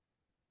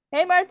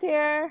Hey,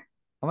 Martyr.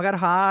 Oh my God,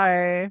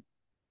 hi.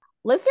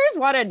 Listeners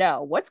want to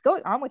know what's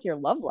going on with your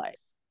love life.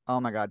 Oh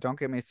my God, don't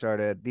get me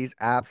started. These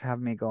apps have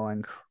me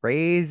going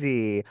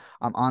crazy.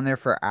 I'm on there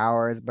for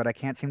hours, but I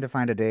can't seem to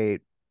find a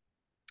date.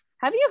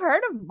 Have you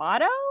heard of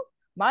Motto?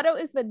 Motto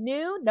is the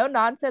new no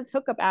nonsense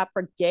hookup app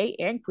for gay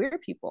and queer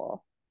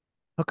people.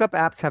 Hookup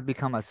apps have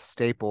become a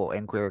staple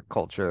in queer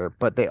culture,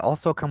 but they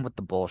also come with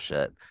the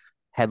bullshit.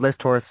 Headless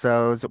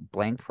torsos,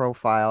 blank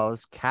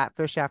profiles,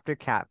 catfish after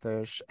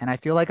catfish, and I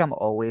feel like I'm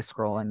always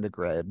scrolling the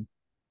grid.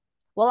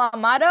 Well, on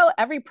Motto,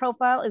 every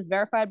profile is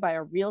verified by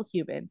a real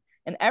human,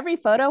 and every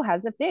photo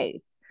has a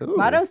face.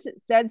 Motto Ooh,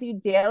 sends you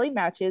daily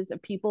matches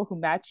of people who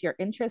match your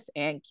interests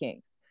and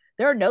kinks.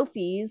 There are no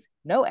fees,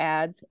 no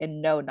ads,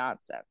 and no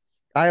nonsense.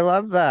 I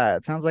love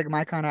that. Sounds like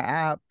my kind of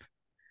app.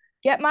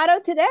 Get Motto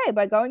today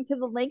by going to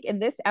the link in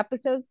this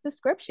episode's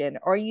description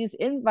or use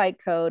invite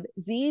code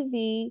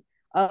ZVOGS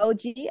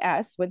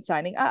when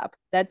signing up.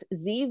 That's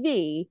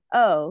ZVOGS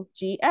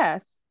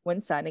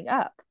when signing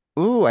up.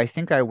 Ooh, I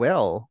think I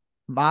will.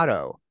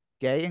 Motto,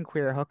 gay and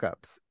queer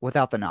hookups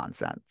without the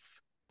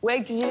nonsense.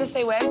 Wig, did you just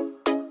say wig?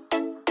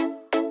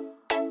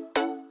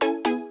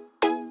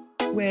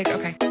 Wig,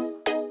 okay.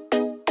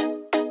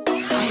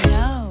 I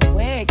know,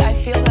 wig. I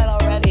feel that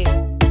already.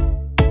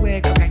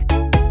 Wig, okay.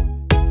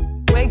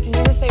 Wig, did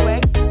you just say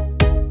wig?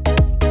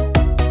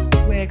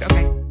 Wig,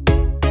 okay.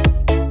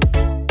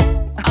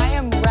 I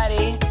am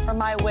ready for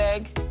my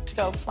wig to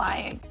go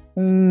flying.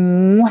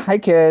 Hi,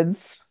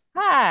 kids.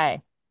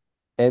 Hi.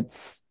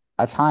 It's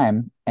a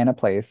time and a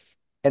place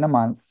in a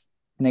month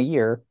in a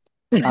year.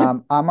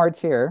 I'm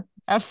Martyr,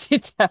 I'm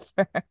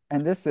C.Tepper.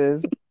 and this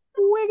is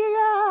Wigging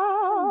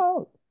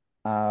Out.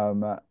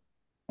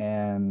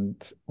 And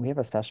we have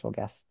a special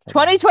guest today.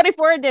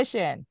 2024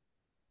 edition.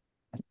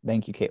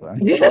 Thank you, Caitlin.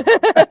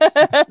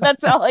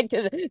 That's all I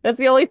can. That's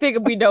the only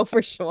thing we know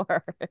for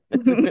sure.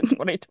 It's in the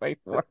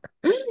 2024.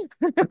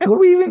 Would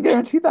we even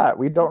guarantee that?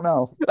 We don't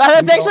know.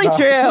 That's We don't actually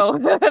know.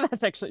 true.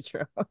 That's actually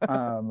true.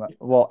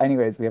 Well,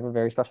 anyways, we have a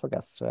very special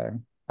guest today.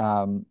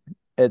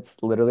 It's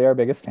literally our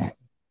biggest fan.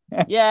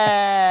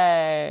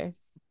 Yay.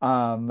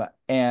 And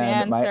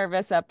Fan my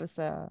service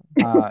episode.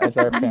 it's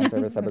our fan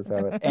service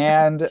episode.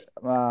 And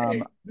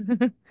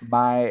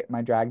my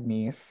drag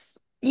niece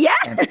Yeah.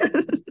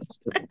 and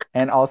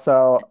and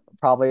also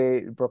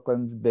probably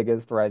Brooklyn's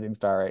biggest rising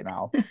star right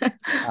now.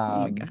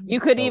 Oh my God. You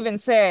could So even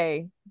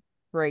say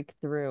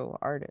breakthrough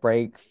artist.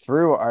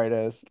 breakthrough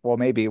artist. Well,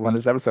 maybe when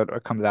this episode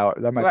comes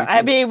out, that might Well, be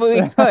I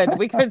true. mean,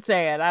 we could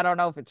say it. I don't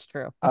know if it's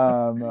true.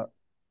 Um,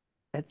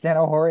 it's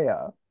Xana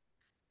Whoria.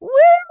 Woo!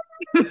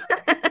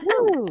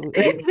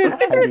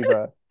 Hi,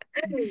 Diva.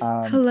 This is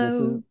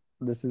Hello.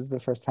 this is the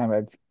first time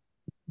I've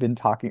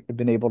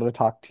been able to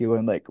talk to you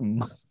in like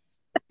months.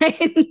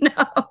 I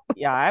know.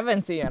 Yeah, I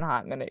haven't seen you in a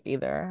hot minute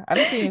either. I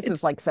haven't seen you since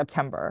It's like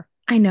September.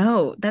 I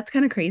know. That's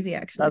kind of crazy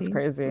That's actually.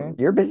 crazy.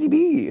 You're a busy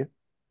bee.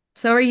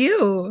 So are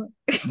you.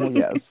 Well,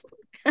 yes.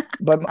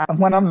 But Uh,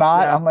 when I'm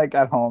not, yeah. I'm like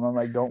at home. I'm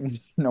like, don't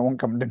no one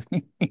come to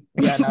me.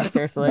 Yeah, no, No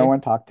seriously.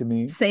 one talk to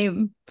me.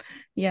 Same.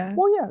 Yeah.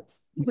 Well,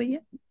 yes. But yeah.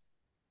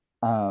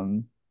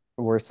 Um,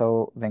 we're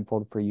so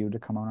thankful for you to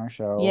come on our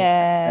show. And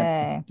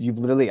Yay. you've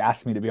literally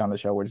asked me to be on the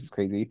show, which is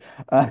crazy.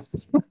 Uh,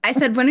 I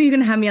said, when are you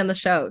gonna have me on the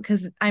show?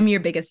 Because I'm your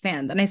biggest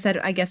fan. Then I said,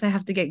 I guess I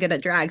have to get good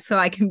at drag so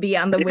I can be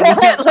on the Wiggy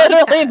Hat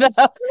Literally, podcast.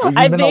 though.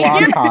 I you've been a think long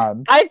you're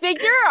con. I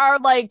think you're our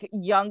like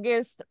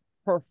youngest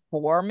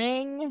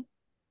performing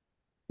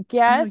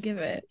I'll give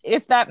guest, it.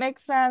 if that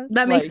makes sense.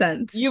 That makes Like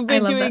sense. you've I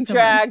been love doing that so much.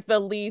 drag the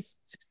least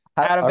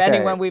out of Okay,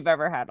 anyone we've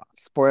ever had on.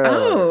 spoiler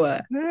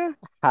alert. Oh,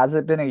 Has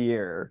it been a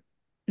year?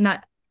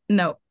 not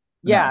no. No.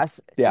 Yes.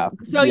 Yeah.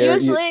 So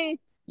You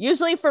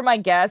usually for my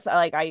guests,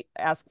 I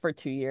ask for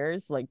 2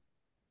 years, like,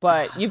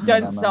 but you've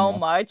done minimum, so yeah.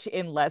 much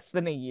in less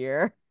than a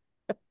year.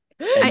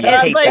 And I, you That I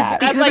was hate like, it's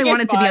that. I was because I like, it's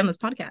wanted to be on fine. this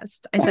podcast.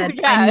 I said,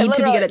 I Yeah, need to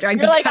be good literally. at drag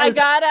You're like, because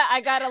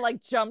I gotta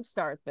like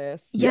jumpstart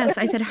this. yes,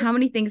 I said, how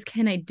many things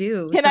can I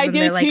do? Can So I then do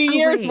they're two like, oh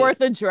years wait,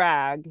 worth of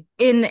drag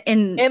in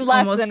in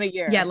less than a almost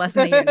yeah, year? less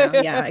than a year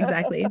now. Yeah,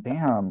 exactly.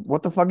 Damn,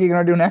 what the fuck are you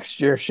gonna do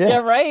next year? Yeah,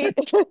 Shit. right.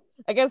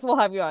 I guess we'll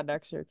have you on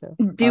next year too.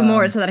 Do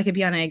more Um, so that I could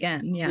be on it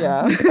again. Yeah.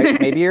 Yeah,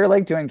 maybe you're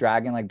like doing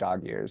drag in like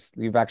dog years.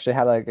 You've actually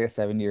had like a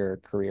 7 year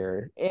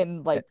career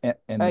in like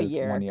in a this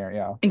one year. year.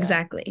 Yeah. Yeah.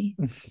 Exactly.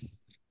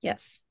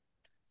 Yes.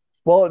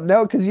 Well,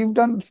 no, because you've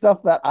done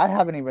stuff that I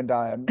haven't even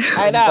done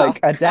I in know. like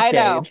a I decade.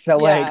 know.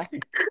 So Yeah.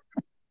 like,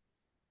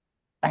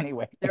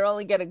 anyway, They're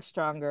only getting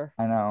stronger.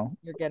 I know.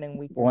 You're getting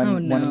weaker. Oh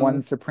When one no.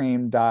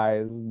 supreme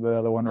dies, the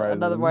other one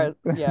Another rises.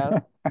 word. Yeah.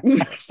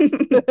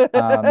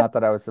 Not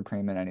that I was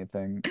supreme in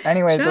anything.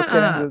 Anyways, let's Shut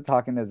get into up.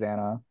 talking to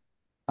Xana.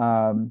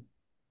 Um,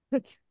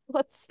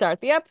 Let's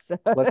start the episode.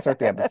 let's start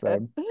the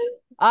episode.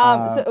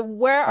 So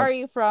where Uh, are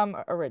you from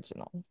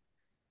original?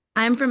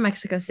 I'm from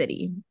Mexico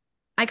City.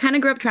 I kind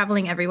of grew up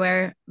traveling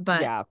everywhere,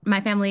 but Yeah. my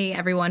family,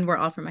 everyone, we're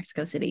all from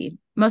Mexico City.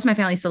 Most of my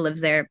family still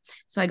lives there,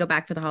 so I go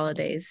back for the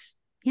holidays.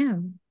 Yeah.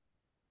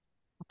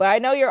 But I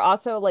know you're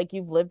also like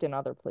you've lived in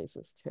other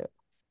places too.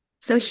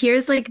 So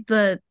here's like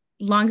the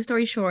long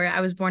story short, I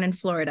was born in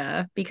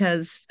Florida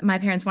because my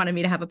parents wanted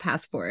me to have a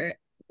passport.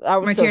 I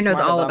was so Martyr knows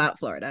smart of all them. about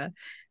Florida.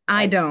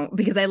 I don't,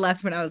 because I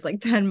left when I was like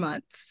 10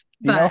 months.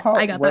 You know But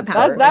I got that what part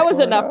passport. That was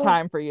Florida? enough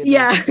time for you.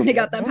 Yeah, to- I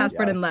got that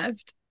passport Yeah. and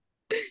left.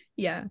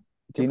 Yeah.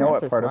 Do you Your know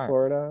parents what are part of smart.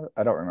 Florida?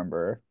 I don't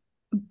remember.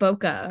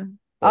 Boca,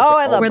 Oh,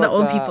 I love where the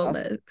old Boca. people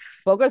live.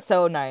 Boca's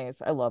so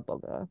nice. I love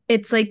Boca.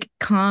 It's like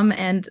calm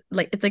and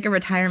like it's like a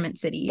retirement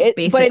city, But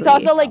basically. it's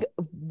also like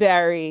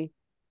very,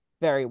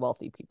 very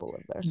wealthy people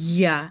live there.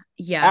 Yeah.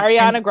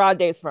 Ariana And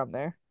Grande's from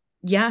there.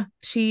 yeah,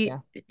 she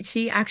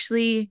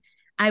actually,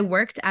 I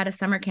worked at a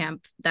summer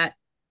camp that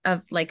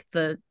of like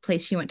the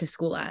place she went to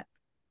school at.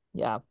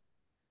 Yeah.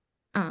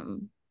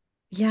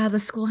 Yeah, the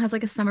school has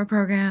like a summer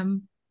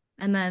program,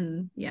 and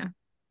then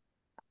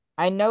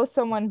I know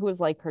someone who is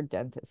like her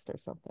dentist or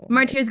something.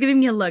 Martyr's giving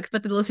me a look,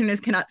 but the listeners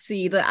cannot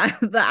see the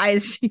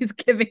eyes she's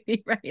giving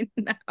me right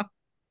now.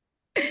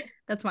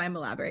 That's why I'm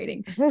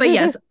elaborating. But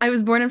yes, I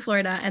was born in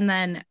Florida and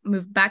then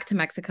moved back to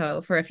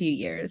Mexico for a few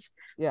years.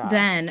 Yeah.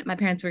 Then my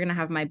parents were gonna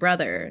have my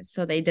brother,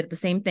 so they did the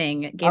same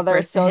thing, gave they're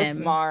birth so to him.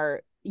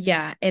 smart.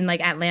 Yeah, in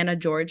like Atlanta,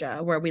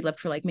 Georgia, where we lived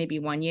for like maybe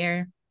 1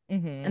 year.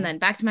 And then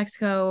back to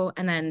Mexico,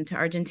 and then to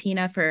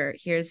Argentina for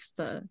here's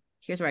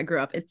where I grew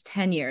up. It's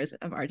 10 years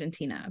of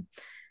Argentina.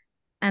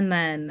 And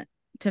then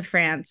to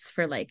France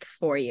for like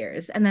 4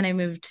 years. And then I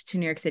moved to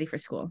New York City for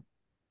school.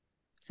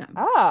 So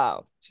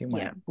She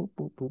went boop,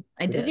 boop, boop.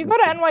 I did. Did you go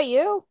to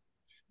NYU?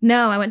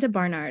 No, I went to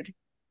Barnard.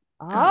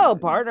 Oh,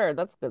 Barnard.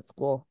 That's a good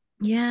school.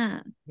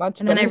 Yeah. Much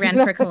And then I better ran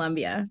than- for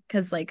Columbia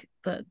because like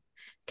the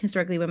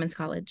historically women's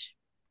college.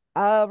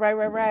 Oh,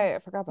 right. I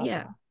forgot about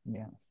Yeah. that.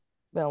 Yeah.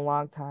 It's been a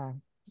long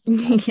time.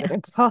 Yeah.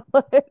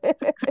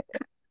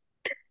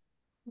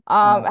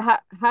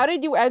 How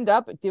did you end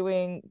up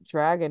doing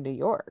drag in New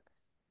York?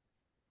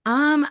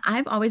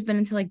 I've always been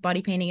into like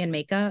body painting and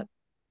makeup.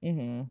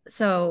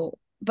 So,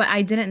 but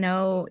I didn't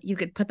know you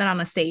could put that on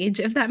a stage,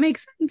 if that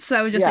makes sense. So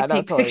I would just like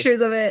take totally.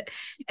 pictures of it.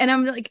 And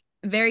I'm like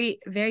very,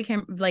 very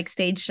like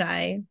stage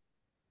shy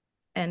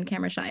and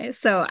camera shy.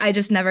 So I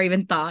just never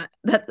even thought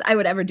that I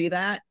would ever do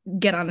that,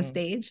 get on a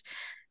stage.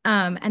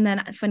 And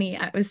then funny,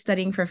 I was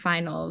studying for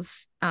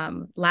finals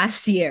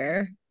last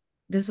year.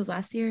 This was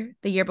last year,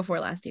 the year before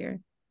last year.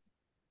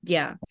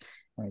 Yeah.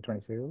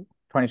 2022?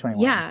 2021.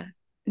 Yeah.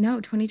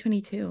 No,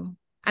 2022.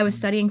 I was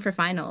studying for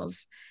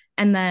finals.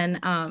 And then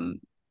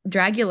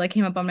Dragula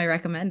came up on my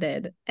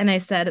recommended. And I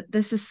said,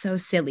 this is so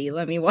silly.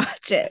 Let me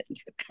watch it.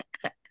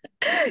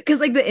 Because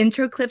like the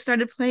intro clip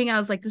started playing. I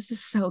was like, this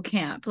is so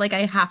camp. Like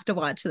I have to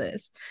watch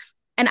this.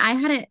 And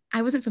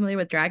I wasn't familiar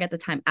with drag at the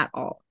time at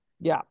all.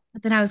 Yeah.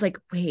 But then I was like,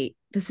 wait,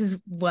 this is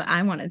what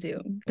I want to do.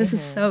 This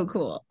is so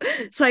cool.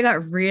 So I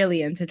got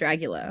really into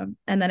Dragula.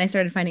 And then I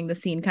started finding the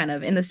scene kind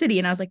of in the city.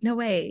 And I was like, no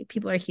way,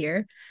 people are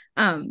here.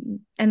 And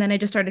then I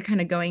just started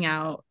kind of going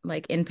out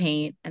like in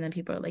paint. And then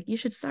people are like, you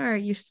should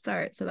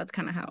start. So that's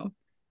kind of how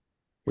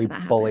we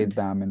that bullied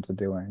happened. them into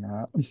doing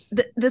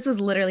that. This was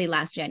literally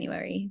last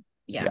January.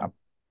 Yeah.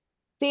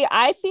 See,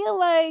 I feel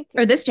like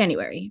Or this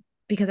January,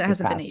 because it This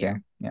hasn't been a past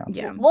year. year.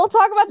 Yeah. we'll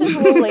talk about this a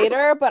little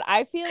later, but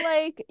I feel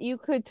like you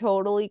could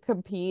totally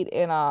compete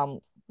in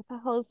what the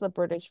hell is the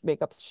British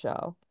makeup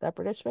show? That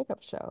British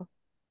makeup show.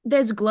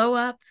 There's Glow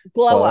Up.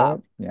 Glow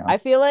Up. Yeah. I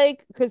feel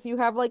like because you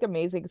have like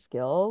amazing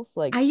skills.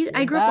 Like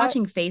I grew up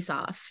watching Face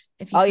Off.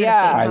 If you Oh heard of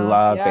yeah, Face I Off.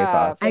 love Face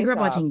Off. I grew up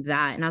Face Off. watching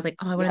that, and I was like,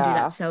 oh, I want to do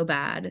that so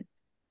bad.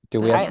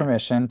 Do we I- have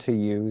permission to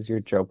use your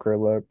Joker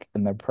look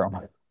in the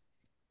promo?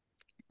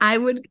 I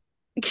would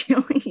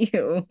kill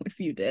you if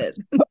you did.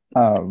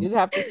 You'd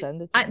have to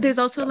send it to me. There's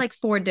also like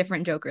 4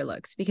 different Joker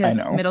looks because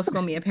know. middle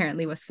school me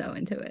apparently was so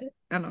into it.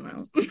 I don't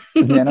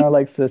know. Nana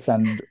likes to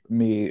send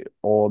me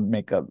old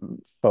makeup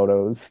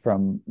photos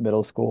from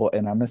middle school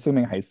and I'm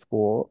assuming high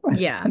school.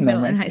 Yeah, And they're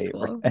middle and my high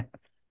school. favorite.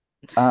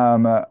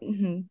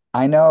 Mhm.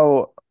 I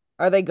know.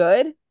 Are they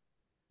good?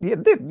 Yeah,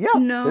 they're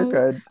No.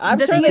 good. I'm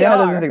The sure thing they is- Dana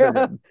are. doesn't think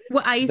they're good.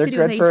 What I used They're to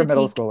do is good I for a used to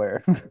middle take,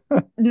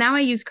 schooler. now I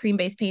use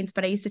cream-based paints,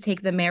 but I used to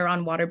take the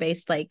Maron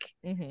water-based like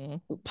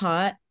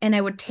pot, and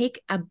I would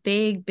take a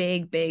big,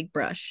 big, big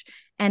brush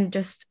and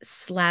just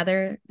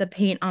slather the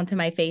paint onto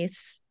my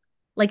face,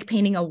 like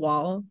painting a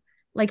wall.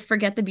 Like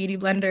forget the beauty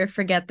blender,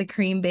 forget the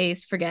cream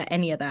base, forget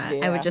any of that.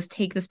 I would Yeah. just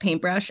take this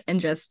paintbrush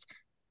and just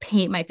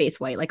paint my face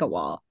white like a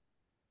wall.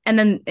 And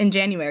then in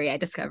January, I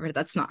discovered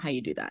that's not how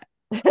you do that.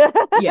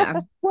 Yeah.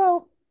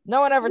 Well,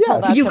 No one ever Yes.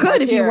 told that You to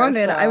could if you Martyr,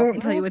 wanted. I so-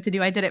 won't tell you what to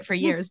do. I did it for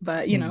years,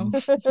 but you know.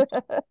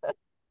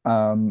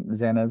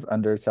 Xana's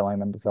underselling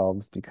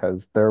themselves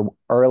because their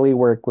early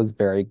work was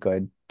very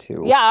good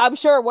too. Yeah, I'm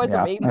sure it was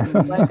Yeah.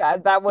 amazing. Like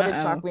that wouldn't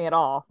Uh-oh. shock me at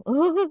all.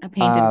 A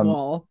painted Um,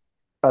 wall.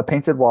 A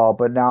painted wall,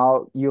 but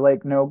now you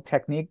like know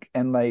technique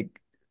and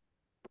like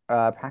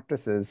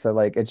practices, so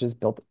like it just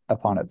built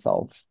upon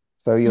itself.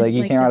 So you I'd like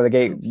you like came to out of the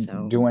gate hope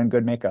so. doing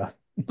good makeup.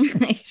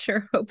 I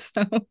sure hope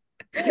so.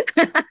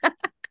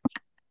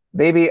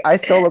 Baby, I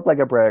still look like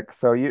a brick,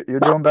 so you're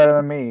doing better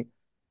than me.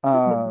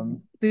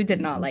 Boo did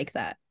not like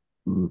that.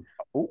 Ooh,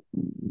 ooh.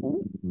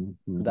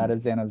 That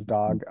is Xana's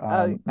dog,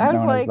 I was known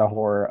as like- the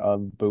horror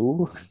of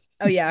Boo.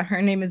 Oh yeah,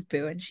 her name is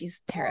Boo, and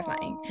she's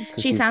terrifying. Aw.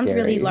 Because She she's sounds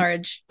really scary.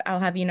 large. I'll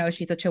have you know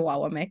she's a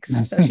Chihuahua mix,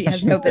 so she has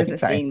She's no very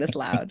business being tiny. this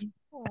loud.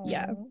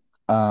 Yeah,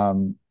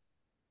 Um,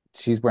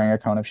 she's wearing a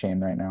cone of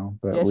shame right now,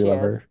 but Yeah, we she love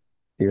is. her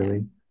yeah.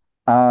 dearly.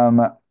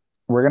 Um,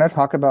 we're gonna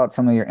talk about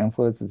some of your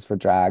influences for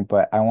drag,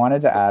 but I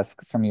wanted to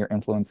ask some of your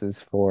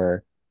influences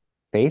for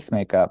face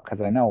makeup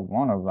because I know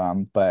one of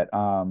them, but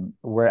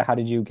how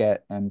did you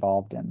get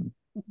involved in,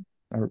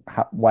 or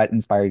what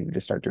inspired you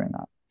to start doing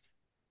that?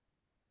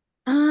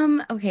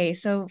 Okay,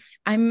 so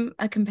I'm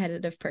a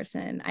competitive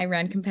person. I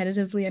ran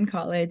competitively in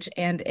college,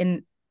 and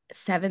in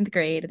seventh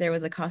grade, there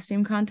was a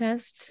costume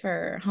contest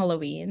for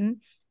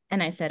Halloween,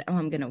 and I said, "Oh,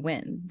 I'm gonna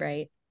win,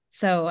 right?"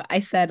 So I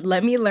said,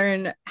 "Let me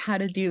learn how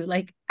to do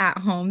like at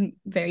home,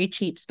 very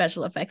cheap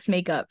special effects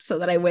makeup so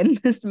that I win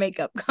this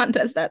makeup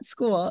contest at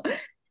school."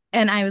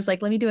 And I was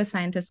like, "Let me do a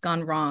scientist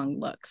gone wrong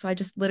look." So I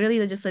just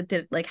literally just like,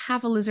 did like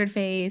half a lizard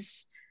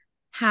face,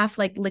 half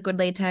like liquid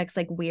latex,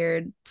 like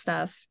weird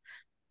stuff.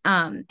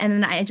 And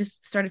then I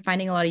just started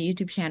finding a lot of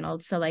YouTube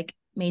channels. So like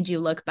Made You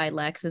Look by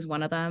Lex is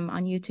one of them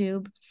on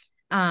YouTube.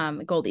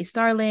 Goldie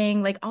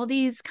Starling, like all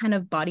these kind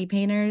of body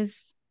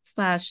painters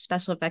slash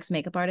special effects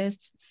makeup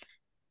artists.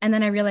 And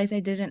then I realized I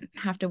didn't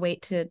have to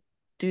wait to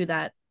do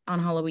that on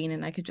Halloween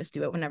and I could just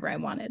do it whenever I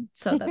wanted.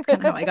 So that's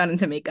kind of how I got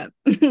into makeup.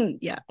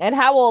 Yeah. And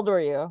how old were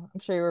you? I'm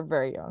sure you were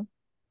very young.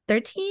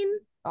 13,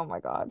 Oh my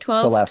God.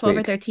 12, 12 or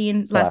Week.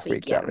 13 So last last week.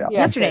 week, yeah, Yeah. yeah.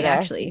 Yesterday, Yesterday.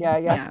 actually. Yeah,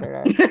 Yeah.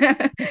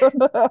 yesterday.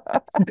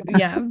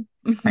 Yeah.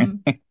 Sorry.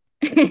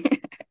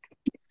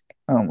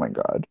 Oh my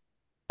God.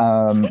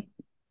 Um,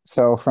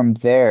 so from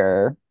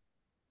there,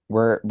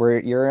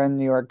 you're in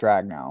New York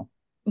drag now.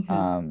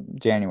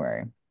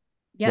 January.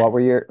 Yes.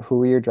 Who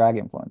were your drag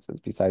influences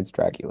besides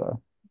Dracula?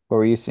 What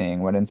were you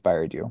seeing? What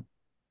inspired you?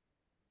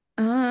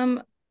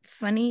 Um,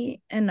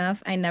 Funny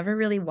enough, I never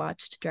really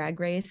watched Drag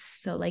Race,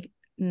 so like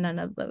none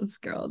of those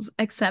girls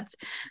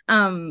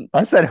um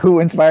I said who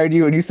inspired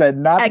you, and you said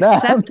not them.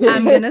 except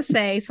I'm gonna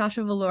say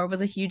Sasha Velour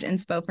was a huge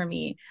inspo for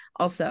me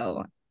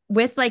also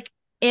with like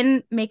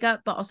in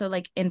makeup, but also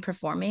like in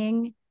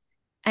performing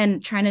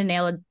and trying to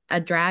nail a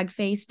drag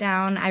face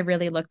down. I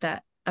really looked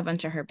at a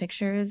bunch of her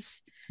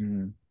pictures.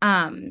 Mm,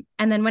 And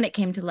then when it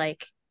came to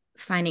like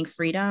finding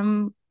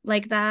freedom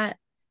like that,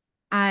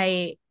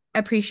 I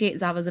appreciate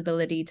Zava's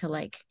ability to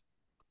like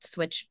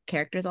switch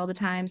characters all the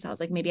time. So I was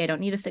like, maybe I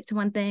don't need to stick to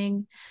one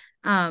thing.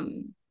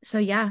 So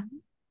yeah,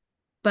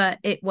 but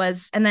it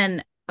was, and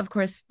then of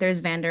course there's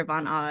Vander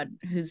Von Odd,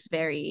 who's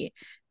very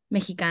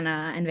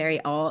Mexicana and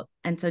very alt.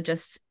 And so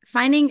just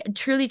finding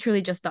truly,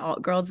 truly just the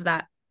alt girls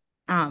that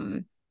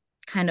um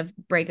kind of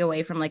break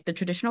away from like the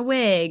traditional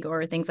wig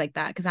or things like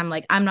that. Cause I'm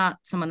like, I'm not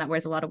someone that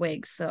wears a lot of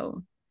wigs.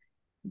 So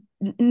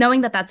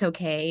knowing that that's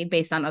okay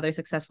based on other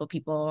successful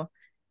people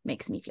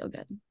makes me feel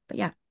good. But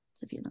yeah,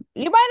 it's a few of them.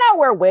 You might not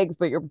wear wigs,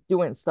 but you're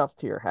doing stuff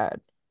to your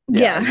head.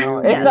 yeah, Yeah. You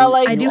know, you it's you not Yes.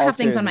 like I do you have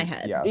things on my altered,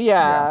 head. yeah,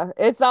 yeah. yeah,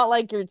 it's not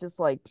like you're just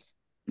like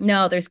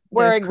No, there's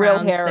wearing real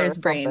crowns, hair or there's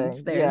brains,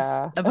 something. there's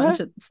Yeah. a bunch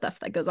of stuff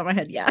that goes on my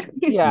head. Yeah.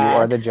 You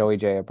are Yes. the Joey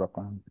J of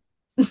Brooklyn.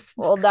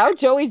 Well, now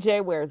Joey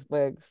J wears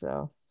wigs,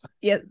 so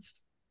Yes.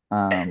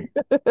 Um,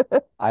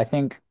 I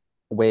think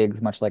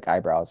wigs, much like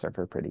eyebrows, are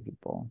for pretty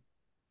people.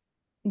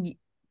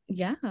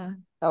 Yeah. Are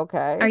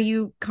okay.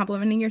 you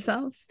complimenting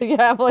yourself?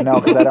 Yeah, I'm like, No,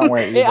 because I don't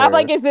wear yeah, I'm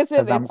like, either, is this an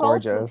because I'm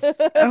insult? gorgeous.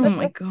 Oh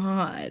my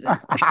God.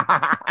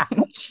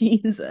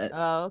 Jesus.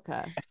 Oh,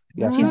 okay.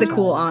 Yes, She's the that's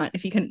cool right. aunt,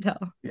 if you couldn't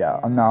tell. Yeah,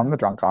 no, Yeah, I'm the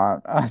drunk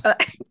aunt. Uh,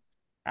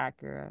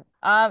 accurate.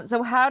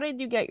 So how did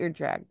you get your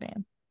drag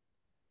name?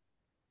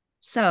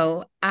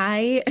 so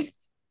I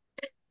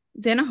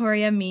Xana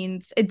Whoria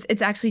means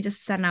it's actually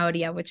just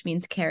zanahoria, which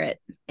means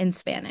carrot in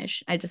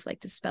Spanish. I just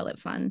like to spell it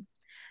fun.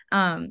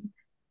 Um,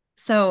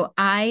 so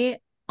I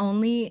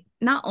only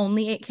not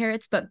only ate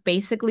carrots, but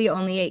basically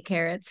only ate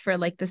carrots for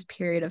like this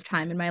period of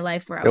time in my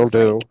life where I Still was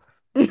like,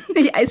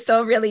 do. I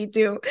still really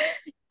do.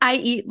 I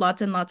eat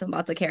lots and lots and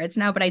lots of carrots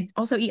now, but I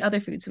also eat other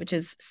foods, which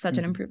is such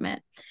an Mhm.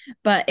 improvement.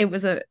 But it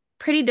was a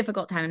pretty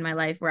difficult time in my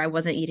life where I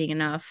wasn't eating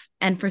enough.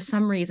 And for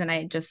some reason,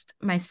 I just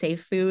my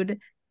safe food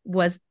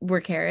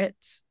were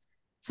carrots.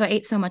 So I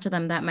ate so much of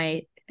them that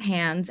my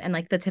hands and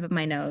like the tip of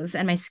my nose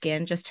and my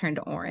skin just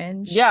turned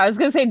orange. Yeah, I was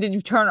gonna say, did you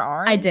turn I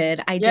orange?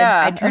 did. I did.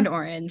 I Yeah. turned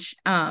orange.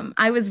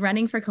 I was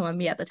running for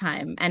Colombia at the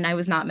time and I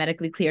was not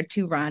medically cleared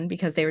to run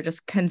because they were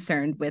just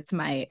concerned with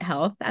my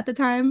health at the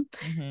time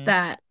Mhm.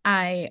 that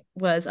I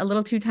was a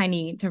little too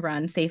tiny to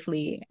run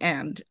safely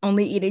and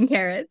only eating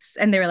carrots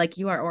and they were like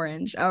you are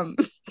orange.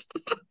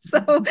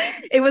 So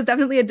it was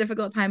definitely a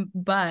difficult time,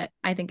 but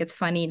I think it's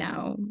funny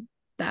now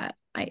that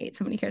I ate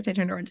so many carrots I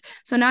turned orange.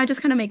 So now I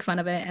just kind of make fun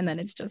of it and then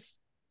it's just,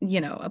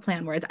 a play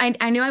on words.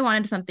 I knew I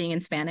wanted something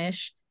in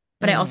Spanish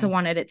but I also Mhm.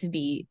 wanted it to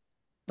be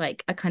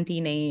like a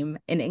cunty name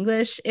in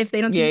English if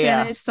they don't Yeah, speak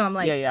yeah. Spanish. So I'm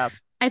Yeah, like, yeah.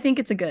 I think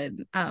it's a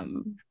good,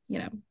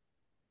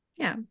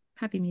 yeah,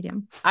 happy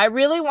medium. I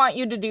really want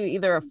you to do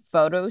either a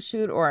photo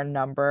shoot or a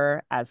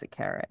number as a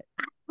carrot.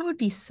 That would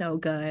be so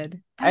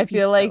good. That I would be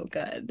feel so like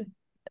good.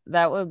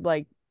 that would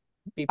like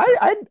Be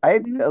I'd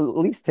perfect. at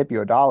least tip you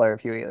 $1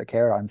 if you ate a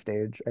carrot on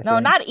stage, I No,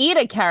 think. not eat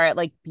a carrot,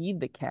 like be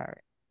the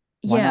carrot.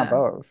 Why not Yeah,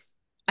 both?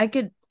 I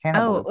could.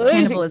 Oh, What Cannibalism. is it?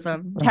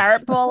 cannibalism.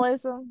 Carrot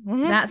ballism?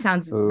 That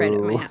sounds right up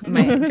Ooh.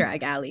 my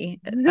drag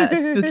alley. A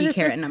spooky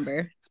carrot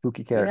number.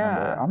 Spooky carrot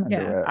number. Yeah. I'm into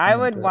Yeah. it. I I'm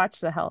would into it. watch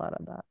the hell out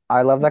of that.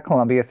 I love that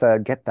Columbia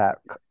said, get that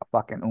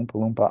fucking Oompa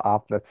Loompa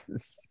off the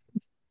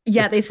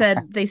Yeah, they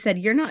track. said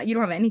you don't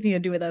have anything to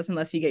do with us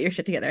unless you get your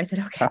shit together. I said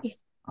okay.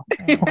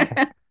 Okay,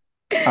 okay.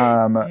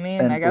 I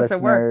mean, I And guess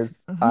it worked.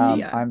 listeners,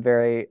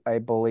 Yeah. I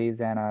bully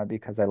Xana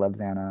because I love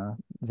Xana.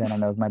 Xana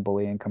knows my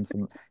bullying comes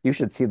from, you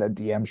should see the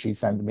DM she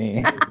sends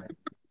me.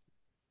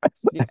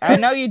 I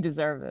know you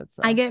deserve it,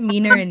 I so. get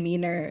meaner and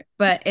meaner,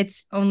 but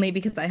it's only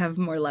because I have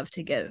more love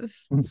to give.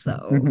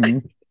 So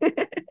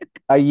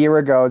A year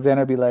ago, Xana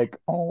would be like,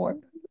 oh,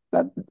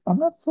 I'm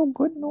not so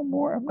good no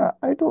more.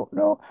 I don't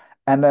know.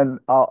 And then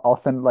I'll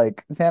send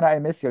like, Xana, I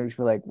miss you. And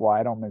she'll be like, well,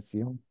 I don't miss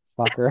you,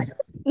 fucker.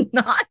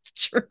 not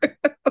true.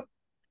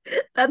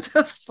 That's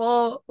a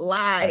full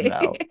I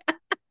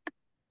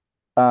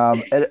lie.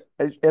 know.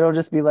 It'll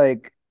just be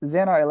like,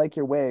 Xana, I like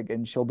your wig.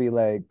 And she'll be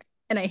like,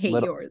 And I hate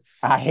little, yours.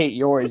 I hate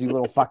yours, you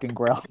little fucking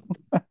grill.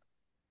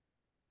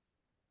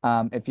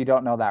 If you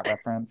don't know that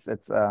reference,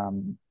 it's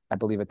I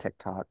believe a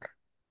TikTok.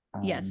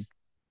 Um, Yes.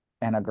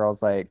 and a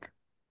girl's like,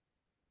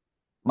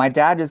 my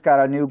dad just got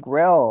a new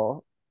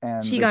grill,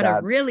 and She the got a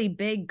dad really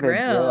big big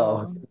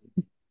grill, grill.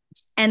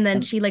 And then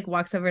and she like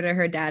walks over to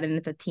her dad and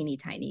it's a teeny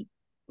tiny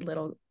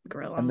little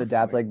grill on and the the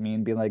dad's floor. like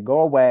mean, being like, go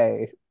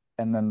away.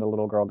 And then the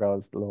little girl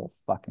goes, little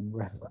fucking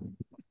grill.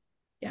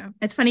 Yeah.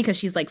 It's funny because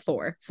she's like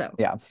 4. So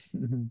Yeah.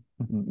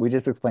 We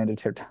just explained it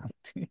to her.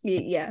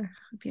 yeah.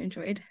 Hope you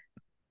enjoyed.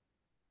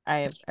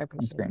 I I'm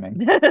appreciate screaming.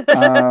 it.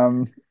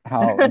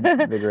 How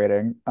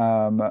invigorating.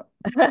 So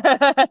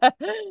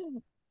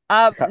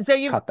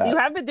you Cut that.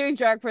 have been doing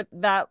drag for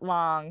that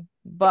long,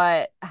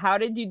 but how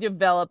did you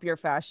develop your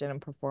fashion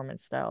and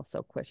performance style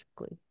so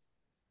quickly?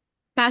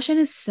 Fashion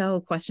is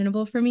so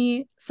questionable for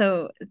me.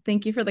 So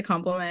thank you for the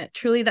compliment.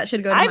 Truly, that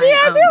should go to I mean,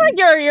 my I feel like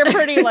you're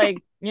pretty like,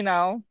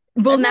 I Well,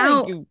 feel like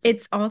now you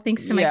it's all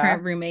thanks to my yeah.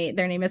 current roommate.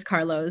 Their name is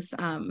Carlos.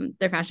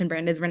 Their fashion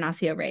brand is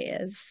Renacio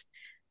Reyes.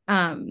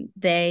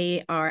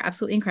 They are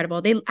absolutely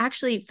incredible. They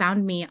actually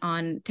found me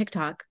on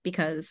TikTok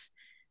because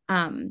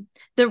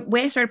the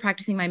way I started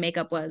practicing my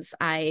makeup was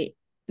I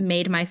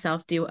made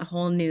myself do a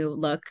whole new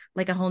look,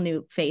 like a whole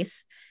new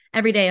face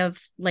every day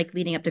of like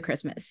leading up to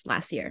Christmas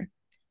last year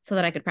so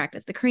that I could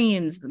practice the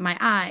creams, my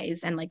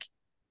eyes, and like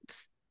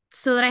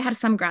so that I had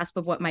some grasp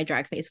of what my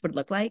drag face would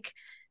look like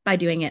by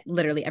doing it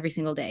literally every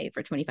single day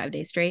for 25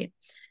 days straight.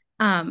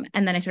 And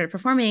then I started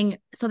performing.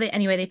 So they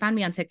found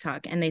me on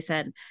TikTok and they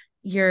said,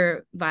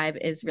 your vibe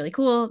is really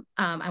cool.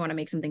 I want to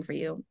make something for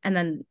you. And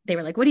then they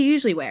were like, what do you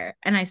usually wear?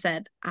 And I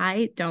said,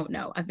 I don't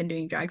know. I've been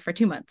doing drag for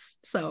 2 months.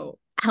 So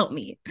help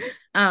me.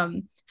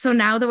 So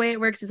now the way it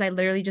works is I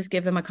literally just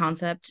give them a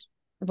concept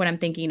when I'm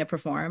thinking to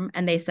perform.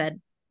 And they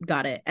said,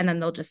 got it. And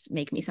then they'll just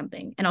make me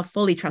something and I'll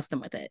fully trust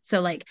them with it.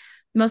 So like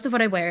most of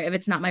what I wear, if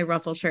it's not my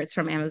ruffle shirts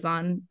from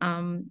Amazon,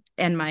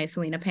 and my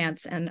Selena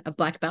pants and a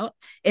black belt,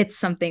 it's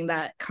something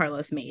that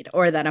Carlos made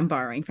or that I'm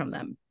borrowing from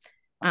them.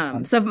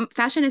 So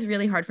fashion is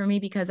really hard for me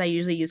because I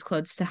usually use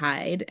clothes to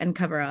hide and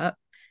cover up.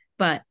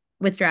 But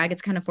with drag,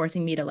 it's kind of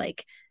forcing me to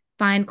like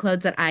find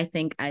clothes that I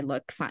think I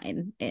look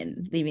fine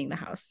in leaving the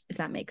house, if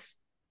that makes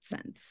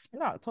sense.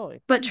 No,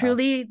 totally. But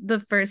truly,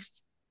 the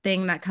first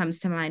thing that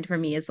comes to mind for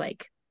me is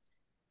like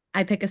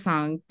I pick a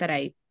song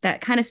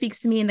that kind of speaks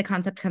to me and the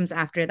concept comes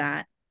after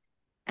that.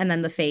 And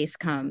then the face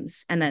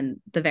comes. And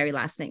then the very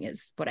last thing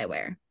is what I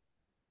wear.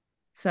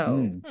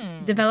 So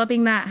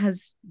developing that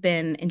has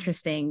been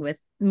interesting with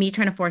me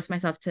trying to force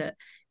myself to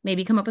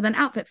maybe come up with an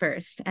outfit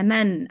first and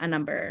then a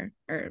number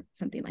or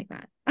something like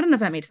that. I don't know if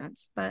that made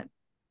sense, but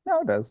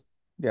No, it does.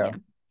 Yeah.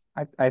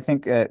 I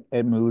think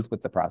it moves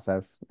with the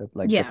process. It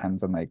like yeah.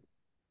 depends on like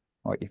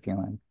what you're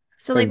feeling.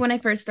 So like when I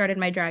first started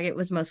my drag, it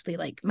was mostly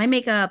like my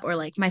makeup or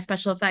like my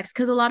special effects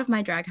because a lot of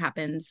my drag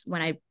happens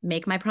when I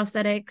make my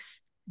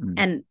prosthetics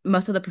and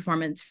most of the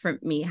performance for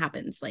me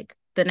happens like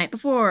the night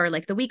before or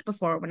like the week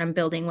before when I'm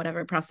building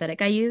whatever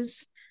prosthetic I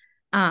use.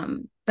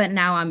 But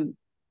now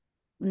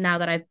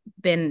that I've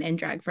been in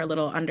drag for a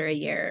little under a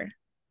year,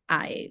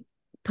 I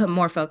put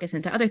more focus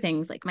into other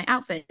things like my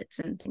outfits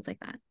and things like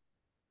that.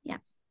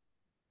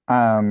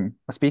 Yeah.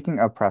 Speaking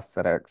of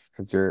prosthetics,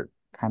 because you're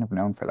kind of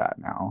known for that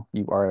now.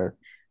 You are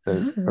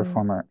the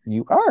performer.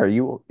 You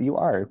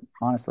are,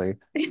 honestly.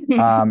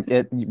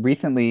 It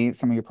recently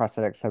some of your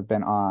prosthetics have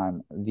been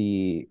on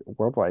the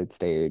worldwide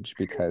stage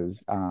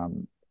because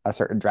a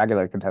certain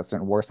Dragula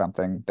contestant wore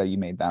something that you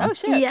made them. Oh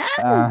shit.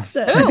 Yes.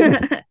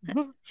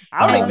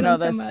 I don't even know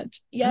so this.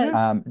 much. Yes.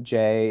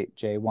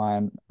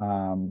 J1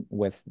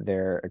 with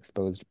their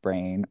exposed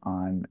brain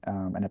on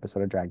an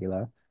episode of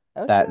Dragula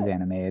that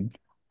Xana made.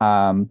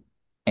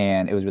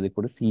 And it was really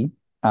cool to see.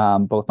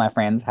 Both my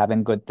friends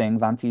having good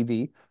things on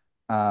TV.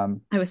 I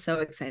was so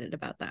excited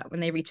about that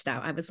when they reached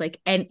out. I was like,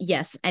 and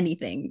yes,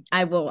 anything.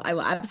 I will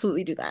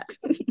absolutely do that.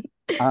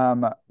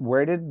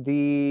 Where did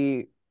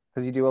the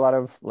because you do a lot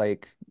of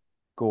like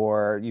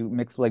gore, you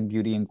mix like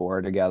beauty and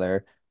gore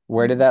together.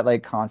 Where did Mhm. that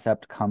like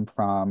concept come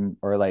from?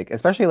 Or like,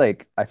 especially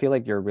like, I feel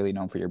like you're really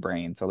known for your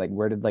brain. So like,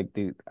 where did like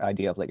the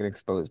idea of like an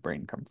exposed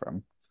brain come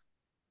from?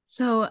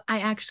 So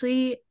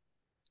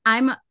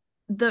I'm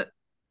the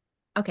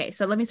okay,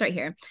 so let me start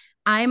here.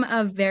 I'm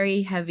a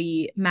very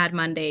heavy Mad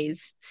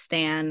Mondays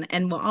stan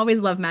and will always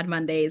love Mad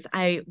Mondays.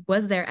 I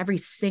was there every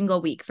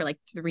single week for like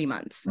 3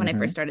 months when I Hmm.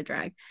 first started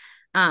drag.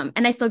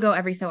 And I still go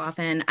every so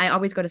often. I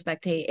always go to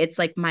Spectate. It's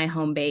like my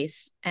home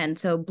base. And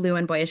so Blue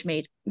and Boyish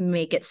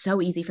make it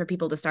so easy for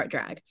people to start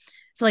drag.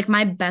 So like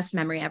my best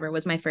memory ever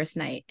was my first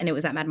night and it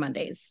was at Mad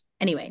Mondays.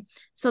 Anyway,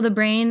 so the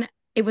brain,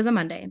 it was a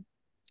Monday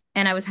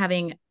and I was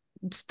having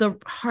the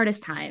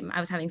hardest time. I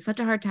was having such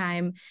a hard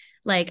time.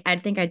 Like I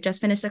think I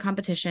just finished a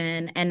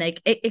competition and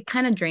like it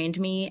kind of drained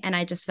me. And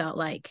I just felt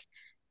like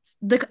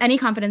any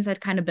confidence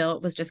I'd kind of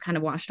built was just kind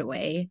of washed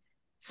away.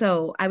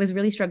 So I was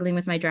really struggling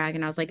with my drag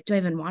and I was like, do I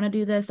even want to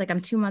do this? Like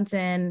I'm 2 months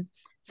in,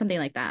 something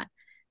like that.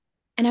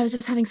 And I was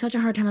just having such a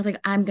hard time. I was like,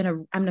 I'm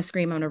gonna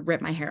scream, I'm gonna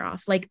rip my hair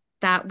off. Like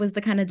that was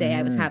the kind of day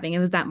I was Mm. having. It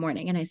was that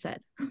morning. And I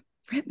said,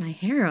 rip my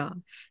hair off.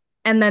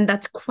 And then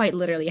that's quite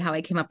literally how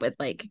I came up with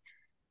like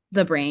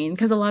the brain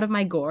because a lot of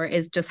my gore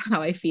is just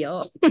how I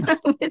feel,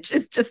 which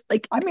is just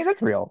like I mean,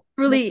 that's real.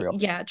 That's truly, real.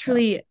 yeah, Yeah.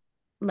 truly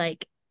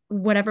like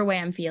whatever way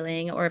I'm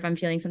feeling, or if I'm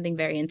feeling something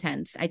very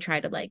intense, I try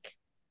to like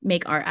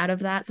make art out of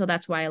that. So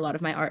that's why a lot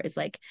of my art is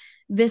like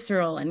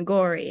visceral and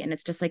gory. And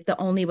it's just like the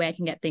only way I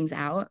can get things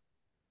out.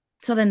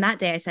 So then that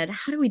day I said,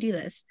 how do we do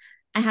this?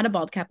 I had a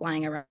bald cap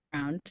lying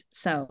around.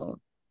 So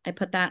I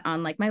put that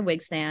on like my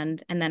wig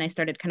stand. And then I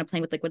started kind of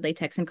playing with liquid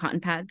latex and cotton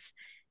pads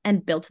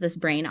and built this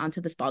brain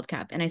onto this bald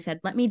cap. And I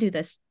said, let me do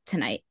this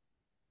tonight.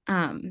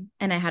 And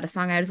I had a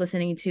song I was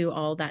listening to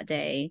all that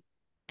day.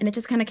 And it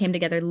just kind of came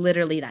together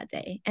literally that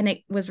day. And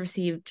it was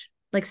received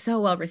like so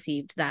well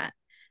received that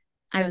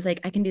I was like,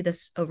 I can do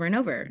this over and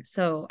over.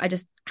 So I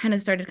just kind of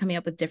started coming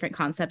up with different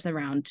concepts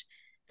around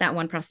that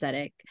one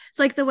prosthetic.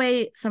 So like the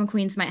way some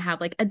queens might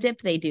have like a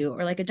dip they do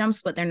or like a jump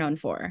split they're known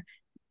for.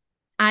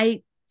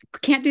 I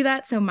can't do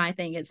that. So my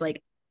thing is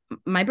like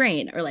my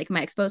brain or like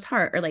my exposed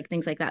heart or like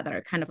things like that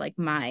are kind of like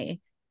my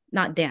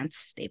not dance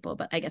staple,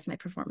 but I guess my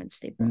performance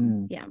staple.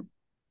 Mm. Yeah.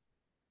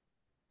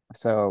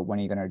 So when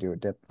are you gonna do a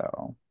dip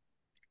though?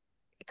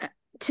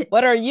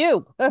 What are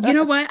you? You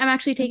know what? I'm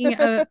actually taking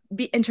a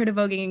intro to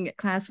voguing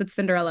class with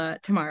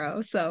Spinderella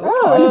tomorrow. So,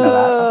 Oh, I didn't know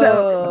that.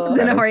 so That's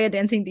Xana exciting. Whoria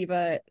dancing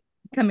diva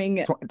coming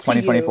to you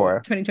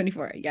 2024.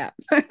 2024. Yeah.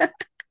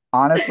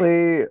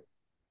 Honestly,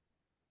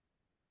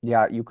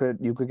 yeah, you could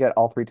get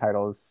all three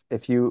titles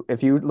if you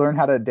learn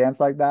how to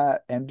dance like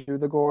that and do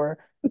the gore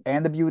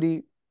and the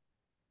beauty.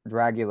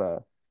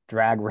 Dragula,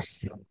 drag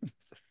race,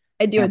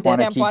 I do a Camp dip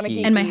Camp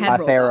Wanakiki, and my Wanakiki. head a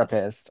rolls off.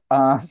 therapist.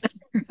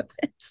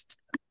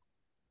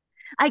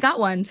 I got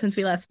one since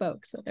we last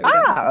spoke. So there we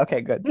go.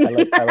 Okay, good.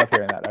 I love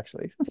hearing that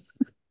actually.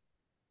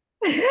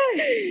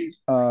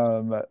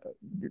 Um,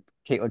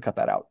 Caitlin, cut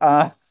that out.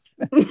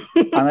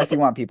 Unless you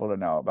want people to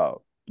know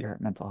about your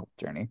mental health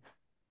journey.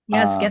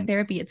 Yes, get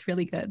therapy. It's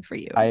really good for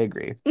you. I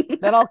agree.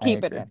 Then I'll I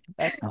keep it agree. in.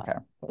 That's Okay.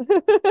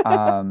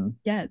 fine.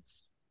 Yes.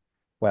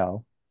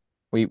 Well,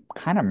 we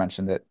kind of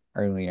mentioned it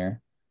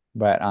earlier,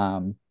 but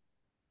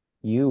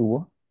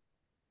you,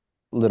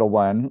 little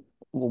one,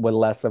 with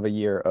less of a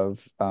year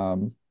of I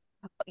want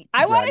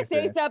drag to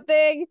say experience.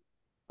 something.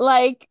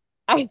 Like,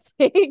 I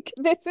think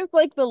this is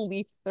like the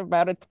least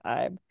amount of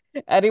time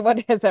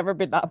anyone has ever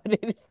been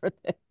nominated for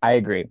this. I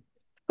agree.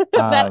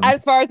 That,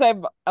 as far as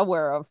I'm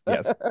aware of.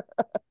 Yes.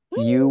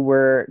 You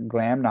were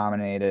Glam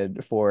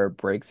nominated for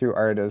Breakthrough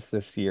Artist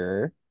this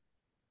year.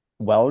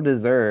 Well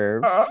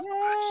deserved.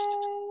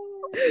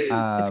 It's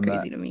Um,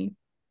 crazy to me.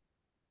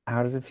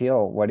 how does it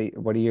feel? What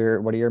are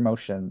your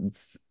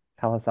emotions?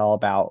 Tell us all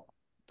about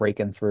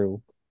breaking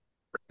through.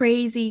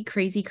 Crazy,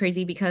 crazy,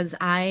 crazy because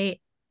I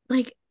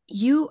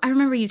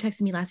remember you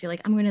texted me last year,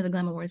 like, I'm going to the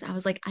Glam Awards. I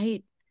was like,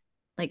 I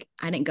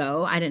didn't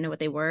go. I didn't know what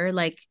they were.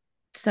 Like,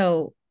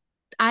 so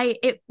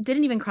it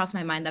didn't even cross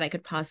my mind that I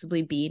could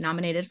possibly be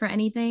nominated for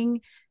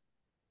anything.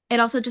 It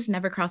also just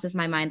never crosses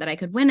my mind that I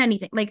could win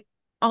anything. Like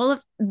all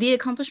of the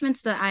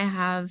accomplishments that I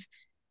have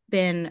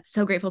been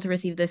so grateful to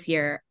receive this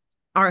year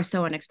are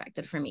so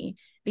unexpected for me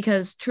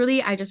because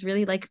truly I just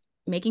really like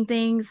making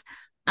things.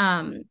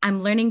 I'm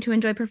learning to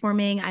enjoy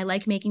performing. I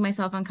like making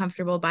myself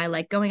uncomfortable by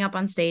like going up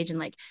on stage and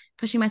like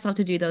pushing myself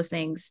to do those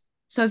things.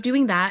 So if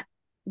doing that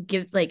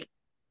give like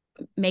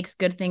makes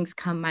good things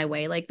come my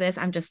way like this,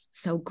 I'm just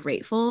so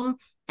grateful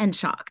and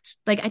shocked.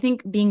 Like I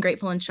think being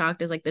grateful and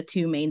shocked is like the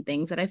two main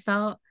things that I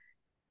felt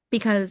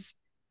because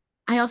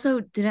I also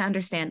didn't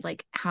understand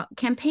like how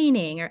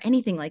campaigning or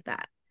anything like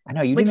that. I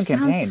know you Which didn't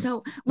sounds campaign.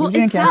 so You well, it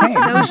didn't sounds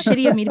campaign. so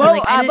shitty of me to be Well,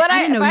 like, but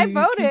I didn't know I you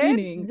were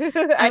campaigning.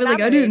 voted. I I was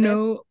like, I didn't nominated.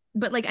 know.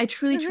 But like I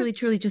truly, truly,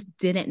 truly just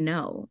didn't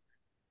know.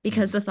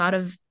 Because the thought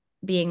of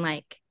being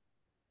like,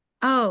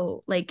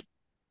 oh, like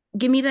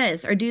give me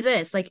this or do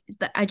this, like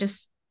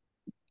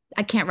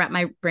I can't wrap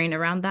my brain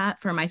around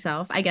that for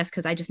myself. I guess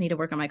because I just need to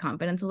work on my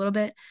confidence a little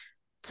bit.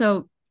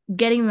 So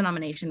getting the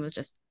nomination was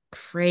just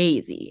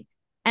crazy.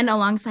 And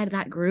alongside of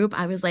that group,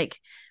 I was like,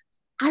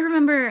 I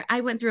remember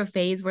I went through a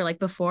phase where like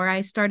before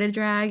I started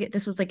drag,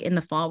 this was like in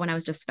the fall when I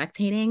was just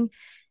spectating,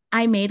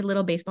 I made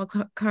little baseball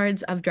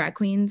cards of drag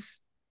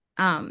queens.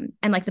 And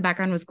like the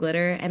background was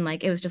glitter and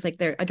like it was just like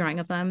a drawing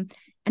of them.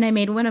 And I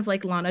made one of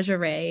like Lana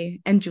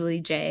Jarre and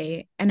Julie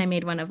J. And I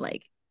made one of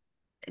like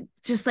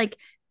just like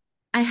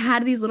I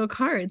had these little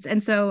cards.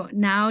 And so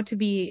now to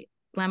be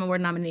Glam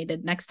Award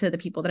nominated next to the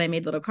people that I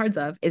made little cards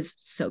of is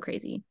so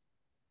crazy.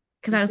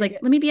 Because I was like,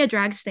 let me be a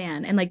drag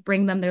stan and like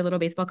bring them their little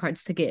baseball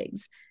cards to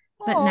gigs.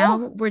 But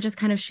now we're just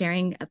kind of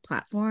sharing a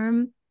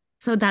platform.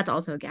 So that's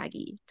also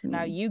gaggy to me.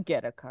 Now you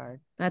get a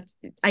card.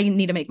 I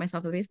need to make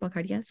myself a baseball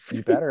card, yes.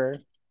 You better.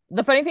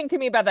 The funny thing to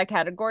me about that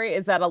category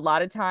is that a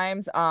lot of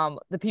times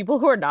the people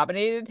who are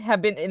nominated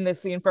have been in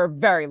this scene for a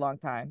very long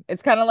time.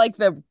 It's kind of like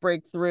the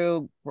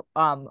breakthrough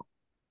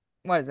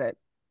what is it?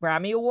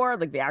 Grammy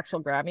Award, like the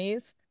actual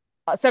Grammys.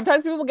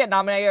 Sometimes people get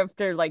nominated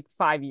after like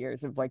 5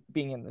 years of like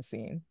being in the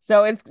scene.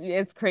 So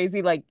it's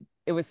crazy like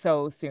it was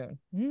so soon.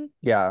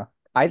 Yeah.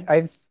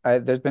 I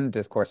there's been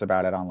discourse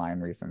about it online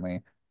recently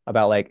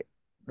about like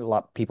a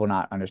lot people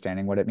not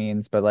understanding what it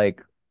means, but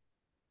like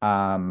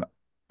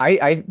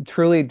I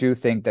truly do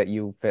think that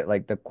you fit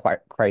like the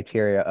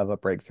criteria of a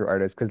breakthrough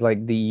artist because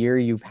like the year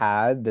you've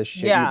had the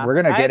shit we're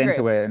gonna get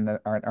into it in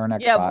our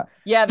next spot.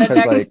 Yeah,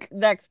 the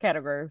next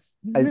category.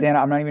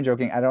 Xana, I'm not even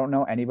joking. I don't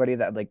know anybody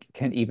that like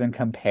can even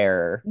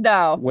compare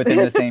No within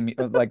the same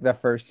like the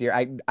first year.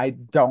 I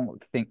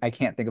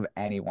can't think of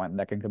anyone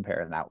that can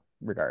compare in that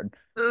regard.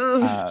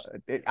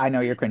 I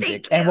know you're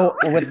cringy. And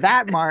with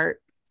that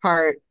part,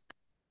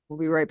 we'll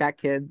be right back,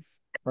 kids.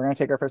 We're gonna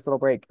take our first little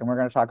break and we're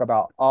gonna talk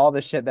about all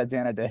the shit that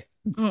Xana did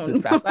this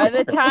past By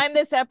the time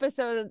this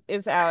episode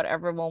is out,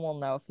 everyone will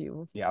know if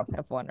you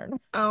have wondered.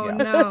 Oh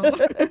no.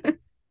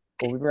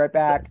 We'll be right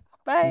back.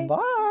 Bye.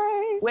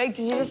 Bye. Wig,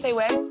 did you just say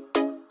wig?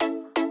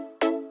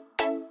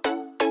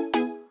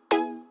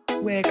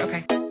 Wig,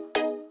 okay.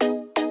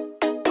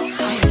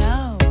 I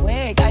know,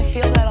 wig. I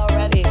feel that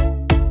already.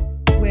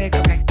 Wig,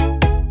 okay.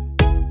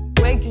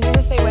 Wig, did you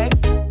just say wig?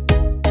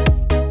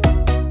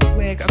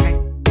 Wig, okay.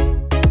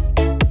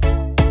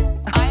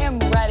 I am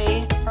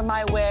ready for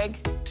my wig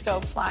to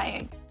go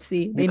flying.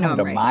 See, they You know come I'm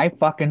to right. my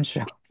fucking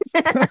show.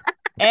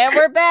 And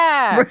we're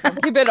back. I'm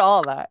keeping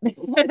all that.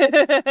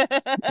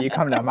 You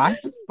come to my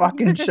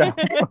fucking show.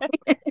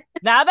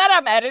 Now that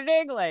I'm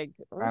editing, like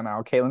I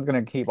know. Caitlin's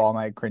gonna keep all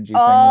my cringy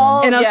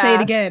Oh, things And I'll say it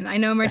yeah. again. I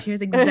know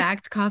Martyr's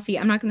exact coffee.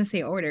 I'm not going to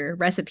say order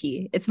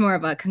recipe. It's more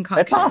of a in.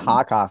 concoction. It's not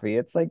hot coffee.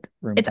 It's like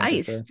room It's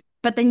temperature. iced,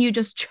 but then you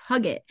just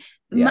chug it.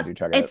 Yeah, I do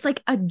chug it. It's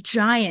like a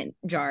giant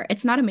jar.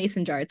 It's not a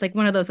mason jar. It's like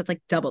one of those that's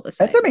like double the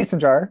size. It's a mason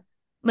jar.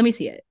 Let me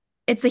see it.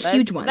 It's a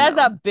huge one. That's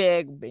though. a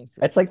big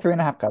mason. It's like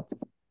 3.5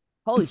 cups.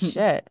 Holy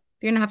shit.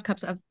 3.5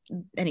 cups of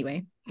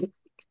anyway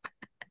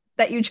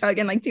that you chug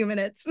in like 2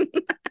 minutes.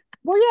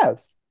 Well,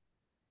 yes.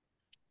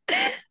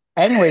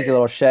 Anyways, you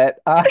little shit.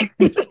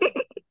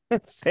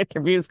 This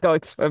interview's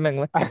going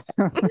swimmingly.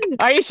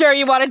 Are you sure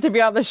you wanted to be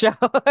on the show?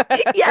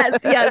 yes.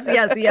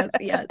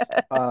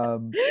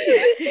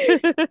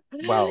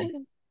 Well,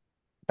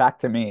 back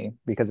to me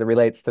because it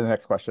relates to the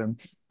next question.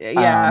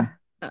 Yeah.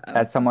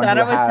 As someone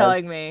Xana who was has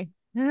telling me.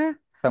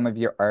 some of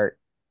your art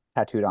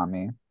tattooed on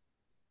me,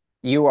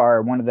 you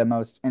are one of the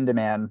most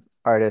in-demand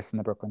artists in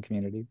the Brooklyn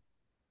community.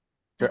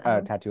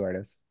 Tattoo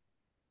artists.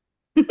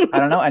 I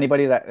don't know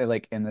anybody that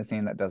like in the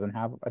scene that doesn't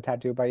have a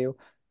tattoo by you,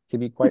 to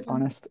be quite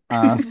honest.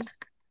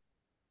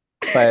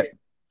 But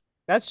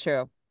That's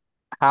true.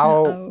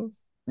 how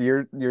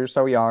you're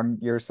so young,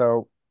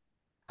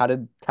 how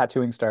did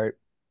tattooing start?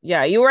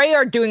 Yeah, you already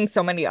are doing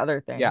so many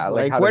other things. Yeah,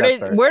 like, how where did that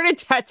start? where did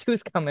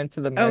tattoos come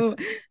into the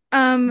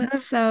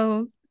mix?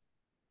 So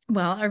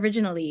well,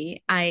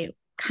 originally I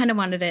kind of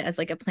wanted it as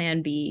like a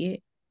plan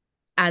B,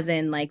 as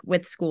in like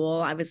with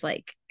school, I was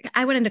like,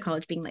 I went into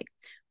college being like,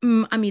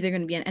 I'm either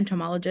going to be an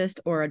entomologist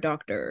or a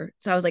doctor.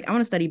 So I was like, I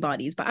want to study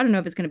bodies, but I don't know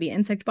if it's going to be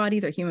insect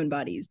bodies or human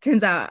bodies.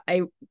 Turns out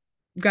I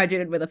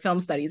graduated with a film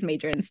studies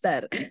major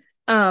instead.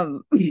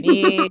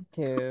 Me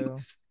too.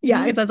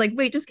 Yeah, because I was like,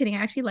 wait, just kidding. I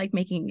actually like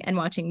making and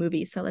watching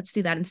movies, so let's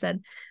do that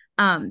instead.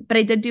 But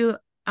I did do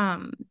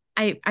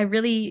I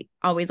really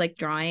always liked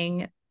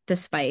drawing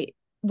despite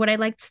what I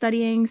liked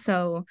studying.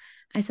 So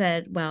I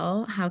said,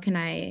 well, how can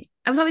I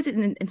was always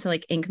into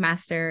like Ink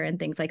Master and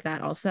things like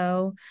that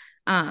also.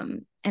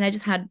 And I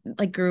just had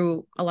like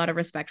grew a lot of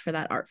respect for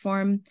that art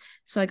form.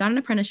 So I got an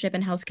apprenticeship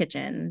in Hell's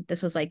Kitchen.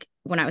 This was like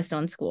when I was still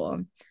in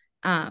school.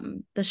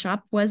 The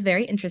shop was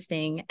very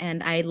interesting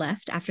and I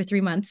left after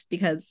 3 months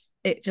because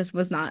it just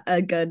was not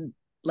a good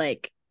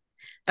like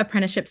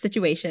apprenticeship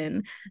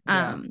situation.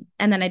 And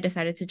then I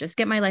decided to just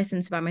get my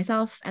license by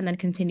myself and then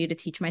continue to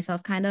teach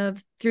myself kind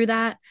of through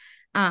that.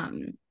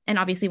 And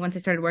obviously once I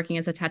started working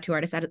as a tattoo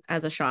artist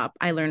as a shop,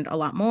 I learned a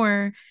lot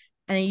more.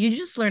 And you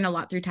just learn a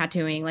lot through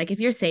tattooing. Like if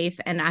you're safe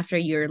and after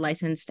you're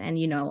licensed and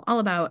you know all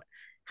about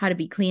how to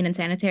be clean and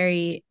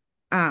sanitary,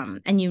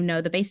 and you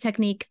know the base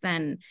technique,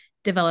 then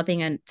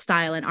developing a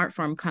style and art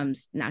form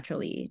comes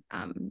naturally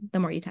the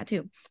more you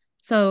tattoo.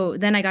 So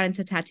then I got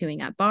into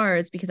tattooing at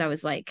bars because I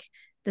was like,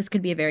 this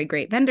could be a very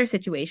great vendor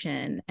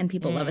situation and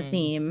people love a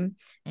theme.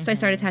 So I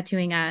started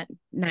tattooing at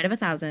Night of a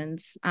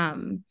Thousands.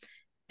 And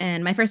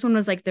my first one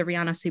was like the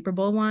Rihanna Super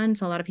Bowl one.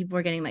 So a lot of people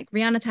were getting like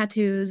Rihanna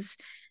tattoos.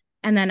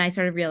 And then I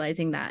started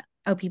realizing that,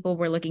 oh, people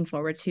were looking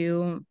forward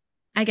to,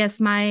 I guess,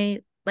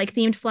 my like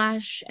themed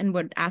flash and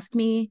would ask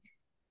me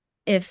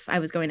if I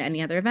was going to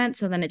any other event.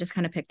 So then it just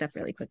kind of picked up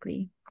really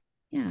quickly.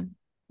 Yeah.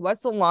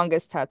 What's the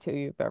longest tattoo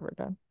you've ever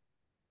done?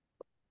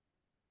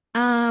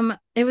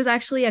 It was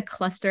actually a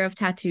cluster of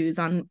tattoos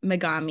on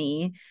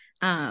Megami.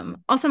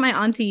 Also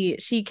my auntie,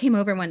 she came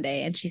over one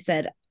day and she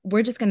said,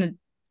 I'm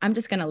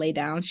just gonna lay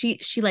down. She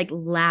like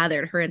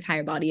lathered her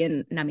entire body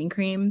in numbing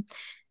cream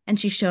and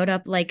she showed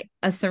up like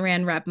a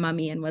saran wrap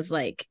mummy and was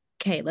like,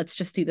 okay, let's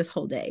just do this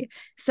whole day.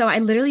 So I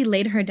literally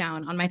laid her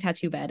down on my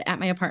tattoo bed at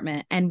my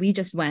apartment and we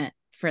just went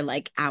for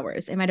like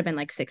hours. It might have been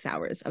like 6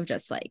 hours of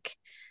just like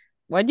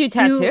What'd you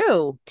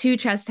tattoo? two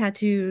chest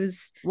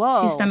tattoos,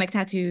 Whoa. two stomach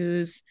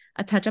tattoos,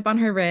 a touch up on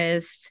her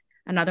wrist,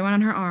 another one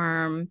on her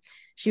arm.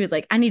 She was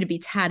like, I need to be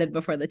tatted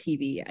before the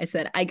TV. I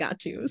said, I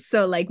got you.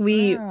 So like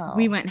we Wow.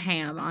 went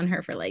ham on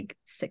her for like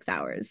 6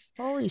 hours.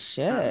 Holy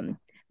shit.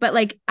 But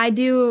like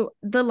the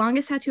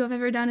longest tattoo I've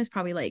ever done is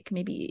probably like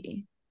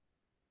maybe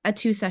a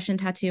 2-session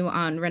tattoo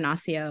on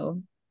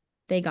Renacio.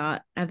 They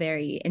got a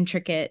very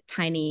intricate,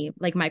 tiny,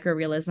 like micro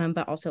realism,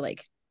 but also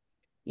like,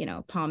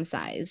 palm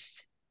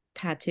sized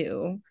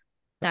tattoo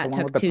that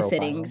took 2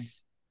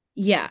 sittings.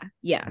 Yeah.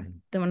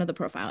 The one of the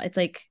profile. It's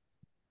like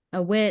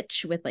a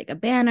witch with like a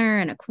banner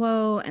and a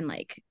quote and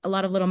like a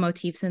lot of little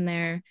motifs in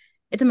there.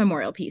 It's a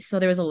memorial piece, so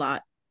there was a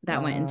lot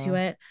that went into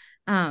it.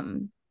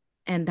 And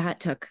that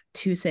took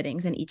 2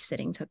 sittings, and each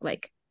sitting took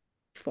like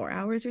 4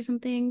 hours or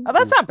something. Oh,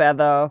 that's not bad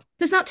though.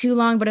 It's not too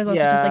long, but it's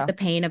also just like the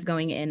pain of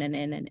going in and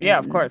in and in. Yeah,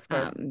 of course.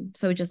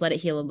 So we just let it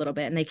heal a little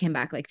bit, and they came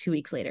back like 2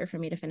 weeks later for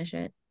me to finish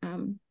it.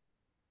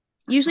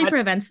 Usually for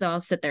events though, I'll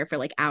sit there for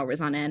like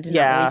hours on end and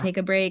not really take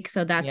a break.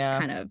 So that's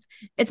kind of,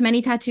 it's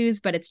many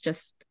tattoos, but it's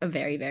just a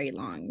very, very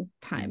long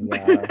time.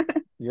 Yeah.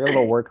 You're a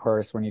little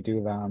workhorse when you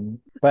do them.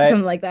 But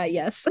something like that,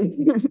 yes.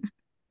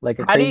 Like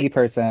a crazy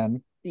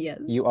person, yes.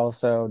 You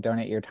also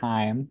donate your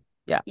time.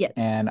 Yeah. Yes.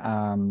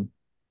 And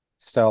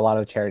so a lot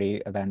of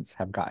charity events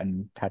have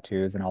gotten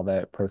tattoos and all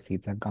the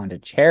proceeds have gone to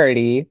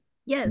charity.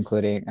 Yes.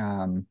 Including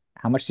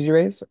how much did you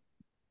raise?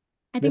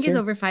 I think it's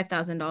over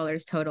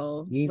 $5,000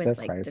 total with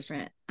like Christ.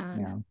 different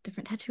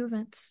tattoo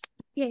events.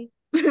 Yay.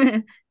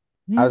 I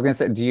was gonna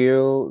say, do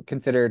you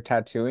consider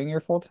tattooing your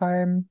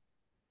full-time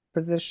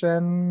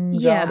position?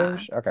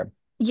 Job-ish? Okay.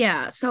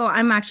 Yeah. So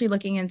I'm actually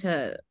looking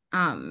into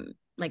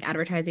like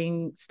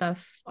advertising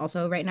stuff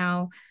also right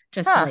now,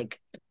 just to like,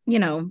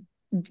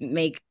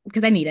 make,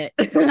 because I need it.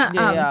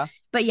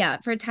 But yeah,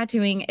 for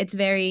tattooing, it's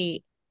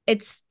very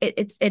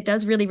it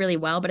does really, really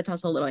well, but it's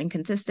also a little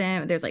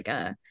inconsistent. There's like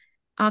a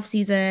off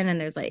season and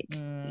there's like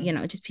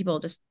just people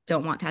just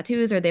don't want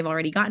tattoos, or they've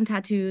already gotten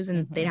tattoos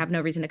and they'd have no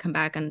reason to come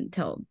back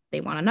until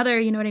they want another,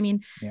 you know what I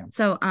mean?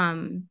 So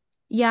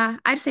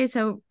I'd say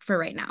so for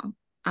right now,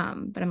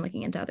 but I'm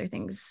looking into other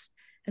things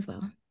as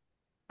well.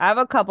 I have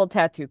a couple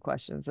tattoo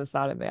questions. It's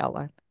not in the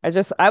outline.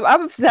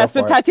 I'm obsessed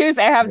with tattoos.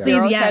 I have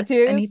zero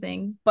tattoos.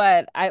 Anything.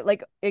 But I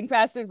like Ink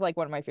Master's like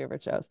one of my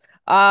favorite shows.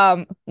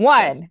 How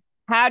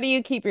do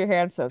you keep your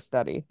hands so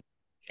steady?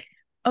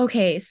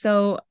 Okay,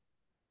 so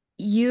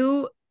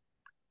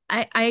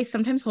I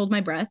sometimes hold my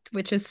breath,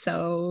 which is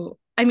so,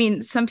 I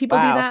mean, some people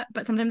do that,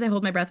 but sometimes I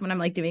hold my breath when I'm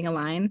like doing a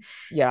line.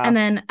 Yeah. And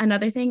then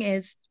another thing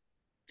is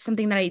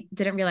something that I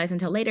didn't realize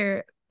until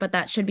later, but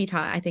that should be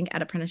taught, I think,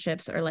 at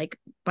apprenticeships or like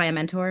by a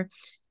mentor,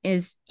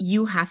 is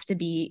you have to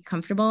be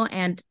comfortable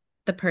and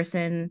the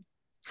person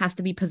has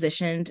to be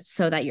positioned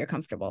so that you're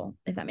comfortable,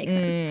 if that makes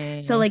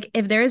sense. So like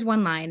if there is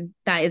one line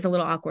that is a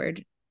little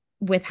awkward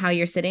with how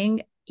you're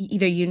sitting,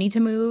 either you need to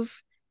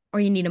move or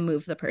you need to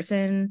move the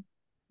person.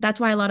 That's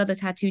why a lot of the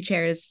tattoo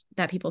chairs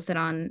that people sit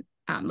on,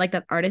 like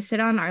that artists sit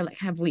on, are like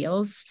have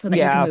wheels so that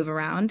you can move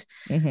around.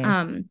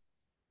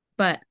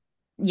 But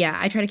yeah,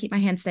 I try to keep my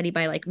hands steady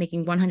by like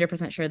making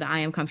 100% sure that I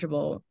am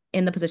comfortable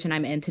in the position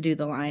I'm in to do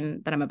the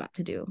line that I'm about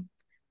to do.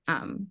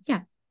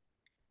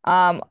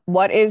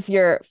 What is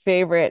your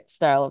favorite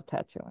style of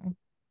tattooing?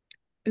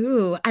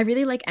 Ooh, I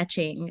really like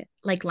etching,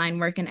 like line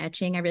work and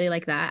etching. I really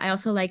like that. I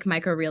also like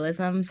micro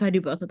realism, so I do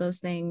both of those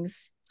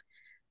things.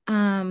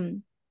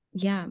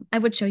 Yeah, I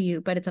would show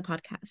you, but it's a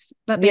podcast.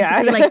 But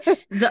basically like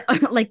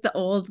the like the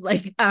old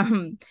like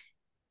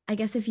I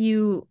guess if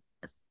you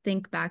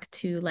think back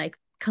to like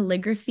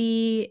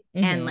calligraphy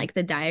and like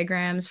the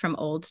diagrams from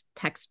old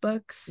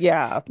textbooks,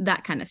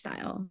 that kind of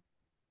style.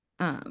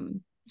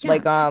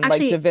 Like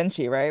Da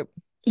Vinci, right?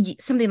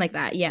 Something like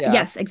that.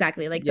 Yes,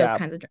 exactly, like those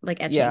kinds of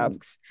like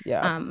etchings.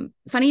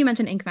 Funny you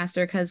mentioned Ink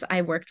Master, because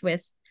I worked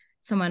with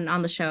someone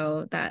on the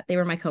show that they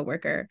were my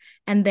coworker,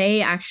 and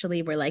they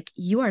actually were like,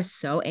 "You are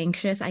so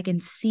anxious. I can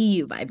see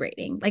you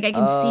vibrating. Like I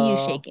can see you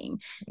Oh. shaking."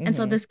 And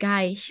so this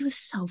guy, he was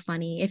so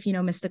funny. If you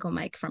know Mystical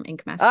Mike from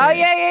Ink Oh Master, my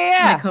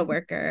yeah,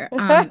 coworker,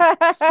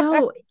 yeah.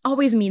 so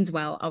always means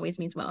well, always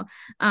means well.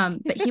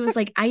 But he was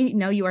like, "I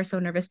know you are so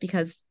nervous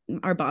because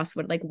our boss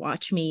would like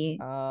watch me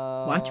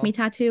Oh.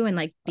 tattoo and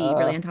like be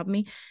really on top of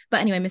me."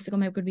 But anyway, Mystical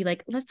Mike would be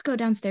like, "Let's go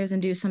downstairs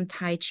and do some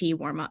Tai Chi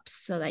warm-ups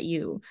so that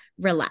you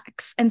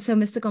relax." And so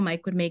Mystical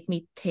Mike would make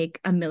me take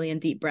a million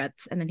deep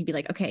breaths, and then he'd be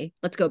like, "Okay,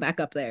 let's go back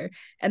up there."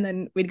 And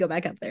then we'd go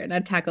back up there and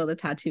I'd tackle the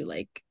tattoo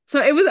like,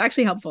 so it was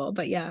actually helpful.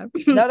 But yeah,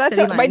 No, that's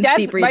city my lines,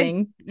 dad's deep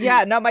breathing.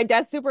 my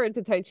dad's super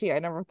into Tai Chi. I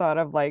never thought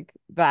of like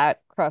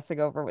that crossing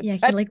over with Yeah,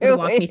 he like would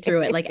walk me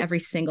through it like tattooing. every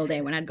single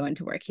day when I'd go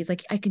into work. He's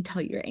like, "I can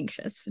tell you're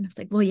anxious." And I was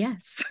like, "Well,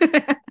 yes."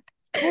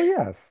 Well,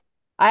 yes.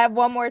 I have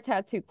one more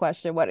tattoo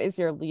question. What is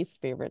your least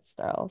favorite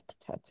style to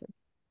tattoo?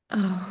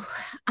 Oh,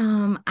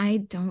 I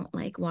don't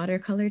like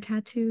watercolor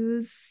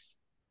tattoos,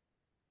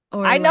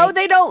 or I know like,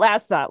 they don't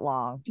last that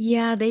long.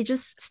 yeah, they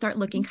just start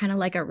looking kind of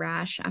like a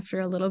rash after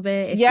a little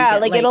bit if you Yeah,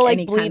 get like like it'll like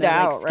any kind bleed of like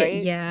out, skin.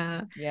 right?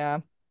 Yeah. Yeah.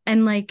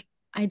 And like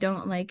I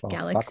don't like Well,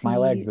 fuck my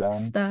legs galaxy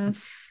then.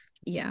 stuff.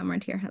 Yeah,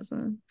 Martyr has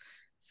some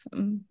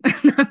No,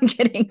 I'm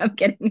kidding. I'm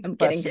kidding. I'm kidding.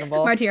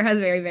 Questionable. Martyr has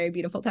very, very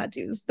beautiful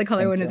tattoos. The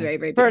color Thank one is you. very,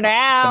 very For beautiful.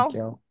 Thank now.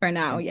 you. For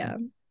now, Thank yeah.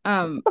 you.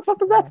 Um, What the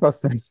fuck is that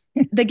supposed to be?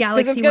 the Because it's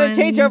galaxy gonna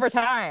change over ones.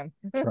 time.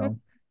 True.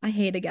 I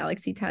hate a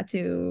galaxy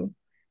tattoo.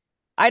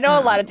 I know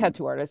a lot of Um,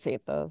 tattoo artists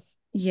hate those.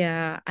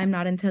 yeah, I'm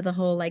not into the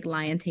whole like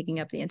lion taking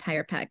up the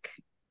entire pec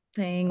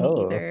thing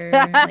Oh. either.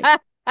 Like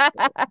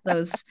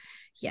those,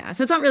 yeah.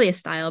 So it's not really a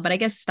style, but I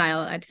guess style,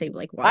 I'd say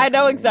like I know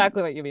watercolor.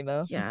 exactly what you mean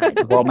though. Yeah, I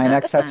don't Well, like my that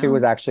next tattoo style.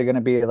 is actually going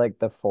to be like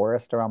the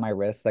forest around my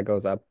wrist that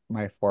goes up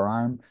my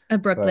forearm, A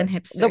Brooklyn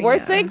but The hipster,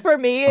 worst thing yeah. for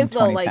me from is the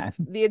like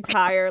 2010. the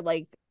entire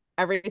like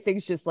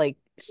everything's just like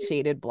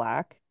shaded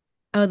black.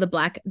 Oh, the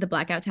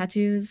blackout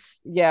tattoos.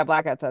 Yeah,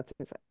 blackout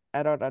tattoos.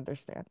 I don't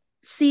understand.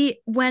 See,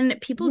 when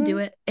people do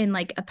Mhm. it in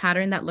like a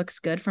pattern that looks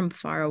good from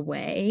far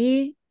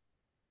away,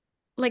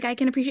 like I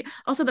can appreciate.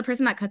 Also, the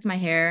person that cuts my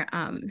hair,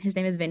 his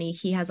name is Vinny.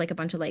 He has like a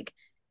bunch of like,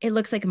 it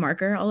looks like a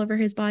marker all over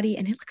his body,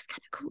 and it looks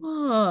kind of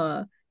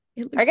cool.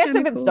 It I looks guess kind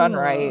if of it's done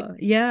right. cool.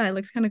 Yeah, it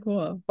looks kind of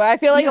cool. But I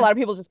feel like a Yeah, lot of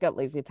people just get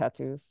lazy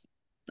tattoos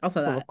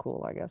also to look that.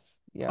 cool, I guess.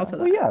 Yeah. Also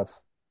Well, that.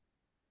 yes.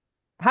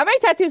 How many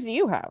tattoos do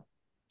you have?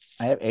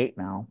 I have 8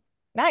 now.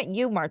 Not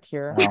you,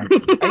 Martyr. No.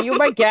 Are you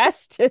my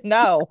guest?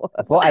 No.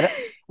 Well, I don't,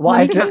 well,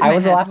 Let me count in I my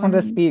was the head. last one to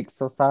 1, speak,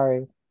 so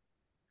sorry.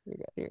 You're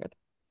good. You're good.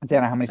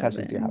 Xana, how many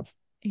tattoos do you 7, have?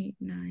 8,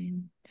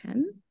 9,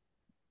 10.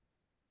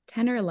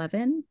 10 or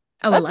 11.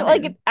 Oh, That's 11.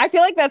 like I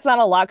feel like that's not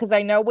a lot because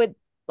I know with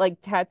like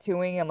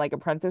tattooing and like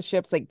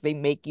apprenticeships, like they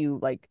make you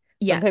like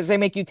sometimes they Yes.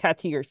 make you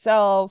tattoo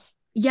yourself.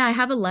 Yeah, I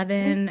have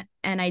 11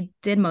 and I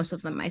did most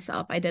of them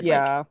myself. I did like,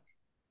 Yeah.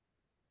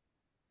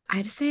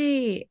 I'd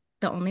say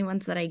the only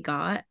ones that I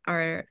got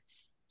are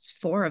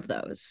 4 of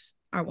those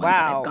are ones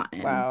that I've Wow.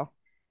 gotten. Wow.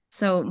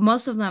 So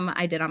most of them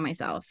I did on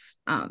myself,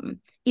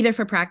 either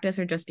for practice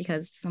or just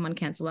because someone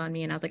canceled on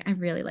me and I was like, I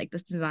really like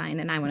this design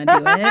and I want to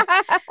do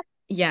it.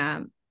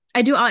 Yeah.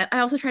 I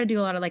also try to do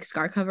a lot of like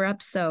scar cover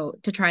ups. So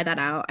to try that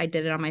out, I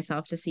did it on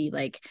myself to see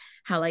like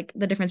how like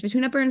the difference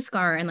between a burn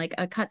scar and like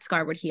a cut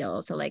scar would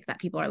heal. So like that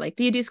people are like,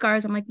 "Do you do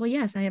scars?" I'm like, "Well,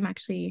 yes, I am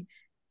actually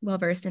well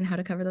versed in how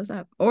to cover those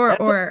up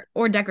That's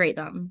or decorate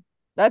them.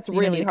 that's So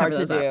you don't need really to cover hard to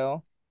those up."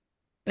 do.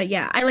 But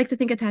yeah, I like to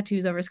think of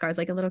tattoos over scars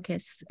like a little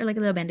kiss or like a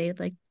little band-aid.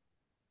 Like,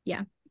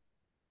 yeah.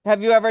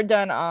 Have you ever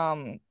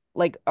done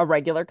like a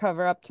regular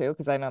cover up too?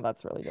 Because I know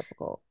that's really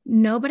difficult.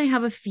 No, but I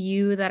have a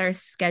few that are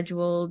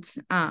scheduled,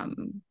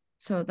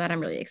 so that I'm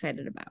really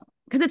excited about.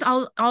 Because it's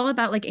all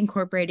about like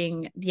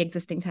incorporating the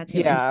existing tattoo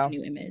into a Yeah.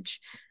 new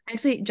image. I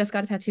actually just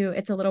got a tattoo.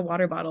 It's a little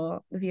water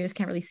bottle. The viewers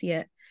can't really see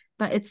it,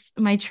 but it's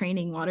my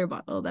training water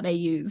bottle that I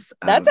use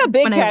That's a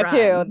big when I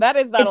tattoo. run. That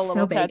is not a It's so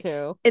little big.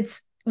 tattoo.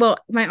 It's well,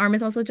 my arm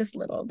is also just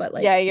little, but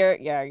like You're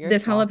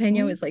this small.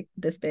 jalapeno is like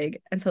this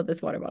big, and so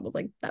this water bottle is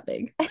like that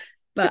big.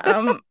 But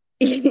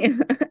yeah.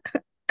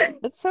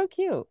 That's so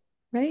cute.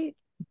 Right?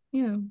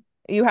 Yeah.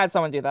 You had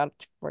someone do that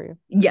for you.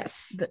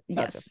 Yes. Okay.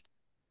 Yes.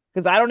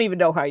 Because I don't even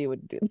know how you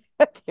would do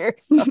that to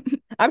yourself.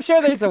 I'm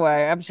sure there's a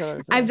way. I'm sure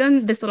there's a I've way.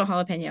 done this little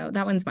jalapeno.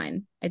 That one's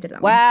mine. I did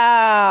that one. Little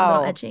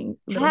Wow. etching,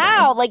 little guy.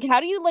 How? Like,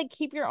 how do you like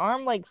keep your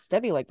arm like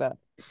steady like that?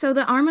 So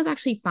the arm was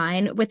actually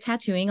fine. With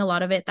tattooing, a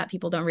lot of it that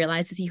people don't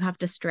realize is you have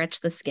to stretch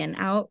the skin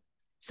out.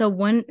 So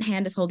one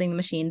hand is holding the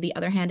machine, the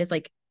other hand is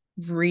like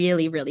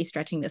really, really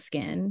stretching the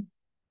skin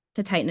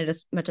to tighten it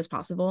as much as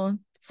possible.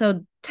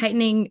 So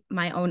tightening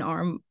my own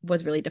arm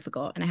was really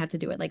difficult, and I had to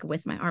do it like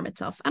with my arm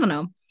itself. I don't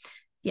know.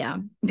 Yeah,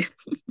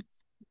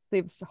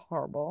 Seems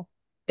horrible.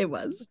 it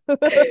was.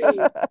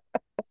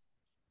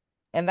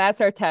 And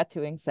that's our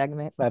tattooing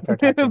segment. That's our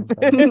tattooing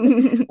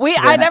segment.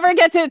 I never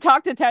get to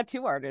talk to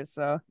tattoo artists,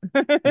 so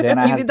Xana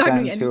You has can talk to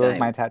done me 2 of my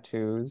anytime.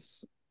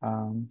 tattoos.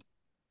 One's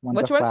a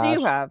which ones do you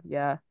flash. have?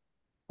 Yeah.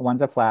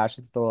 One's a flash.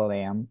 It's the little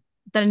lamb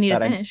That I need to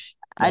that finish.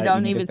 I that you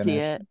don't need to even see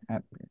finish.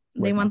 it.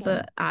 They want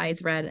Whitney. the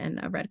eyes red and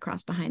a red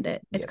cross behind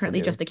it. It's Yes, I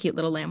currently do. just a cute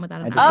little lamb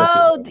without I an just eye. looked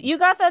at Oh, it. you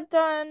got that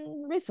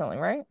done recently,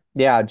 right?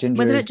 Yeah, Was it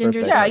Ginger's at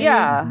Ginger's birthday Yeah, party. birthday?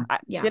 yeah. hmm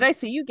Yeah. Did I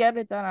see you get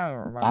it done? I don't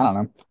I remember.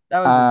 don't That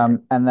know. was the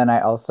day. And then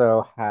I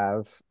also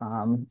have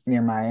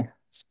near my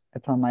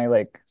it's on my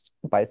like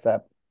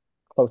bicep,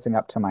 closing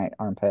up to my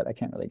armpit. I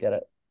can't really get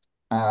it.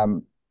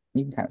 Um,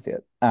 you can kind of see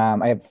it.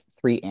 I have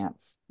three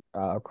ants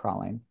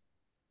crawling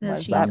What Because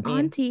does she's that mean?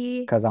 auntie.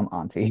 because I'm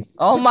auntie.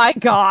 Oh my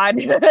God.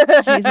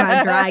 She's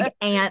my drag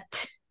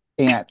aunt.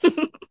 Ants.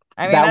 I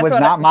mean, That that's was what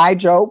not my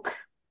joke.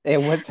 It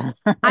was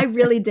I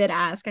really did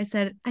ask. I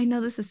said, I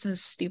know this is so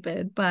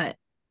stupid, but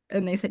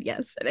and they said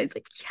yes. And I was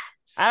like,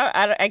 yes.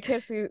 I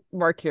can't see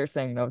Martyr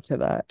saying no to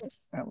that.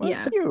 it was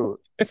Yeah. cute.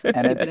 So And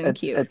stupid and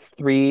cute. it's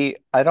three.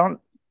 I feel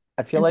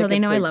And so like they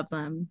it's know I like love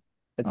them.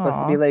 it's supposed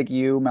to Aw. be like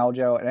you,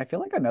 Meljo, and I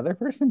feel like another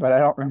person, but I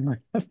don't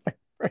remember the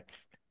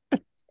favorites.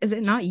 Is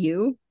it not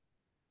you?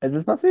 Is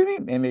this supposed to be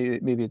me?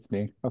 Maybe it's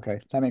me. Okay,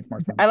 that makes more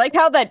I sense. like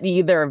how that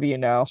neither of you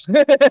know.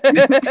 Yeah, Girl,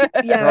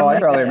 I'm I like,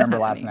 barely what is remember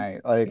last happening?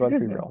 night. Like, let's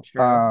be real.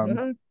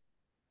 True.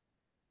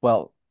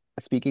 Well,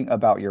 speaking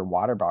about your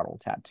water bottle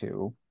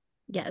tattoo,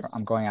 Yes.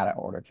 I'm going out of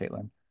order,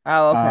 Caitlin.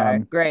 Oh, okay.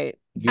 Um, Great.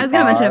 I you was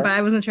gonna mention it, are, but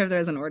I wasn't sure if there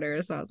was an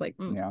order, so I was like,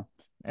 yeah.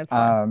 It's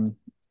fine.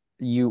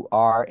 You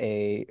are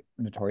a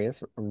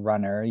notorious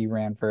runner. You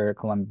ran for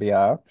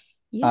Columbia.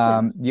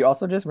 yes. You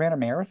also just ran a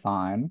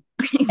marathon,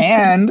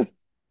 and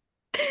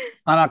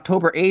on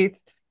October 8th,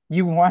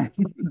 you won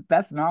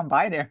Best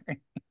Non-Binary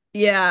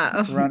Yeah.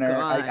 Oh Runner.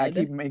 I God.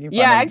 keep making fun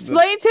Yeah, of the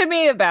explain to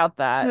me about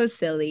that. So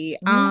silly.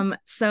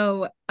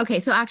 So okay,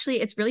 so actually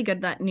it's really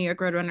good that New York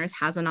Roadrunners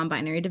has a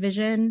non-binary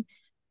division.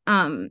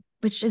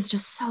 Which is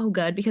just so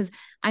good because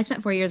I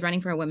spent 4 years running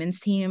for a women's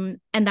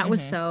team and that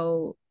was Mhm.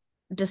 so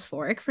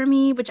dysphoric for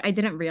me, which I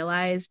didn't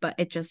realize, but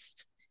it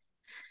just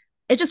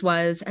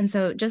was. And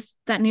so just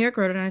that New York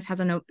Roadrunners has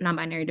a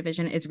non-binary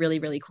division is really,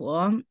 really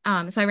cool.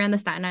 So I ran the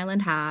Staten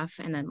Island half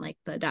and then like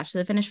the Dash to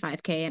the Finish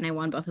 5K, and I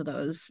won both of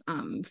those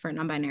for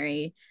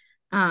non-binary.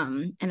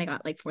 And I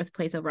got like fourth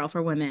place overall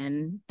for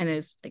women, and it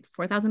was like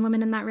 4,000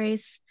 women in that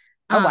race.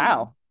 Oh,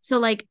 wow. So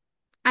like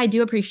I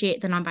do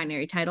appreciate the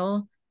non-binary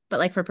title, but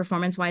like for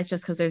performance wise,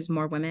 just because there's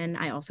more women,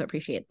 I also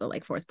appreciate the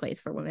like fourth place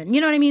for women.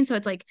 You know what I mean? So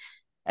it's like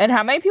And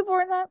how many people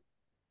were in that?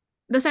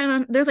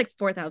 there's like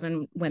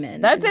 4,000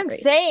 women That's in that race.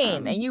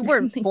 insane. And you were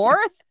Thank you.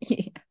 fourth?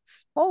 Yeah.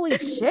 Holy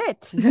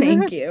shit.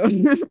 Thank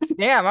you.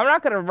 Damn, I'm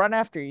not gonna run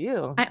after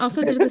you. I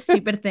also did the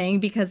stupid thing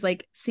because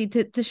like see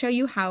to show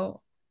you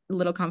how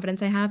little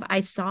confidence I have,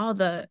 I saw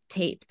the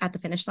tape at the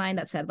finish line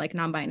that said like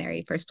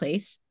non-binary first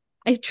place.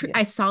 Yeah.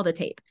 I saw the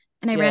tape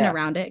and I ran Yeah.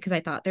 around it because I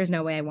thought there's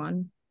no way I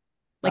won.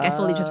 Like I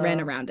fully just ran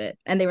around it.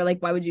 And they were like,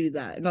 why would you do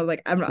that? And I was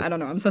like, I don't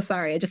know. I'm so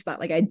sorry. I just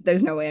thought like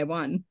there's no way I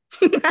won.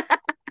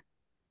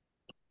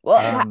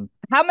 Well,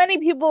 how many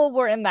people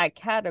were in that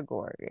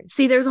category?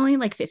 See, there's only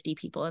like 50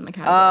 people in the Oh,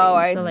 category.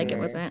 I So like see. it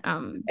wasn't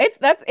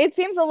It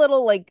seems a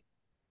little like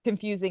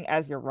confusing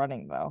as you're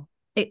running though.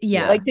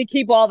 yeah. Like to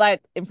keep all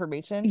that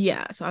information.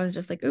 Yeah, so I was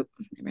just like, oop,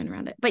 I ran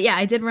around it. But yeah,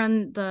 I did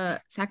run the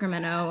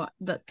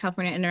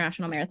California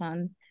International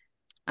Marathon.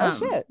 Oh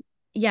shit.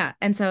 Yeah,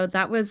 and so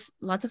that was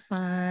lots of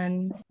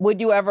fun. Would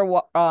you ever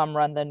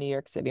run the New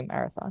York City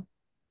Marathon?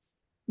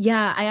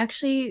 Yeah, I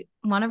actually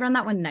want to run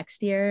that one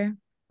next year.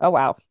 Oh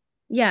wow.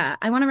 Yeah,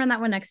 I want to run that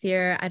one next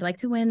year. I'd like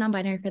to win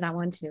non-binary for that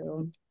one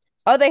too.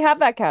 Oh, they have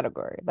that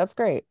category. That's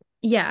great.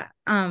 Yeah.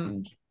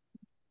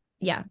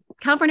 Yeah.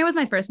 California was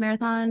my first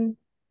marathon.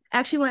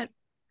 Actually went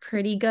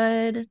pretty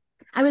good.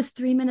 I was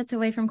 3 minutes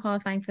away from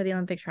qualifying for the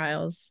Olympic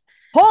trials.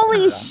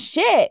 Holy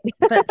shit.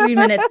 But 3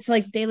 minutes, so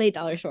like day late,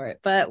 dollar short.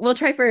 But we'll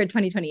try for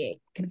 2028,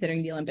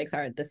 considering the Olympics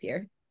are this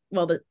year.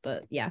 Well, the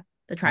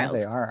trials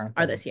they are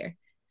this year.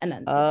 And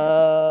then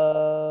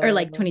or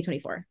like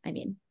 2024. I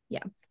mean, yeah.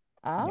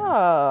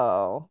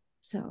 Oh.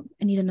 So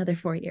I need another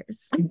 4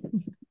 years.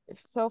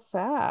 So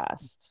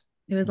fast.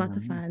 It was lots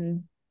of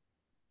fun.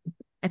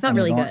 I felt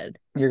really good.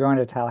 You're going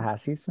to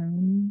Tallahassee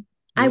soon?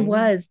 I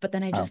was, but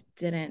then I just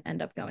didn't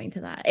end up going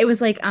to that. It was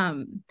like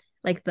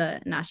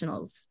the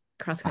Nationals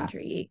cross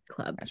country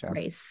club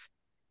race.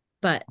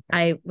 But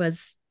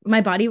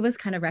my body was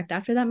kind of wrecked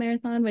after that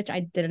marathon, which I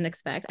didn't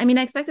expect. I mean,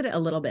 I expected it a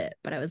little bit,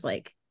 but I was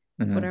like,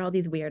 what are all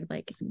these weird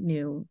like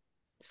new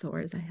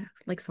sores I have?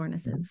 Like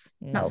sorenesses.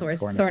 Not sores,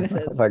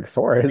 sorenesses. Like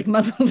sores. Like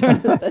muscle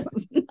sorenesses.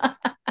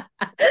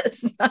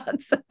 It's not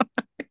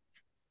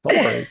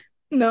sores.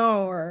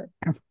 No.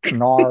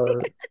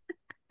 Nar.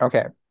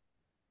 Okay.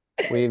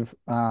 We've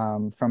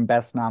from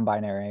best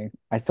non-binary.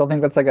 I still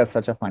think that's like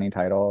such a funny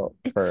title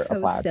for so a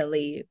plaque.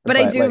 silly. But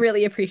I do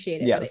really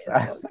appreciate it. Yes.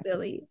 But it's so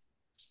silly.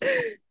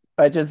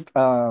 I just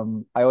I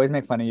always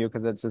make fun of you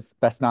because it's just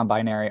best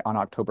non-binary on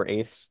October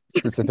 8th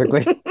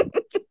specifically.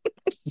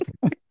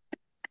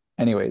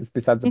 Anyways,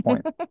 besides the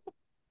point.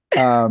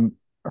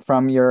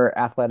 From your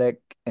athletic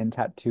and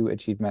tattoo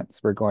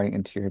achievements, we're going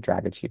into your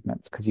drag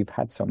achievements because you've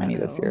had so many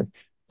this year.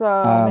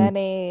 So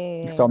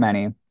many. So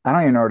many. I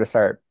don't even know where to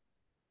start.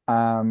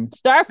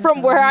 Start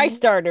from where I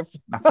started.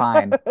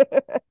 Fine.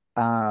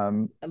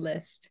 A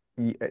list.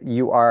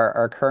 you are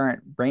our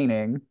current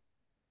reigning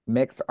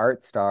mixed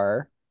art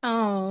star.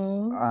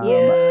 Oh, Um,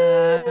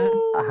 yeah.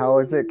 how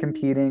is it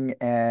competing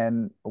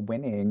and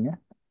winning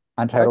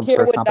Untitled's Martyr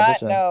first would not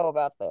competition? know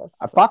about this.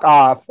 Fuck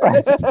off.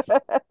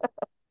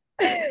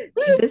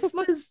 This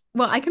was,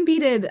 well, I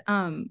competed.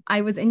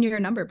 I was in your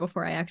number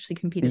before I actually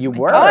competed You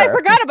Oh, I myself. were.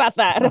 forgot about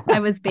that. I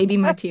was baby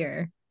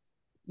Martyr.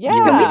 Can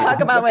we talk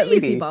Yeah. about what Lucy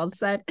Baby. Balls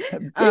said?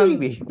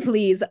 Baby.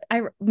 Please.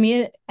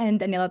 Me and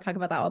Daniela talk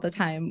about that all the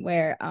time,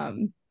 where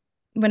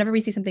whenever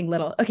we see something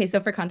little. Okay, so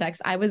for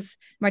context, I was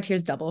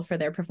Martyr's double for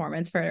their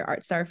performance for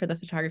Art Star for the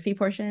photography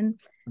portion.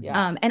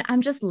 Yeah. And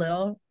I'm just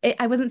little.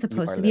 I wasn't You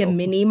supposed are to be a little.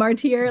 mini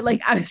Martyr.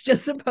 Like I was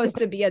just supposed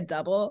to be a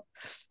double.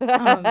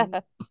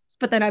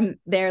 But then I'm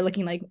there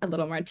looking like a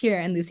little Martyr,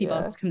 and Lucy Yeah.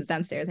 Balls comes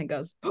downstairs and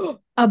goes, oh,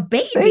 "A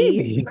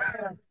baby!"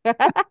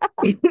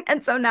 Baby.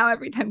 And so now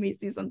every time we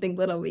see something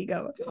little, we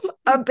go,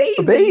 "A baby!"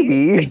 A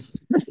baby.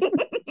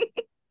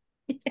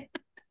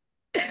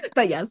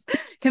 But yes,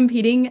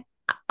 competing,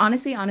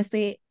 honestly,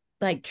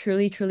 like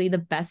truly the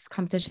best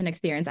competition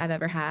experience I've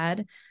ever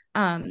had.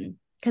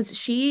 Because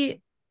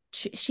she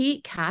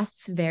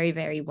casts very,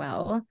 very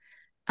well.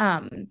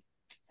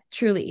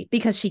 Truly,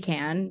 because she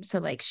can. So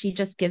like she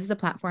just gives the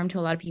platform to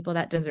a lot of people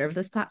that deserve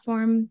this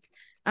platform.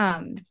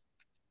 And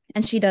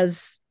she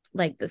does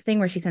like this thing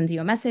where she sends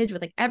you a message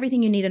with like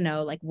everything you need to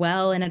know, like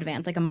well in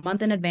advance, like a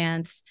month in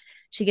advance.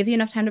 She gives you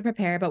enough time to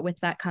prepare, but with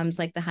that comes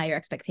like the higher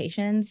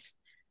expectations.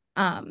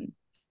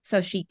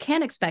 So she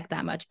can't expect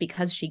that much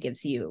because she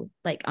gives you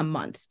like a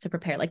month to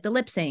prepare, like the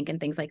lip sync and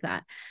things like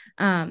that.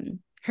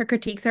 Her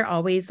critiques are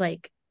always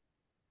like,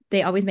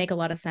 they always make a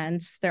lot of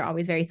sense. They're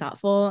always very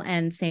thoughtful.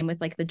 And same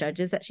with like the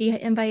judges that she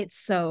invites.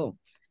 So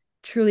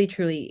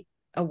truly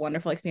a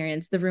wonderful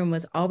experience. The room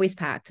was always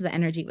packed. The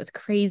energy was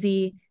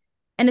crazy.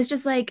 And it's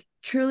just like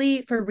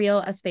truly for real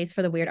a space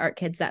for the weird art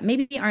kids that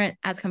maybe aren't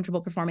as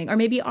comfortable performing or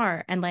maybe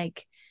are and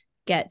like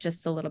get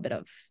just a little bit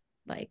of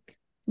like,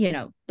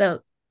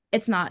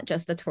 it's not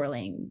just a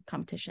twirling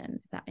competition,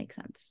 if that makes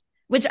sense.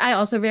 Which I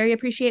also very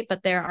appreciate,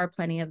 but there are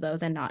plenty of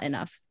those and not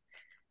enough.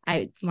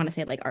 I want to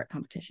say like art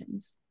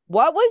competitions.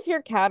 What was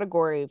your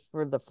category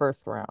for the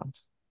first round?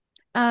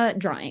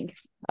 Drawing.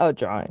 Oh,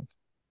 drawing.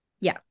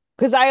 Yeah.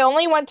 Because I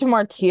only went to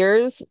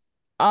Martyr's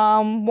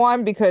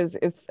one because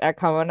it's at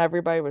Common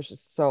Everybody, which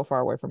is so far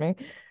away from me.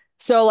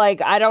 So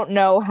like I don't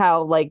know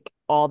how like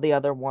all the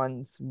other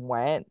ones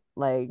went.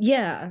 Like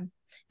Yeah.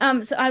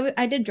 So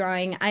I did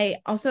drawing. I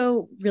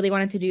also really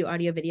wanted to do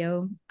audio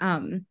video.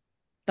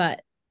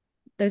 But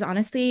there's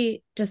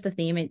honestly just a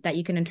theme that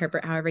you can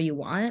interpret however you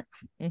want.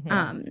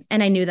 And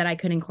I knew that I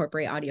could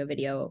incorporate audio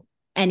video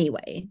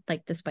anyway,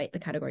 like despite the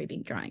category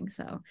being drawing.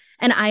 So,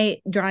 and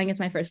drawing is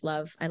my first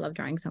love. I love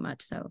drawing so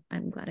much. So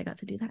I'm glad I got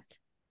to do that.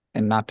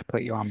 And not to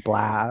put you on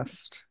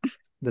blast,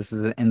 this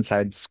is an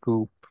inside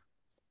scoop.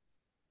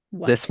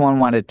 What? This one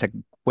wanted to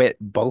quit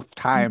both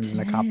times in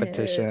the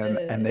competition,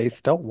 and they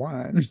still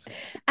won.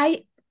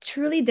 I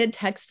truly did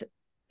text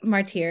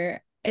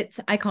Martyr.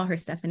 I call her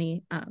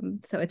Stephanie.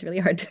 So it's really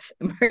hard to say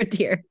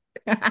Martyr.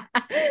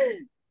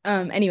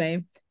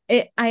 Anyway,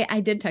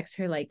 I did text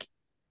her like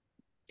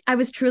I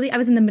was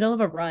in the middle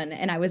of a run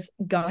and I was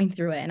going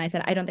through it and I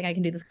said, I don't think I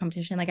can do this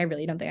competition. Like I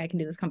really don't think I can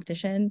do this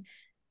competition.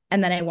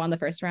 And then I won the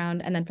first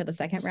round. And then for the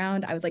second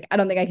round, I was like, I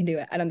don't think I can do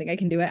it. I don't think I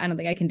can do it. I don't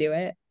think I can do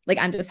it. Like,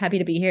 I'm just happy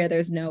to be here.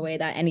 There's no way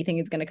that anything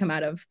is going to come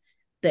out of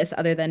this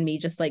other than me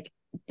just like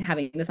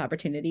having this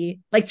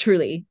opportunity. Like,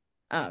 truly.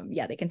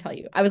 Yeah, they can tell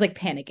you. I was like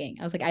panicking.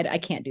 I was like, I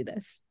can't do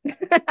this.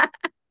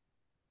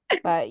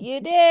 but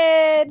you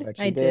did. But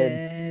you I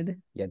did.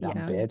 did. You dumb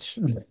Yeah.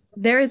 bitch.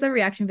 There is a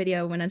reaction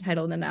video when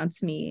Untitled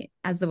announced me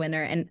as the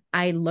winner, and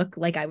I look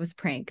like I was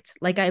pranked.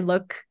 Like I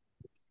look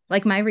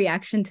like my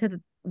reaction to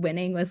the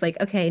winning was like,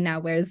 okay, now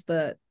where's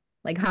the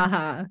like,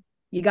 haha,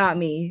 you got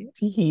me.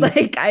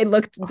 Like I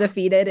looked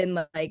defeated in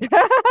like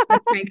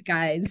the prank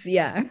guys.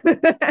 Yeah.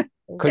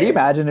 Could you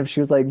imagine if she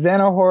was like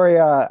Xana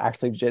Whoria?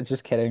 Actually,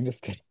 just kidding,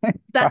 just kidding.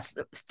 That's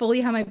fully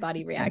how my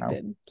body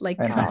reacted. Like,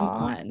 I know. come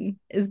on,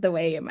 is the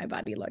way my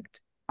body looked.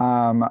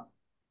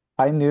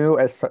 I knew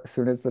as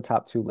soon as the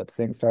top two lip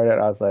syncs started,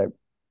 I was like,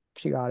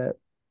 she got it.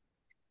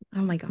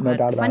 Oh my God. No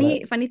doubt about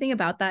it. Funny thing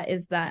about that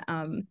is that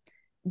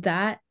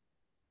that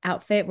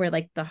outfit where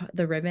like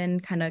the ribbon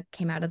kind of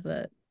came out of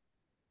the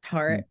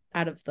heart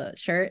out of the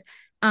shirt.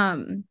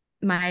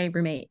 My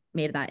roommate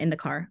made that in the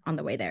car on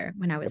the way there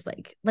when I was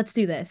like, let's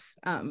do this.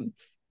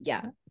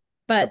 Yeah.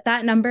 But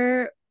that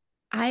number,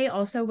 I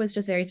also was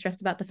just very stressed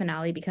about the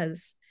finale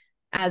because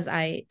as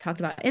I talked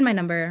about in my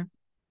number,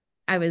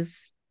 I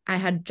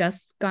had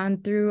just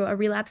gone through a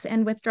relapse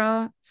and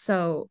withdrawal.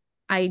 So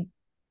I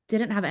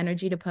didn't have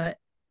energy to put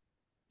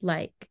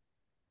like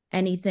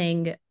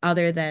anything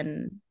other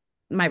than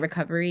my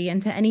recovery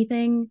into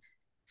anything.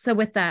 So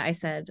with that, I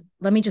said,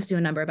 let me just do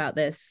a number about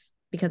this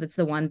because it's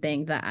the one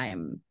thing that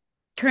I'm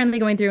currently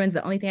going through and it's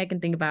the only thing I can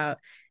think about.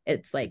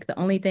 It's like the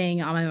only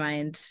thing on my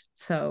mind.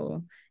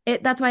 So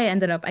that's why I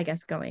ended up, I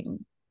guess,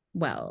 going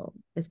well,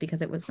 is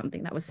because it was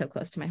something that was so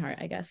close to my heart,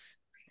 I guess.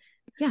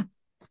 Yeah.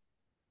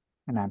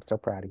 And I'm so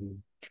proud of you.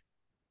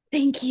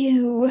 Thank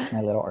you.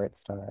 my little art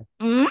star.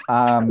 Mm.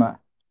 Um,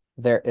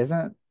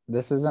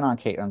 this isn't on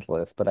Caitlin's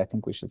list, but I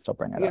think we should still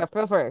bring it Yeah, up.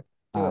 feel free.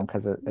 Do it.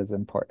 Because it is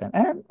important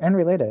and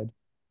related.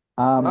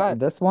 What?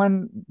 This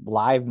one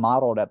live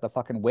modeled at the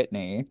fucking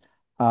Whitney.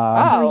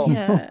 Oh Oh.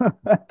 yeah.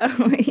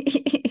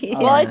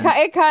 Oh Well, yeah.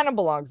 it kind of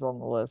belongs on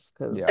the list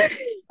because Yeah.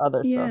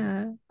 other stuff.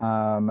 Yeah.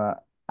 Um,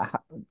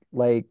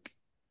 like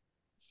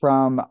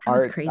from That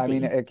was art, I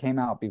mean, crazy. it came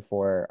out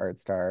before Art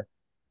Star,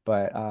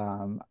 but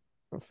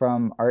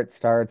from Art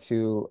Star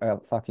to a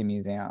fucking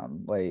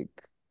museum, like,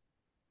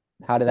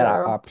 how did that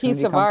Girl, piece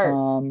opportunity of come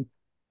art.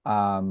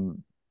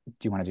 from?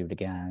 Do you want to do it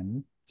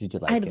again? Did you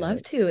like I'd love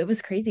it? to. It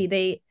was crazy.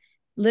 They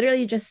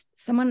literally just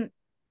someone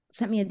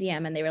sent me a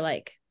DM and they were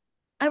like,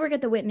 I work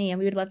at the Whitney and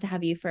we would love to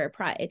have you for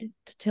Pride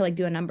to like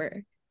do a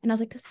number. And I was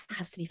like, this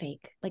has to be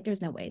fake. Like,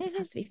 there's no way this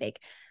has to be fake.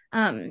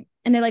 And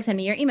they're like, send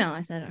me your email.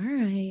 I said, all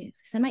right.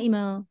 So I send my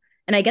email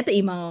and I get the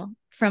email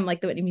from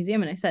like the Whitney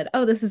Museum. And I said,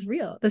 oh, this is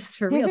real. This is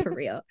for real, for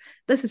real.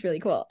 This is really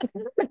cool.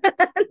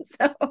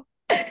 So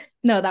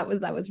no, that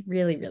was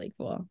really, really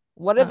cool.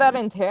 What did that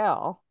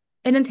entail?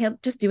 It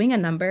entailed just doing a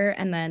number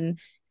and then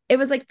it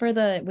was like for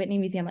the Whitney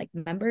Museum like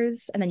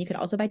members and then you could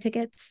also buy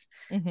tickets.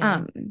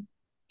 Mhm.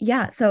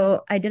 Yeah,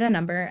 so I did a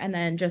number and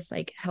then just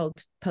like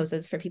held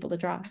poses for people to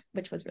draw,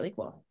 which was really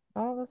cool.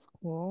 Oh, that's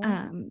cool.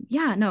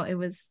 Yeah, no, it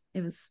was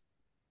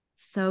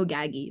so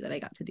gaggy that I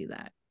got to do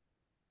that.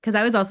 Because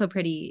I was also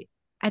pretty,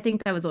 I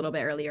think that was a little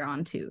bit earlier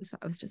on too. So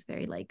I was just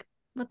very like,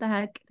 what the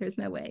heck? There's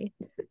no way.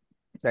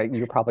 Like,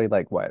 you're probably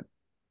like what,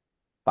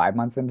 5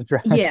 months into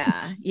drag?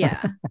 Yeah,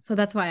 yeah. So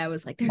that's why I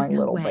was like, My there's no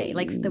little way.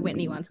 Like the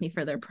Whitney baby. wants me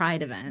for their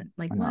Pride event.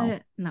 Like, I know.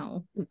 what?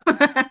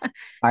 No.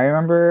 I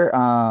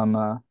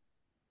remember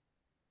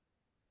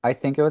I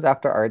think it was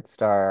after Art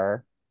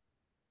Star.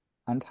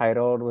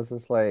 Untitled was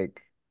this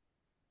like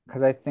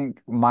because I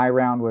think my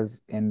round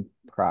was in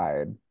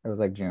Pride. It was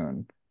like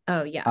June.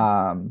 Oh yeah.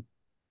 Um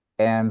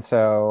and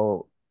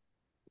so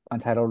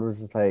Untitled was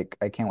just like,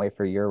 I can't wait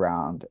for your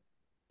round.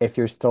 If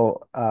you're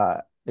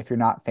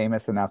not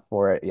famous enough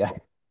for it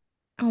yet.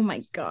 Oh my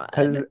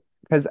Because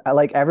God.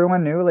 like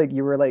everyone knew like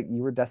you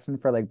were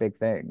destined for like big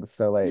things.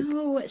 So like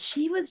No,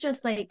 she was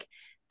just like,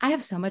 I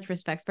have so much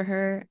respect for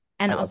her.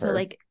 And I love also, her.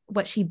 like,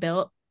 what she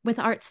built with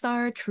Art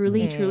Star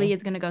truly, Mhm. Mhm. truly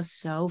is going to go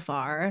so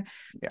far.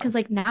 Yeah. Because,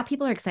 like, now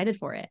people are excited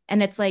for it.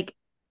 And it's like,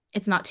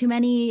 it's not too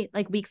many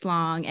like weeks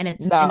long and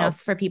it's No. enough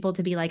for people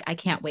to be like, I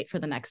can't wait for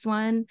the next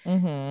one. The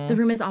Mhm.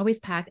 room is always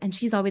packed. And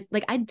she's always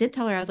like, I did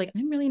tell her, I was like,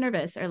 I'm really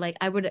nervous. Or like,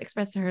 I would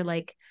express to her,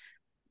 like,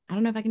 I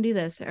don't know if I can do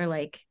this. Or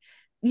like,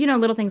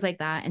 little things like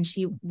that. And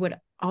she would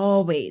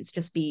always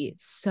just be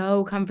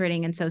so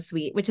comforting and so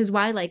sweet, which is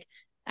why like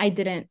I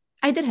did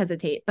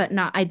hesitate, but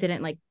not I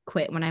didn't like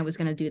quit when I was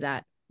gonna do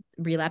that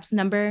relapse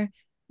number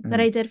that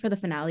Mhm. I did for the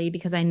finale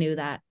because I knew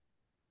that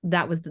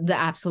that was the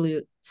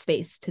absolute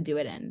space to do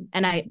it in.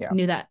 And I Yeah.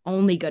 knew that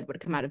only good would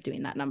come out of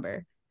doing that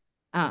number.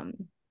 Um,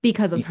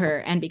 because of You, her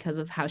and because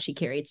of how she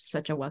carried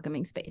such a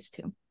welcoming space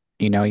too.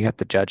 you know you have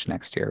to judge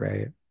next year,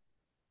 right?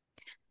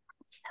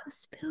 It's so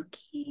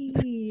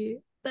spooky.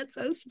 That's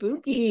so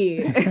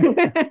spooky.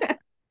 Ugh.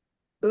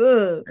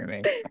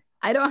 Really.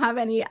 I don't have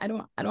any, I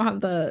don't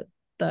have the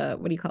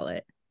what do you call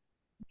it?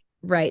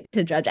 Right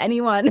to judge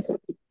anyone.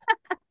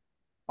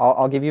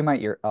 I'll give you my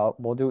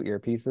we'll do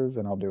earpieces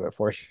and I'll do it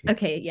for you.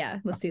 Okay, yeah,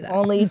 let's do that.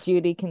 Only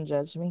Judy can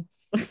judge me.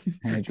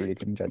 Only Judy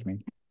can judge me.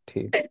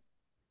 T.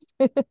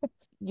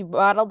 You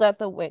modeled at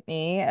the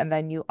Whitney, and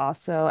then you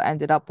also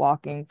ended up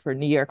walking for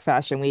New York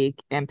Fashion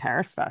Week and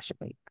Paris Fashion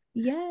Week.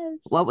 Yes.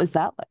 What was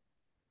that like?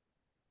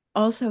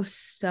 Also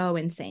so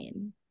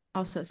insane.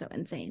 Also so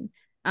insane.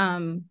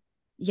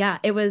 Yeah,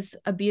 it was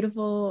a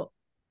beautiful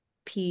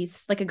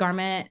piece, like a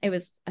garment. It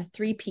was a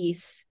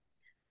three-piece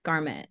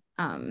garment.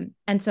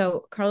 And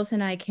so Carlos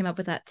and I came up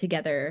with that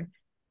together,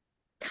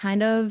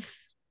 kind of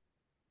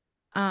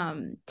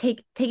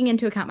taking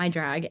into account my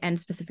drag and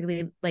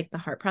specifically like the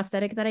heart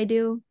prosthetic that I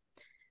do.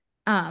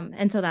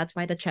 And so that's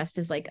why the chest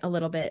is like a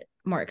little bit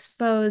more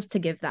exposed to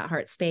give that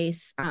heart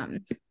space.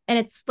 And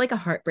it's like a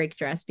heartbreak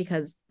dress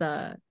because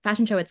the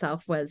fashion show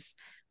itself was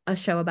a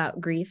show about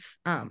grief.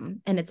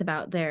 And it's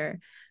about their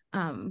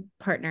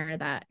partner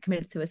that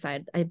committed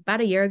suicide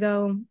about a year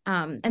ago.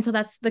 And so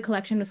that's the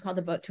collection was called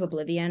The Boat to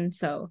Oblivion.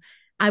 So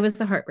I was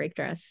the heartbreak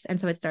dress. And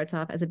so it starts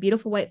off as a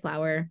beautiful white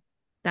flower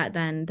that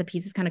then the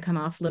pieces kind of come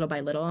off little by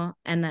little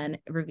and then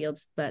it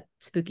reveals that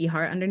spooky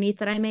heart underneath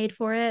that I made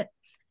for it.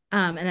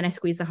 And then I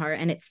squeeze the heart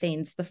and it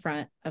stains the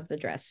front of the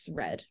dress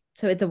red.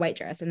 So it's a white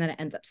dress and then it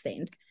ends up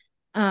stained.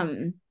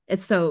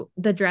 It's so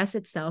the dress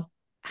itself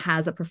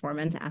has a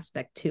performance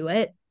aspect to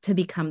it to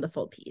become the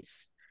full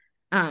piece.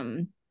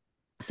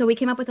 So we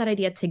came up with that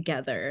idea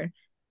together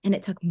and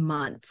it took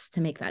months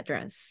to make that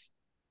dress.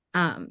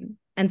 And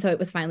so it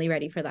was finally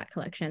ready for that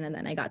collection. And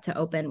then I got to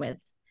open with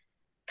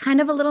kind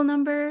of a little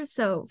number.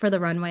 So for the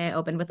runway, I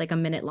opened with like a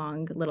minute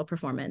long little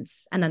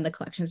performance and then the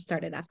collection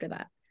started after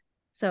that.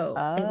 So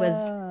it was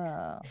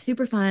Oh,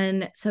 super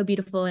fun, so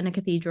beautiful in a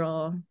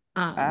cathedral.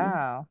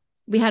 wow.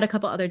 We had a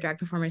couple other drag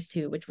performers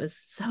too, which was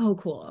so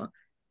cool.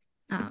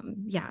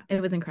 Yeah,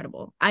 it was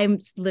incredible. I'm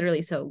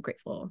literally so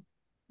grateful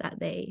that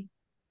they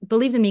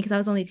believed in me because I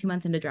was only 2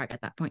 months into drag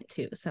at that point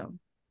too. So,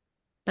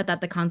 but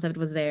that the concept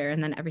was there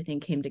and then everything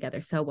came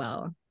together so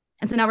well.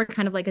 And so now we're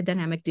kind of like a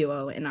dynamic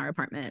duo in our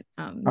apartment,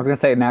 I was gonna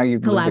say now you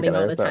live collabing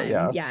all together, the so time.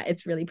 yeah. Yeah,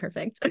 it's really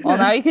perfect. Well,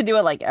 now you could do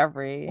it like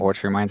every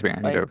Which reminds me, I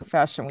need like to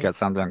fashion week. get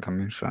something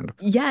commissioned.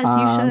 Yes,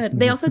 you should.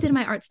 They also did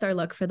my art star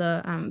look for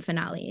the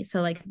finale.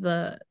 So like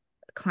the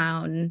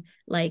clown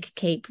like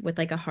cape with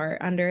like a heart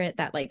under it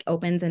that like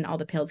opens and all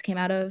the pills came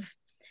out of.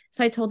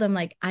 So I told them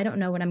like I don't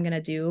know what I'm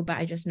gonna do, but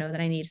I just know that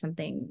I need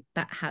something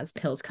that has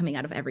pills coming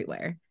out of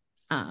everywhere.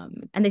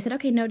 And they said,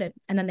 okay, noted.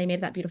 And then they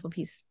made that beautiful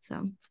piece.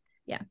 So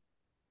yeah.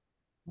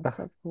 That's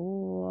so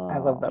cool. I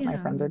love that my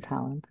Yeah. friends are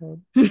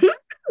talented.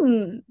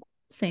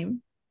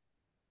 Same.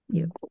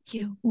 You.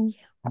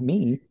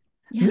 Me?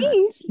 Yeah.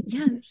 Me?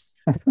 Yes.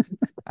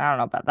 I don't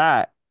know about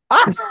that.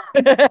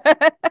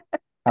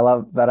 I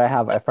love that I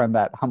have a friend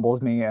that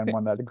humbles me and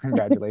one that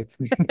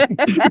congratulates me.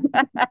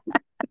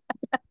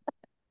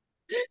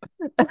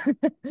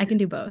 I can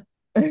do both.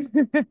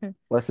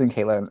 Listen,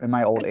 Caitlin, in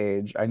my old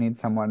age, I need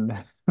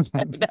someone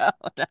that No,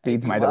 that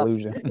feeds my you up.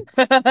 delusions.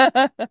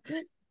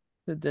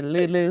 The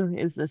Delulu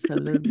is the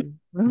Salulu.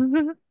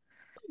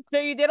 So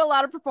you did a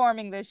lot of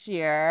performing this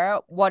year,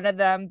 one of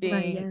them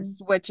being yeah.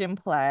 Switch and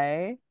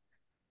Play,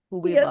 who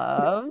we Yes.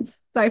 love.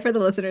 Sorry for the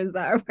listeners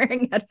that are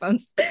wearing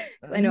headphones.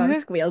 I know I've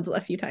squealed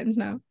a few times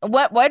now.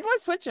 What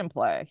was Switch and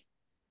Play?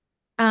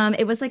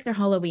 It was like their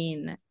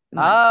Halloween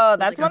month. Oh, It was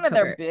that's like one of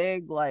their October.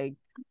 big like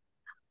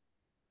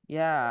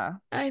yeah.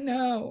 I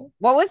know.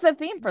 What was the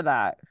theme for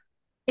that?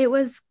 It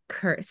was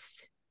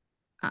cursed.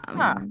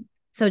 Huh.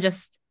 So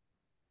just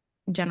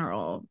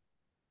general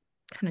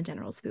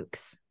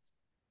spooks.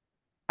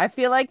 I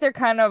feel like they're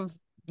kind of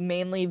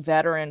mainly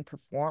veteran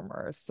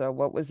performers. So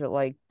what was it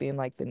like being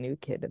like the new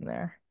kid in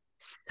there?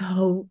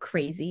 So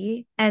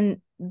crazy.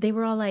 And they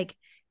were all like,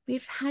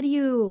 we've had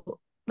you,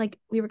 like,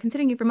 we were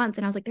considering you for months.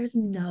 And I was like, there's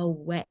no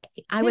way.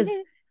 I was,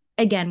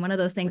 again, one of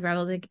those things where I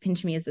was like,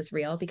 pinch me, is this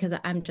real? Because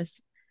I'm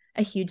just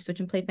a huge Switch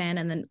and Play fan.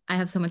 And then I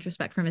have so much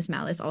respect for Miss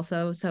Malice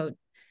also. So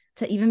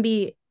to even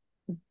be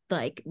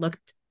like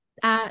looked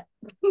at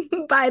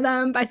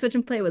by Switch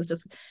and Play was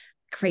just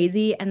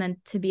crazy. And then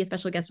to be a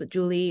special guest with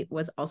Julie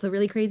was also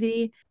really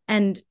crazy.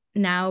 And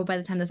now by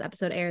the time this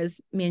episode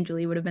airs, me and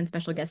Julie would have been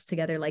special guests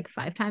together like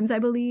 5 times, I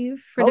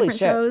believe, for Holy different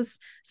shit. shows.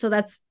 So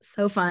that's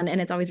so fun.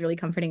 And it's always really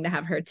comforting to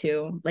have her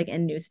too, like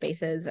in new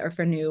spaces or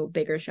for new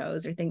bigger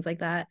shows or things like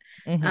that.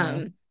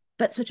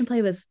 But Switch and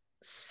Play was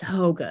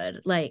so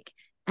good. Like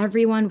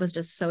everyone was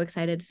just so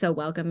excited, so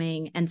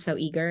welcoming, and so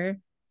eager.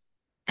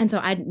 And so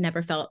I'd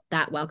never felt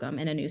that welcome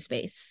in a new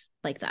space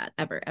like that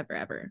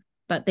ever.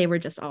 But they were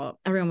just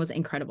everyone was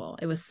incredible.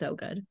 It was so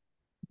good.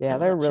 Yeah,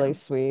 they're really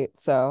sweet.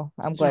 So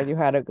I'm glad you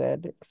had a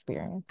good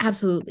experience.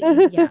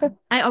 Absolutely. Yeah.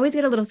 I always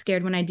get a little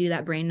scared when I do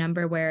that brain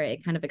number where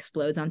it kind of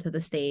explodes onto the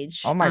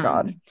stage. Oh my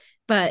God.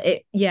 But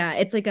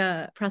it's like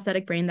a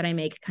prosthetic brain that I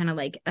make kind of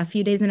like a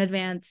few days in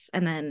advance.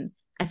 And then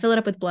I fill it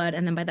up with blood.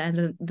 And then by the end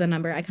of the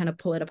number, I kind of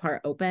pull it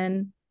apart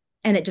open.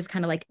 And it just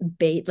kind of like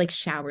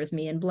showers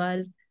me in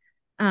blood.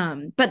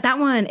 But that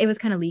one, it was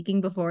kind of leaking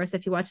before. So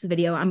if you watch the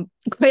video, I'm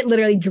quite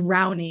literally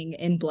drowning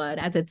in blood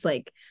as it's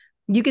like,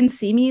 you can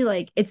see me,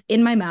 like it's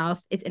in my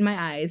mouth, it's in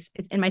my eyes,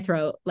 it's in my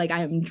throat. Like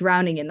I am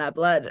drowning in that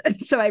blood.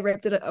 So I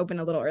ripped it open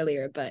a little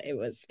earlier, but it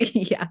was,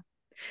 yeah.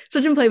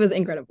 Switch and Play was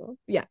incredible.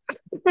 Yeah.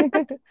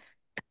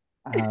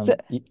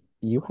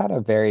 You had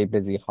a very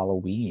busy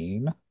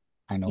Halloween,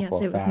 I know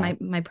for a it was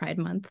fact, my Pride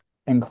month.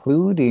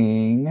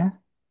 including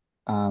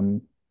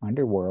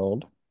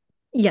Underworld,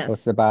 Yes.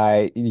 hosted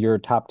by your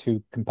top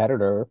 2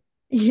 competitor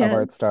of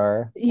Art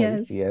Star,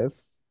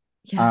 Tiresias.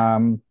 Yeah.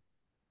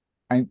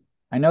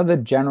 I know the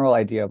general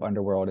idea of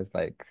Underworld is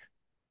like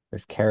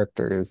there's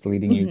characters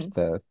leading you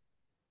to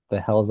the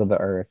hells of the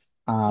earth.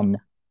 What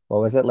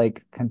was it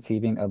like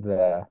conceiving of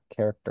the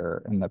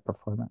character in the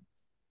performance?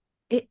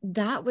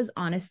 That was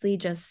honestly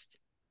just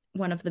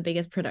one of the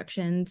biggest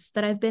productions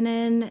that I've been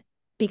in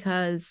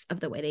because of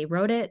the way they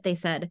wrote it. They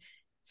said,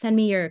 send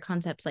me your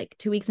concepts like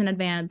 2 weeks in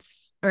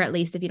advance, or at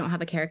least if you don't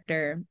have a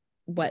character,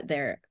 what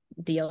their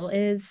deal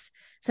is.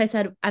 So I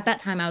said at that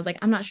time, I was like,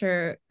 I'm not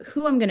sure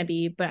who I'm going to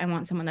be, but I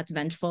want someone that's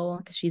vengeful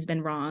because she's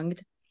been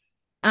wronged.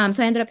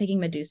 So I ended up picking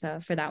Medusa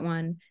for that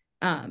one.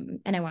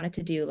 And I wanted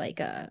to do like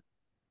a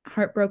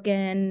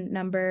heartbroken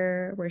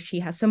number where she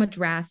has so much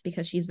wrath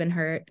because she's been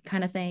hurt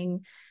kind of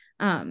thing.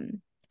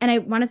 And I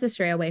wanted to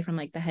stray away from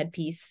like the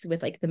headpiece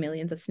with like the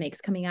millions of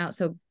snakes coming out.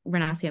 So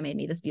Renacio made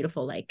me this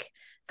beautiful like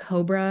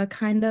cobra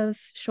kind of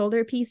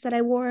shoulder piece that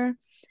I wore.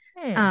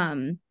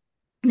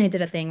 And I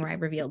did a thing where I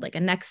revealed like a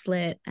neck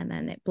slit and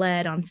then it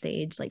bled on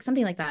stage, like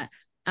something like that.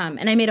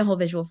 And I made a whole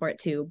visual for it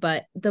too.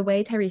 But the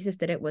way Tiresias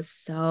did it was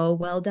so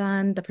well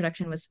done. The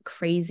production was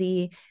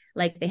crazy.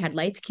 Like they had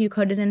lights cue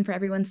coded in for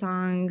everyone's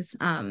songs.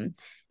 And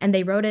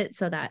they wrote it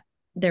so that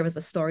there was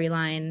a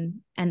storyline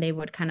and they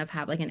would kind of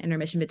have like an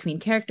intermission between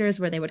characters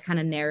where they would kind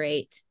of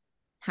narrate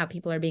how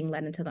people are being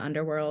led into the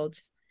underworld.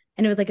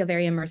 And it was like a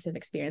very immersive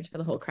experience for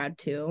the whole crowd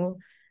too.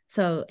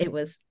 So it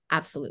was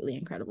absolutely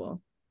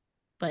incredible.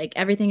 Like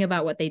everything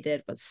about what they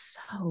did was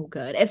so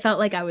good. It felt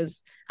like I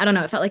don't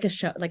know, it felt like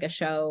a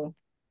show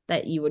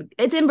that you would,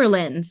 it's in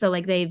Berlin. So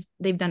like they've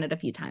done it a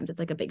few times. It's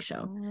like a big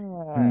show.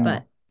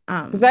 But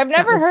Because I've that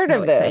never was heard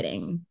so of this.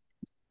 exciting.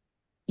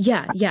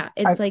 Yeah,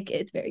 I,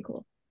 it's very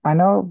cool. I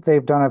know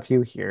they've done a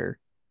few here.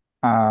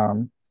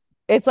 Um,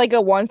 It's like a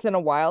once in a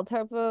while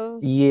type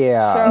of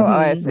yeah, show. Oh,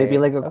 I maybe see.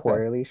 like a Okay.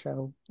 quarterly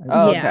show, I'd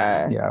Oh, say.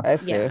 Yeah. okay. Yeah. I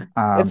see.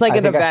 Yeah. It's like I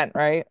an think event,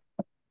 right?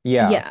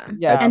 yeah, Yeah.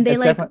 Yeah. And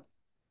it's definitely,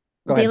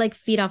 go they ahead. like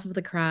feed off of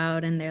the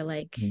crowd, and they're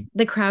like Mhm.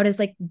 the crowd is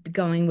like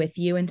going with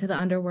you into the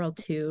underworld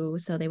too.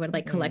 So they would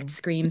like collect Mm.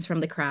 screams from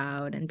the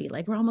crowd and be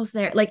like, we're almost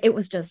there. Like it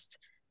was just,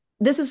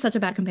 this is such a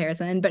bad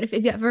comparison, but if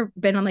you've ever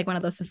been on like one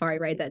of those safari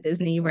rides at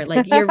Disney where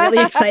like you're really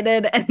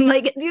excited and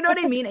like, do you know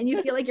what I mean? And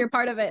you feel like you're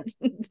part of it.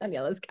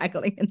 Daniela's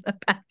cackling in the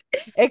back.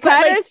 It But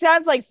kind like of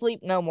sounds like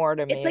Sleep No More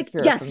to me, it's like, if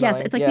you're yes,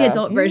 familiar. it's like the Yeah.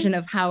 adult version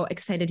of how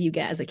excited you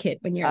get as a kid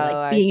when you're like Oh,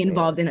 I being see.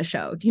 involved in a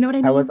show. Do you know what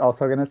I I was mean?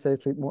 also gonna say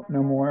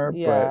No More, but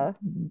Yeah.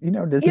 Disney You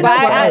know But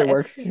Safari what?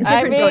 works too.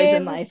 I Different joys in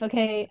mean, life.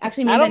 Okay.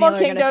 Actually, me and Animal Daniela are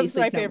gonna see Kingdom's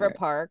my Sleep No favorite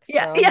More. park,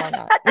 Yeah, so why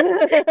not?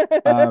 You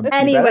better go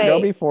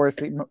Anyway, before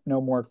Sleep No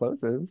More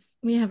closes.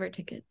 we have our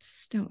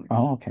tickets. Don't worry.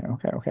 Oh,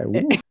 okay.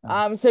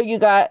 Ooh. So you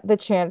got the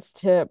chance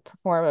to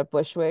perform at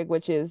Bushwick,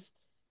 which is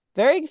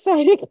very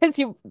exciting because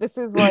this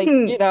is like,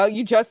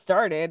 you just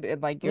started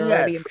and like you're Yes.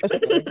 already in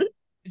Bushwick,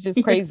 which is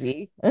Yes.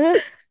 crazy.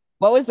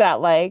 What was that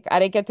like? I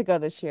didn't get to go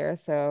this year,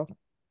 so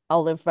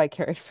I'll live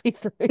vicariously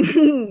through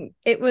you.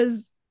 It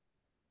was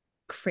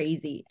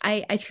crazy.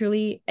 I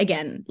truly,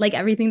 again, like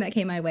everything that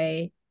came my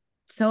way,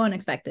 so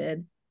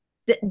unexpected.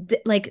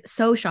 Like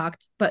so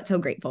shocked, but so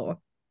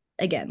grateful.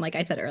 Again, like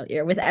I said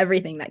earlier, with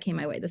everything that came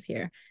my way this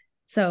year.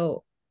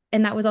 So,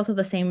 and that was also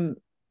the same.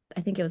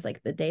 I think it was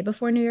like the day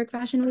before New York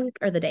Fashion Week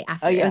or the day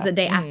after. Oh It was yeah. the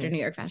day after New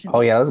York Fashion Oh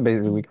Week. yeah, that was a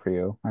busy week for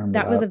you. I remember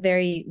That was that. a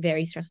very,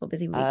 very stressful,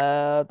 busy week.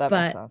 That makes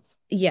But sense.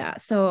 yeah,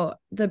 so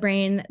the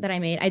brain that I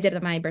made, I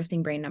did my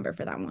bursting brain number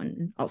for that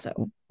one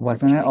also.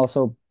 Wasn't it Bushwick.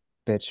 also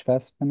Bitch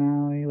Fest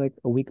finale like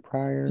a week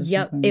prior or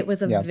Yep, something? it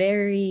was a Yeah.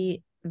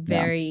 very, Yeah.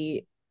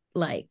 very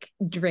like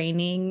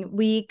draining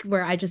week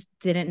where I just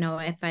didn't know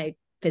if I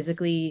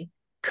physically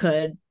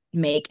could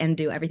make and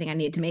do everything I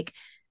needed to make.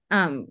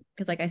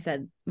 Because like I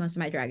said, most of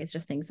my drag is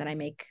just things that I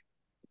make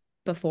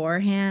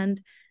beforehand.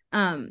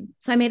 So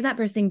I made that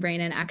bursting brain,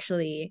 and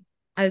actually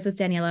I was with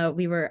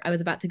Daniela. I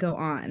was about to go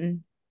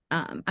on.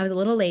 I was a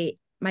little late.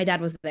 My dad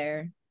was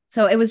there.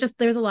 So it was just,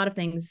 there was a lot of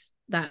things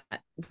that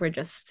were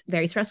just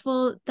very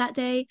stressful that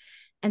day.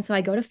 And so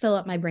I go to fill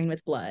up my brain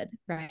with blood,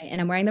 right? And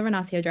I'm wearing the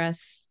Renacio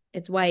dress.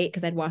 It's white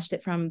because I'd washed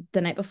it from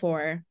the night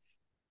before.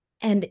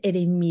 And it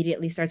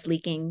immediately starts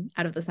leaking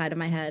out of the side of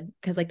my head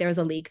because like there was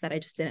a leak that I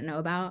just didn't know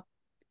about.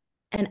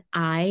 And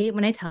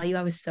when I tell you,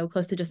 I was so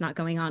close to just not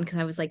going on because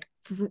I was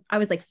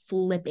like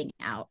flipping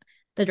out.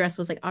 The dress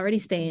was like already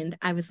stained.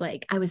 I was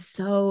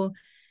so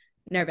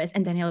nervous.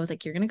 And Daniela was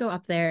like, you're going to go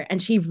up there.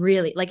 And she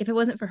really, like, if it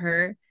wasn't for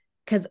her,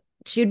 because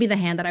she would be the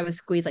hand that I would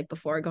squeeze like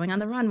before going on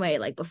the runway,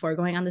 like before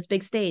going on this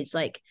big stage.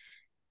 Like,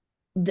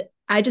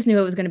 I just knew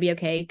it was going to be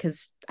okay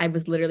because I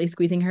was literally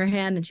squeezing her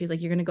hand and she was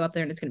like, you're going to go up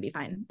there and it's going to be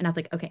fine. And I was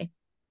like, okay.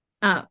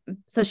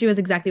 So she was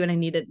exactly what I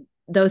needed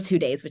those 2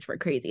 days, which were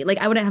crazy. Like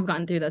I wouldn't have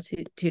gotten through those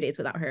two days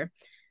without her.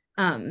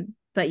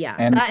 But yeah,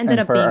 that ended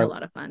up being a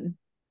lot of fun.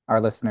 Our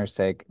listeners'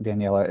 sake,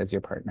 Daniela is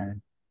your partner.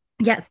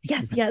 Yes.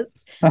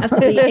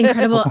 Absolutely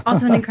incredible.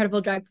 Also an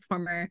incredible drag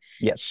performer.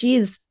 Yes.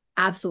 She's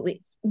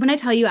absolutely, when I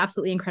tell you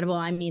absolutely incredible,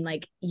 I mean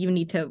like you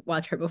need to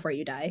watch her before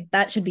you die.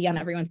 That should be on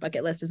everyone's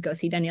bucket list, is go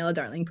see Daniela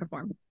Darling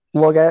perform.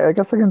 Well, I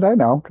guess I can die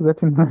now because I've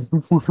seen that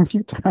perform a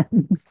few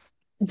times.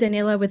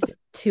 Daniela with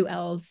 2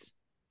 L's,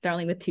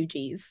 Darling with 2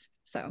 G's.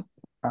 So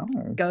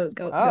go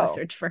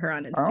search for her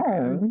on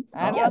Instagram.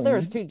 I know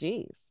there's 2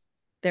 G's.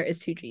 There is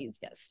 2 G's,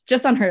 yes.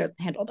 Just on her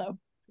handle though.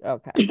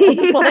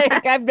 Okay.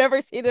 Like I've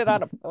never seen it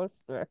on a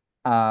poster.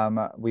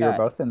 We were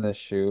both in this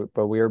shoot,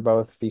 but we were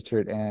both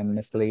featured in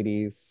Miss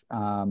Lady's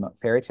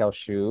fairy tale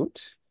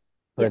shoot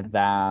for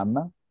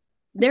them.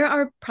 There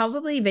are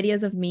probably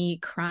videos of me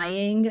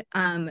crying,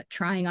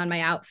 trying on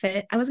my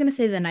outfit. I was gonna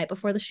say the night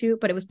before the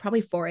shoot, but it was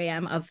probably 4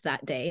 a.m. of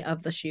that day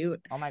of the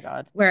shoot. Oh my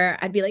God. Where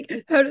I'd be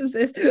like, how does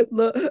this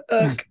look?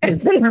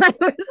 And then I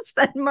would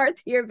send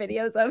Martyr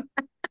videos of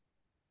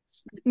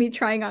me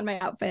trying on my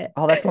outfit.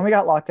 Oh, that's when we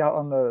got locked out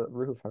on the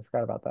roof. I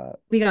forgot about that.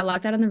 We got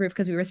locked out on the roof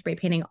because we were spray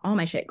painting all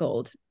my shit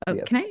gold. Oh,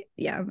 Yes. can I?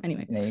 Yeah.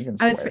 Anyway, Yeah, you can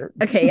I was swear.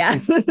 okay. Yeah,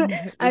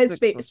 I was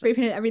It's spray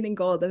painted everything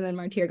gold, and then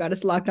Martyr got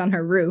us locked on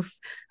her roof.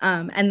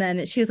 And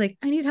then she was like,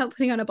 "I need help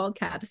putting on a bald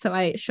cap." So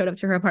I showed up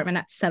to her apartment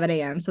at 7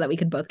 a.m. so that we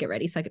could both get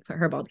ready, so I could put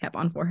her bald cap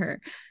on for her.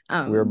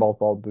 We were both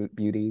bald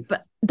beauties.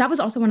 But that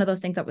was also one of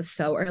those things that was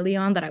so early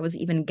on that I was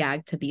even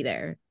gagged to be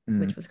there,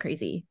 which was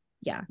crazy.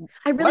 Yeah.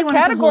 I really What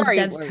wanted to hold category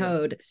Dev's were you?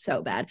 toad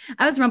so bad.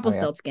 I was yeah.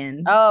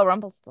 Rumpelstiltskin. Oh,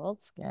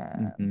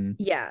 Rumpelstiltskin. Mhm.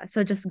 Yeah,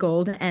 so just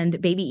gold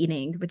and baby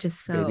eating, which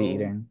is Baby so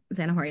eating.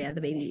 Xana Whoria,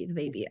 the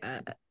baby.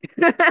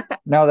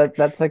 No,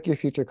 that's like your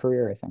future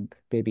career, I think.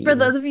 Baby For eating.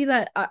 those of you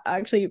that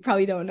actually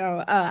probably don't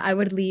know, I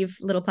would leave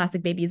little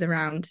plastic babies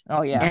around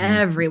Oh yeah. Mhm.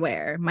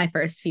 everywhere my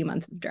first few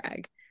months of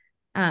drag.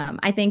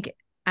 I think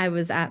I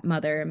was at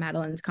Mother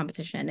Madeline's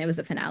competition. It was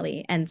a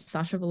finale, and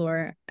Sasha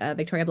Velour,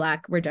 Victoria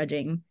Black were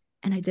judging,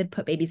 and I did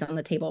put babies on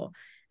the table.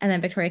 And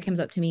then Victoria comes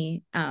up to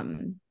me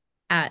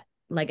at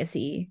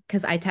Legacy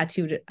because I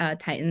tattooed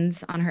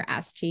Titans on her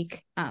ass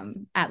cheek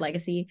at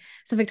Legacy.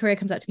 So Victoria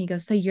comes up to me and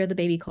goes, "So you're the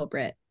baby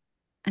culprit?"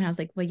 And I was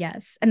like, "Well,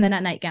 yes." And then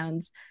at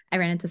Nightgowns, I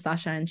ran into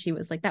Sasha and she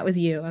was like, "That was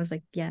you." I was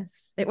like,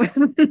 "Yes, it was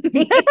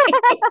me."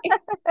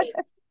 A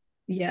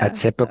Yeah.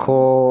 So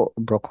typical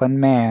Brooklyn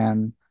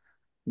man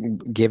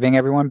giving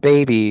everyone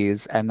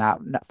babies and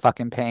not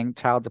fucking paying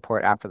child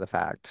support after the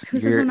fact. who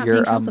says I'm not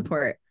paying child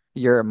support?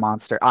 You're a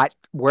monster. Ooh.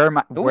 Where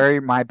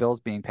are my bills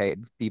being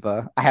paid,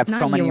 Diva? I have so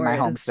Not many in my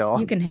home yours. still.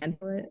 You can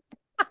handle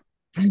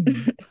it.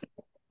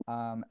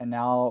 And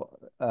now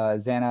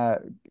Xana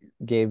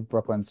gave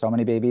Brooklyn so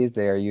many babies,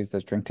 they are used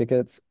as drink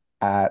tickets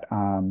at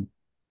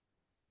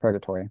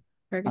Purgatory.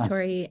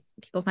 Purgatory,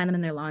 people find them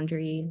in their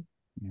laundry.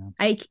 Yeah.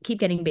 I keep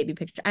getting baby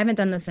pictures. I haven't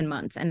done this in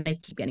months, and I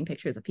keep getting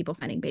pictures of people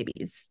finding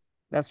babies.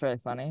 That's really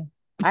funny.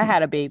 I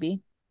had a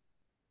baby.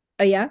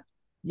 Oh yeah?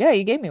 Yeah,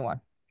 you gave me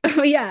one.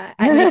 Oh yeah.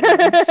 At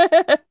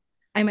Nightgowns.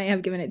 I might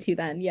have given it to you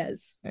then. Yes.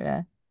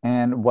 Yeah.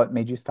 And what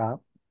made you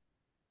stop?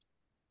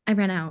 I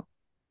ran out.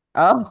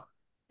 Oh,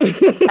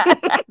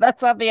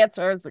 that's not the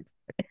answer.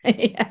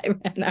 Yeah, I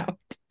ran out.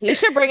 You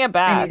should bring it I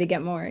back. need to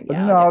get more.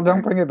 Yeah, No, I'll get don't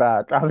more. bring it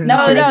back. I was No,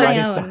 just no, curious I'll why make my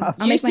you own.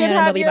 stopped. I'll make my own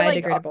and they'll be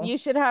biodegradable. You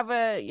should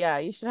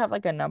have you should have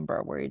like a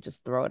number where you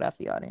just throw it at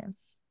the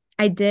audience.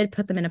 I did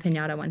put them in a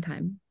piñata one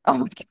time. Oh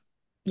my God.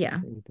 Yeah.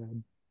 You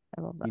did.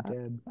 I love You that.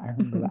 did. I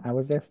remember that. I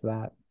was there for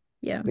that.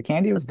 Yeah. The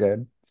candy was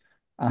good.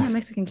 Yeah,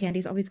 Mexican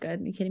candy's always good.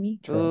 Are you kidding me?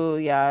 True. Ooh,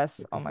 yes.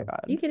 True, Oh my true. God.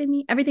 Are you kidding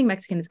me? Everything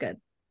Mexican is good.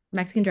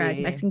 Mexican drag,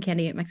 See? Mexican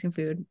candy, Mexican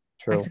food,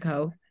 True.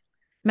 Mexico,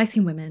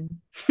 Mexican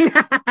women.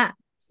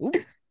 Ooh.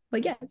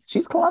 But yes,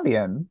 She's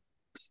Colombian.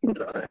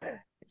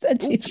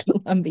 said she's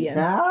Colombian.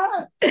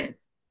 Yeah.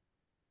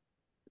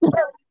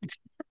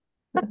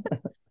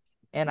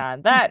 And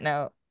on that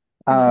note,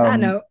 On that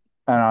note,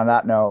 And on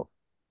that note,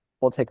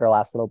 we'll take our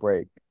last little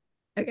break.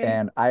 okay.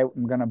 And I'm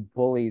gonna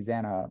bully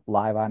Xana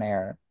live on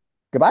air.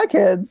 Goodbye,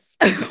 kids.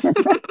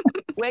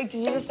 Wig, did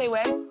you just say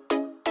wig?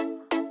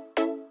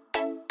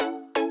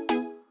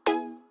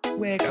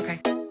 Wig, okay.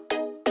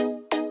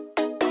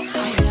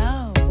 I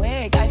know,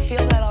 wig. I feel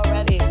that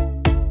already.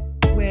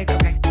 Wig,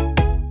 okay.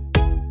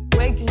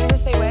 Wig, did you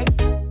just say wig?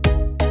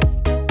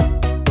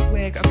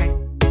 Wig, okay.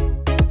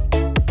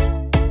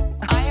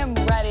 I am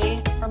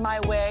ready for my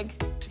wig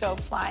to go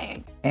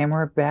flying. And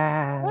we're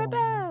back. we're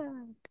back.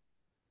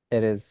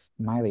 It is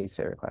Miley's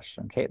favorite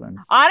question,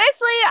 Caitlin's.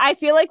 Honestly, I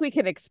feel like we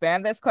could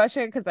expand this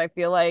question because I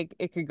feel like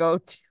it could go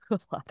to a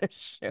lot of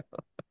shows.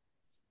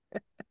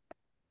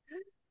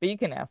 But you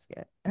can ask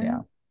it. Yeah.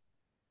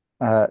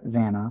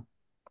 Xana,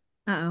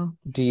 Uh-oh.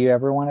 do you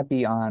ever want to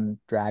be on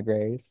Drag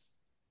Race,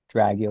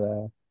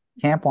 Dragula,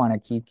 Camp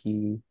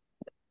Wanakiki,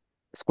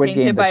 Squid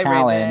Painted Game The by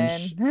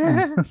Challenge,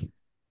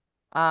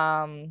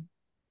 Raven.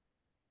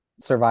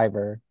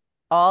 Survivor?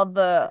 All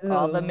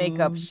the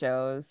makeup Ooh.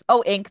 shows.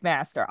 Oh, Ink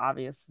Master,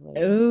 obviously.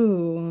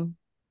 Ooh.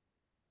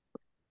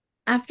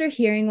 After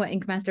hearing what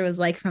Ink Master was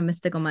like from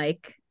Mystical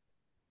Mike,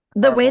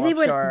 the way Horrible, they I'm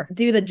would sure.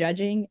 do the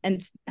judging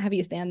and have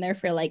you stand there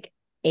for like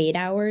 8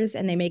 hours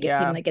and they make it Yeah.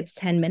 seem like it's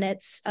 10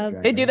 minutes of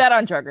Drag They do Race. that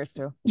on Drag Race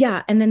too.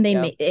 yeah, and then they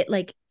Yeah. made it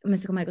like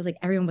Mystical Mike was like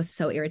everyone was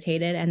so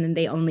irritated and then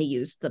they only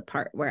used the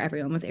part where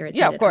everyone was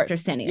irritated of course. after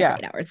standing Yeah. there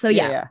for 8 hours. So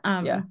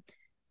Yeah.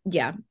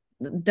 yeah.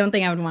 Don't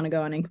think I would want to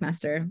go on Ink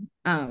Master.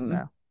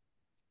 No.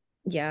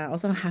 Yeah,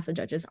 also half the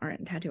judges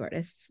aren't tattoo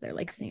artists, they're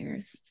like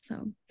singers.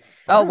 So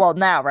Oh, well,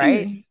 now,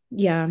 right?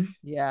 yeah.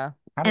 Yeah.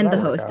 How does And that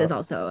the work host is out?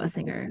 also a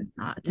singer,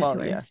 not a Well,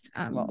 tattoo yeah. artist.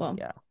 Well,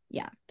 yeah.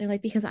 Yeah, they're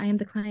like, because I am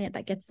the client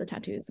that gets the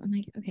tattoos. I'm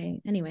like,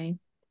 okay, anyway,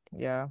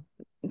 Yeah.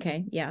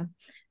 okay, yeah.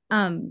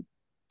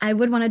 I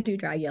would want to do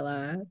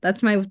Dragula.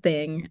 That's my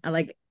thing.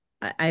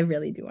 I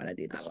really do want to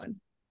do that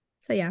one.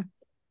 So yeah.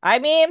 I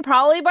mean,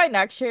 probably by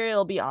next year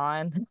it'll be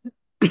on.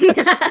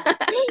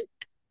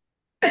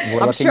 We're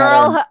I'm looking sure at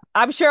our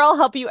I'm sure I'll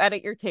help you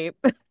edit your tape.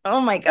 Oh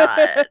my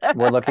god.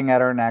 we're looking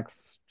at our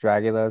next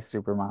Dragula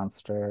Super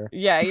Monster.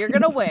 Yeah, you're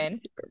gonna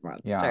win. Super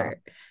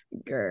monster.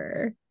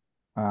 Grr.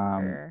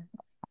 Sure.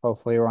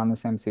 Hopefully we're on the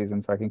same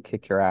season so I can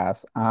kick your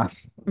ass.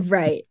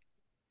 Right.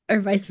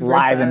 Or vice versa.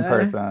 Live in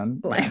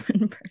person. Live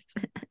in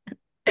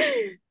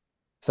person.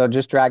 So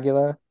just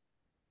Dragula?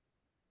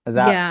 Is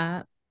that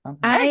Yeah.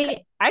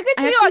 okay? I could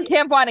see you on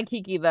Camp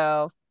Wanakiki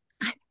though,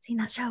 I haven't seen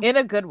that show. in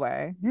a good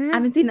way. I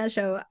haven't seen that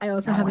show. I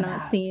also No have one not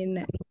has.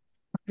 seen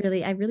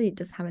I really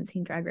just haven't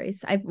seen Drag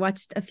Race. I've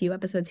watched a few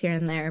episodes here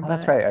and there, Oh, but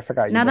that's right. I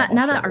forgot you now don't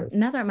that watch shows.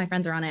 now that my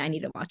friends are on it, I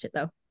need to watch it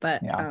though.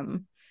 But Yeah.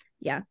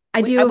 yeah.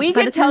 I do. We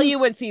by can the tell time- you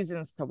what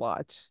seasons to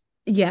watch.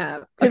 Yeah.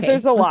 Because Okay.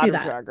 there's a Let's lot do of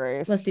that. Drag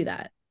Race. Let's do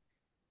that.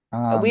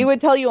 We Um,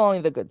 would tell you only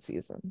the good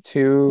seasons.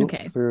 2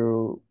 Okay.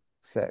 through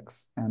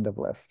 6, end of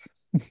list.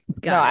 No,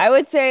 Got I it.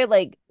 would say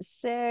like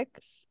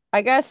 6,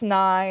 I guess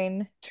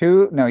 9.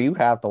 2, no, you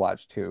have to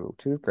watch 2.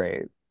 2 is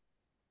great.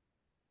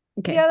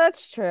 Okay. Yeah,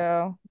 that's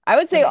true. I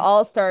would say Okay.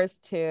 All Stars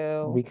We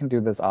 2. can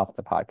do this off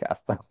the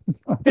podcast though.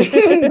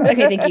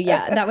 Okay, thank you.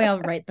 Yeah, that way I'll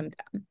write them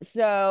down.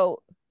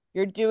 So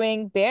you're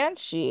doing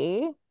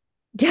Banshee with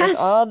Yes.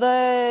 all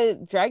the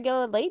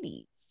Dragula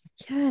ladies.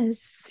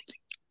 Yes.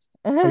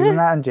 Isn't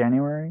that in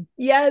January?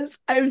 Yes.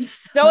 I'm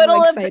So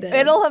so excited.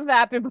 it'll have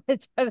happened by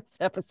the time this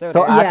episode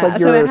So airs. act Yeah,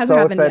 like so it you're hasn't so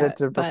happened excited yet,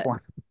 to but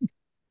perform. no.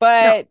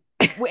 But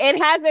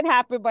it hasn't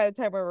happened by the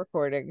time we're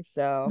recording,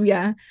 so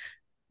Yeah.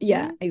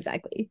 Yeah,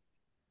 exactly.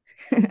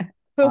 I'm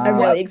Uh, really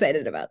what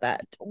excited about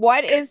that.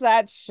 what is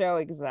that show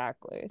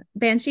exactly?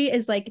 Banshee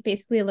is like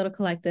basically a little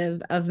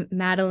collective of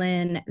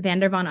Madeline,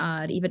 Vander Von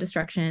Odd, Eva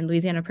Destruction,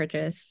 Louisiana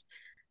Purchase.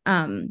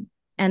 And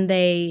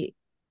they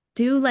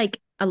do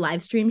like a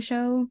live stream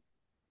show.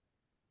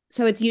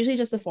 So it's usually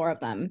just the four of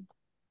them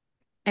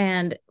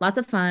and lots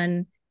of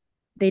fun.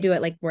 They do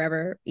it like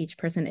wherever each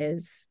person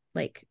is,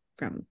 like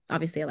from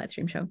obviously a live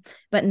stream show.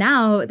 But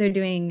now they're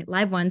doing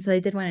live ones. So they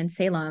did one in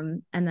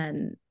Salem and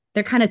then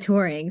they're kind of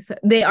touring. So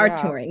they are Yeah.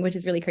 touring, which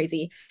is really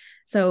crazy.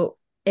 So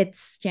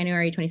it's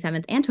January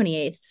 27th and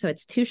 28th. So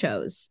it's 2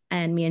 shows.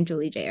 And me and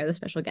Julie J are the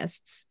special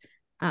guests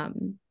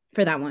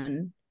for that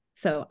one.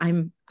 So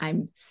I'm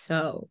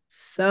so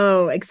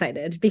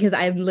excited because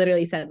I've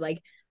literally said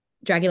like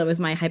Dragula was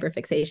my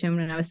hyperfixation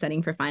when I was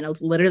studying for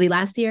finals literally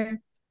last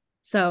year.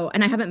 So,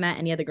 and I haven't met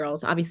any of the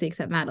girls, obviously,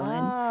 except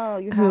Madeline, Oh,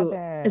 you who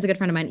haven't. is a good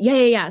friend of mine.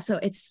 Yeah. So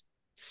it's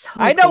so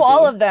I know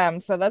all crazy. of them,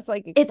 so that's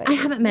like I exciting.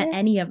 haven't met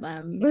any of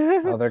them.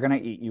 Oh, they're gonna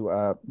eat you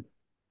up.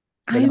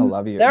 They're gonna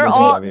love you. They're They do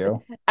all love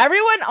you.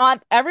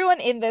 everyone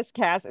in this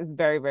cast is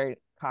very, very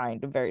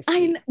kind and very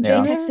sweet. Jay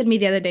Yeah. texted me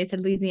the other day, said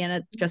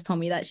Louisiana just told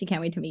me that she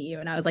can't wait to meet you.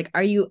 And I was like,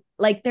 are you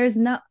like, there's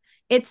no,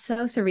 it's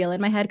so surreal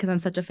in my head because I'm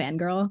such a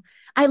fangirl.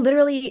 I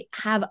literally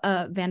have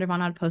a Vander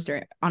Von Odd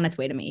poster on its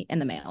way to me in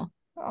the mail.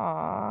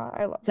 Aw,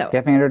 I love So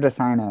Get Vander to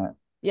sign it.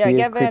 Yeah, Be a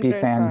get creepy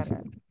Vander fan. sign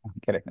it. I'm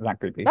kidding. It's not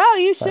creepy. No,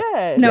 you But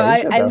should. no, yeah,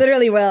 you should I though.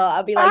 literally will.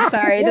 I'll be like,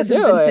 sorry, yeah, this has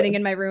do been it. sitting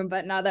in my room,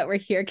 but now that we're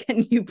here,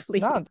 can you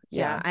please? No,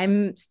 Yeah, yeah.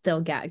 I'm still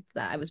gagged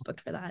that I was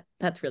booked for that.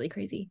 That's really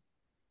crazy.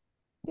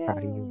 Proud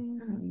of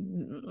you.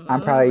 Yay.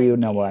 I'm proud of you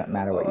no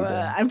matter what you do.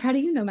 I'm proud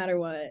of you no matter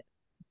what.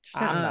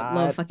 Shut I'm up,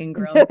 little not. fucking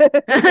girl.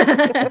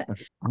 I'm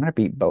gonna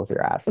beat both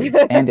your asses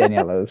and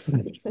Daniela's.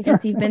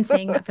 Because you've been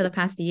saying that for the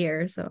past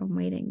year, so I'm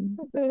waiting.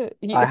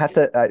 I have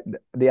to.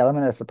 The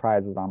element of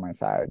surprise is on my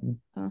side.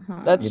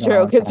 That's You don't know true,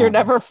 what's because gonna you're happen.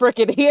 never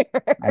freaking here.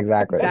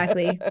 Exactly.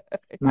 Exactly.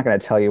 I'm not gonna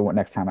tell you what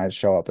next time I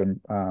show up in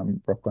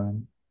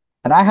Brooklyn.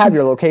 And I have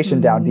your location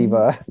down,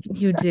 Diva.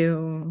 You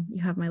do.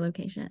 You have my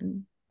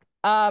location.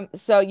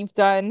 So you've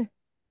done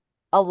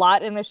a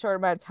lot in a short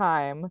amount of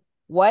time.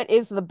 What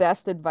is the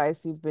best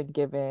advice you've been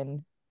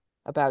given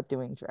about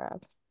doing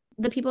drag?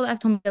 The people that have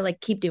told me to like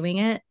keep doing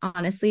it,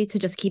 honestly, to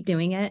just keep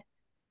doing it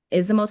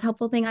is the most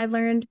helpful thing I've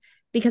learned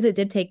because it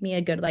did take me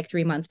a good like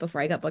 3 months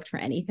before I got booked for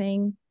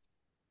anything.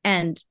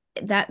 And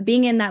that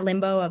being in that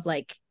limbo of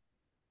like,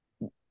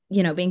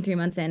 you know, being 3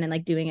 months in and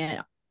like doing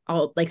it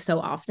all like so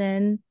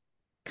often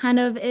kind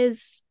of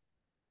is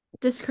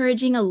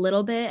discouraging a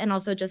little bit. And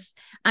also just,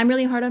 I'm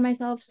really hard on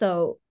myself.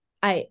 So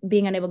I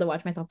being unable to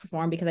watch myself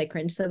perform because I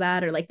cringe so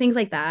bad or like things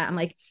like that. I'm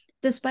like,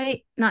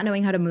 despite not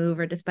knowing how to move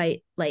or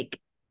despite like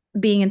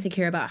being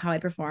insecure about how I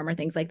perform or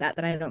things like that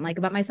I don't like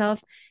about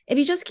myself, if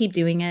you just keep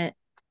doing it,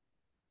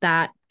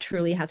 that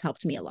truly has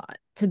helped me a lot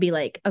to be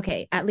like,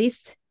 okay, at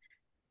least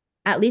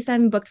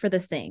I'm booked for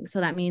this thing.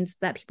 So that means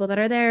that people that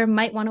are there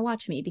might want to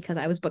watch me because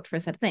I was booked for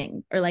said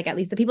thing. Or like at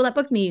least the people that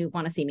booked me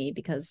want to see me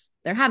because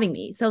they're having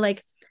me. So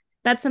like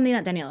that's something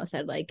that Daniela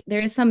said. Like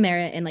there is some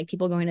merit in like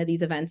people going to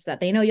these events that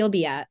they know you'll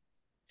be at.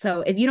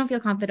 So if you don't feel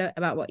confident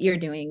about what you're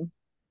doing,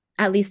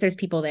 at least there's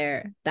people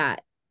there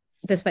that,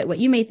 despite what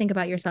you may think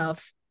about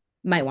yourself,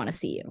 might want to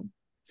see you.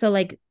 So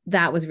like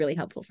that was really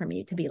helpful for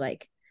me to be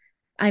like,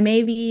 I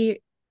may be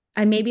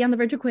on the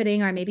verge of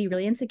quitting, or I may be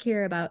really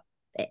insecure about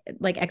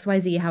like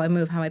XYZ, how I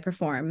move, how I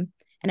perform,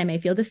 and I may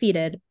feel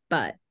defeated,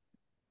 but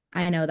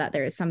I know that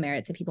there is some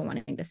merit to people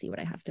wanting to see what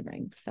I have to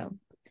bring. So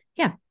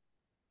yeah.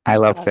 I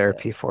love Love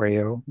therapy it. for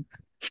you.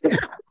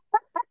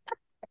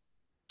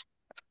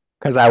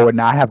 Because I would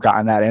not have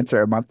gotten that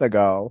answer a month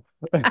ago.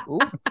 Ooh,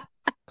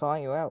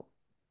 calling you out.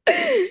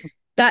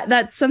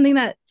 That's something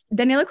that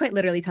Daniela quite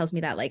literally tells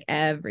me that like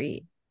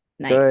every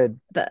night Good.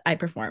 that I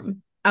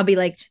perform. I'll be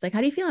like, she's like, how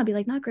do you feel? I'll be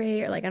like, not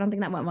great, or like, I don't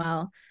think that went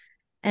well.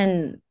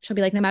 And she'll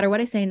be like, no matter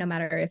what I say, no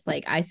matter if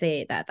like I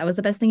say that was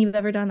the best thing you've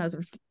ever done, that was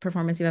a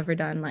performance you've ever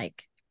done,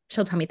 like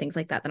she'll tell me things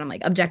like that I'm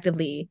like,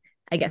 objectively,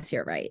 I guess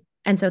you're right.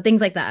 And so things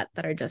like that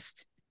are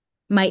just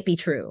might be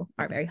true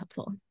are very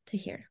helpful to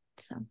hear.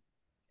 So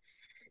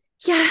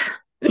yeah.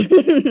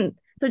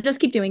 So just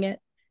keep doing it.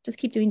 Just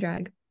keep doing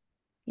drag.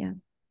 Yeah.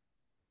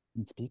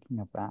 And speaking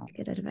of that,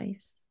 Good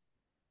advice.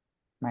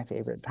 My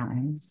favorite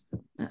time.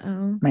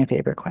 Uh-oh. My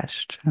favorite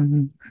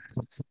question.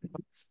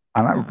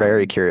 I'm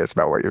very curious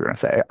about what you're going to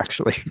say,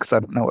 actually, because I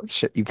don't know what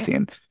shit you've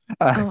seen.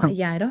 Oh,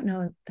 yeah, I don't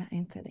know the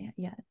answer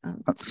yet.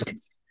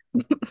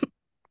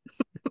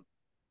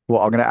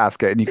 Well, I'm going to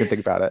ask it and you can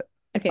think about it.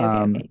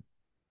 Okay.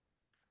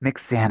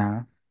 Mix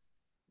Xana,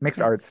 mix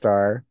Yes. Art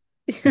Star,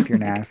 Oh if you're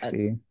my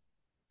nasty.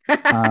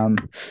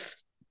 God.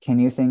 Can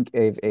you think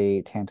of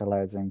a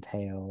tantalizing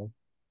tale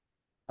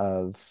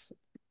of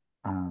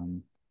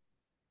um,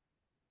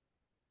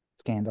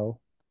 scandal,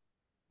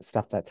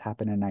 stuff that's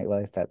happened in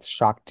nightlife that's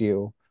shocked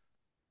you,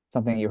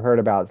 something you heard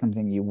about,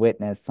 something you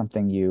witnessed,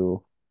 something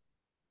you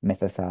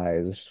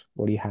mythicized?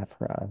 What do you have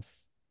for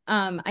us?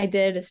 I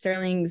did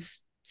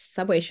Sterling's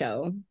Subway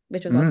show,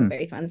 which was also Mm.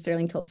 very fun.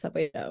 Sterling told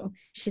Subway show.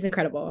 She's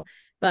incredible.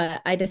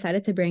 But I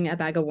decided to bring a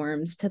bag of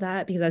worms to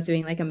that because I was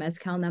doing like a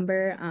mezcal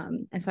number.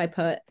 And so I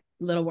put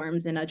little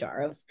worms in a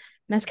jar of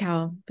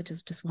mezcal, which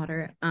is just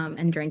water,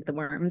 and drank the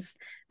worms.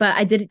 But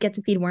I did get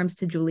to feed worms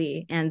to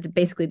Julie and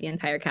basically the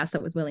entire cast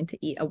that was willing to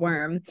eat a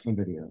worm.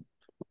 Video.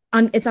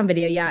 It's on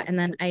video, yeah. And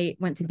then I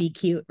went to Be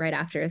Cute right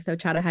after. So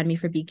Chada had me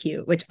for Be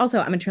Cute, which also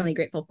I'm eternally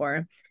grateful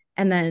for.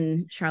 And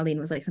then Charlene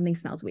was like, something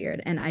smells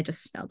weird. And I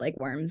just smelled like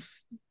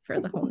worms for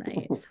the whole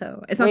night.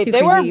 So it's not Wait, too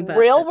they crazy, were but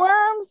real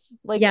worms?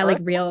 Like yeah, like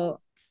earth real. worms?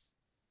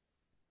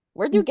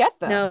 Where'd you get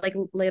them? No, like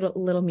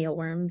little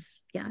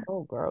mealworms. Yeah.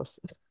 Oh, gross.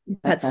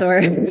 Pet store.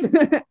 I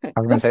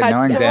was gonna say, Pet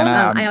knowing store?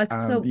 Xana, I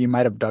also you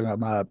might have dug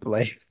them up.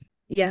 Like,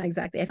 yeah,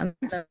 exactly. I found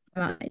them.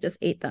 I just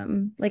ate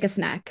them like a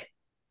snack.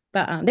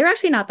 But they were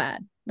actually not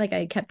bad. Like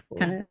I kept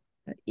kind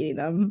of eating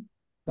them.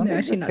 don't They're they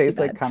actually just not too taste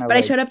like bad. kind of But I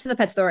like showed up to the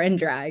pet store in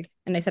drag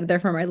and I said they're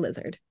for my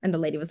lizard. And the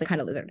lady was like,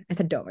 kind of lizard. I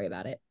said, don't worry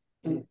about it.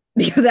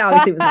 Because it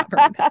obviously was not for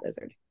my pet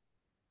lizard.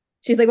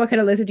 She's like, what kind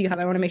of lizard do you have?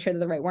 I want to make sure they're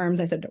the right worms.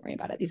 I said, don't worry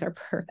about it. These are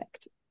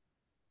perfect.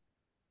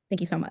 Thank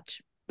you so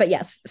much. But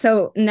yes,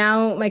 so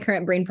now my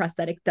current brain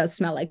prosthetic does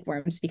smell like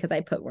worms because I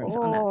put worms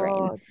on that brain.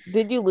 Oh,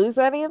 did you lose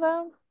any of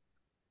them?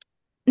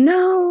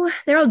 No,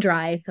 they're all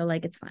dry, so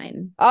like it's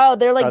fine. Oh,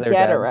 they're like they're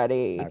dead dead.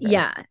 already. Okay.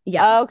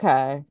 Yeah.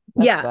 Okay.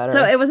 That's Yeah, better.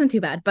 so it wasn't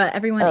too bad, but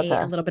everyone ate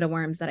Okay. a little bit of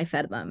worms that I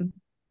fed them.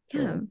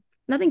 Yeah, Cool.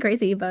 nothing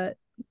crazy, but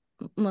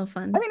a little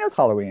fun. I mean, it was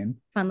Halloween.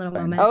 Fun little It's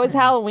fine. moment. Oh, it's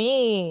Yeah.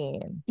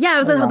 Halloween. Yeah, it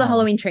was Oh, the wow.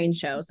 Halloween train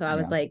show, so I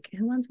was Yeah. like,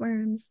 who wants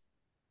worms?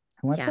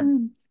 Who wants Yeah.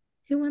 worms?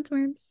 Who wants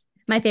worms?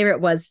 My favorite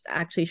was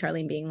actually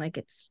Charlene being like,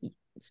 it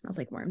smells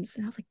like worms.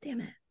 And I was like, damn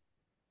it.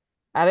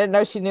 I didn't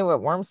know she knew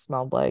what worms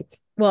smelled like.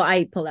 Well,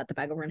 I pulled out the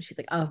bag of worms. She's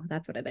like, oh,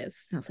 that's what it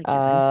is. And I was like, yes,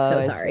 I'm so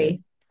I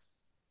sorry.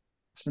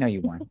 No,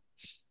 you weren't.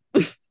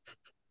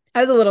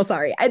 I was a little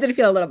sorry. I did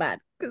feel a little bad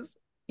because,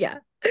 yeah,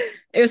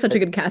 it was such a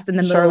good cast. And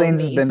then little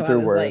Charlene's me, been so I through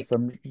was worse.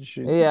 like,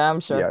 Yeah, I'm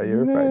sure. Yeah,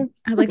 you're fine.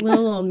 I was like,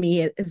 little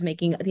me is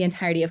making the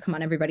entirety of Come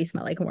On Everybody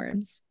smell like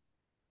worms.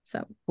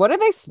 So What do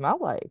they smell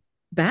like?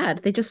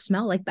 bad. They just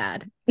smell like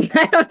bad.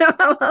 I don't know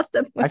how else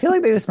to put I feel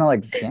like they just smell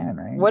like skin,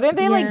 right? Wouldn't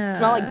they like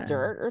smell Yeah. like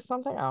dirt or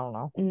something? I don't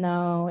know.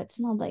 No, it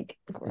smelled like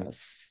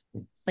gross,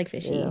 like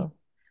fishy. Ew.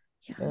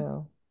 Yeah,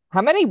 Ew.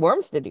 How many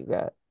worms did you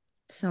get?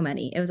 so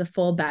many. It was a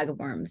full bag of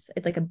worms.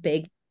 It's like a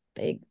big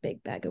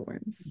bag of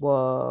worms.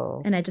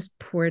 Whoa. And I just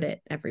poured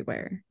it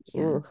everywhere.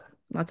 Yeah, Ooh.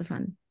 lots of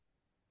fun.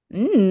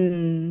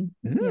 Yeah.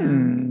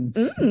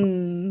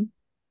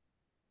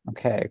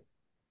 Okay.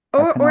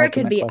 Or it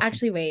could penultimate be question.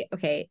 actually wait,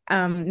 okay.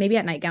 Maybe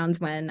at nightgowns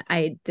when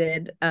I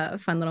did a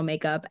fun little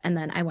makeup and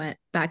then I went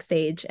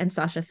backstage and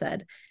Sasha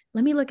said,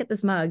 let me look at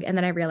this mug. And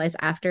then I realized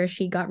after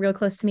she got real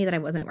close to me that I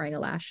wasn't wearing a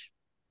lash.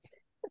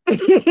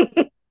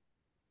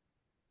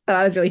 So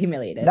I was really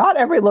humiliated. Not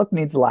every look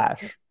needs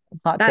lash.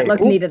 Hot That take.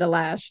 look Ooh. needed a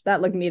lash.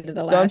 That look needed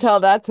a lash. Don't tell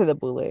that to the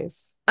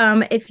boulets.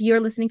 If you're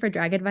listening for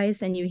drag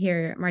advice and you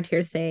hear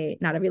Martyr say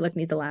not every look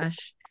needs a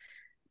lash,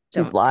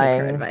 She's don't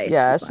lying. take her advice.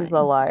 Yeah, she's a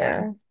lying.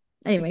 liar. Yeah.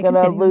 Anyway,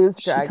 Gonna continue. lose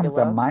She comes to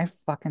Dracula. my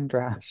fucking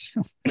drag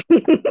show.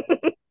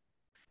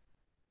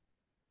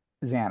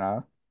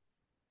 Xana,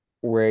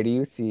 where do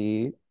you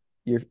see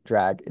your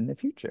drag in the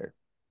future?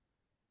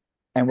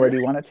 And where do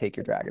you want to take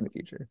your drag in the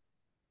future?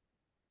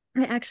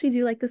 I actually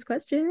do like this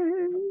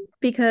question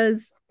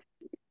because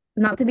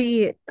not to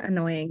be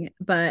annoying,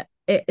 but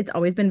it's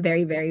always been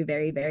very, very,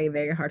 very, very,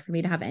 very hard for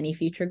me to have any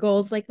future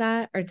goals like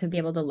that or to be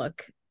able to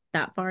look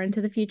that far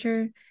into the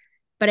future.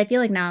 But I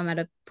feel like now I'm at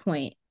a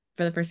point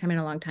for the first time in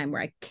a long time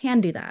where I can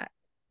do that.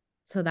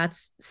 So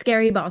that's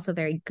scary, but also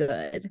very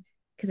good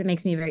because it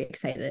makes me very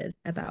excited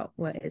about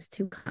what is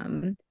to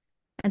come.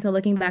 And so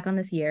looking back on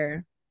this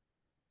year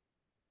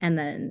and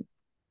then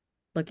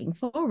looking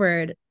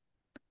forward,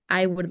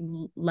 I would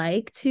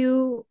like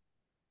to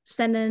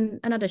send in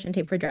an audition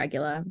tape for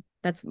Dragula.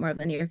 That's more of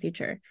the near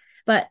future.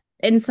 But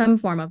in some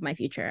form of my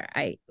future,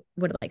 I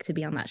would like to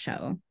be on that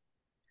show.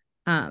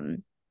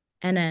 And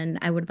then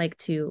I would like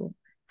to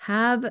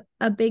have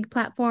a big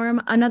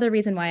platform. Another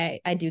reason why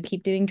I do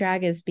keep doing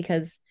drag is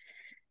because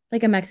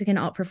like a Mexican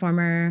alt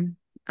performer,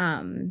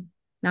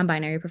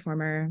 non-binary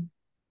performer,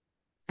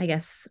 I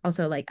guess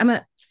also like I'm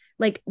a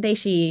like they,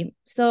 she,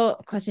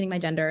 still questioning my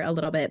gender a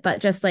little bit,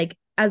 but just like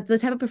as the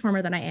type of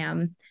performer that I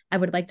am, I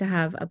would like to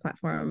have a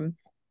platform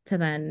to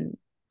then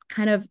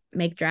kind of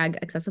make drag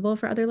accessible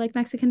for other like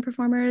Mexican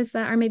performers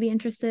that are maybe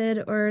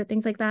interested or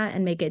things like that,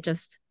 and make it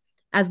just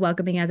as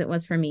welcoming as it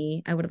was for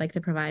me. I would like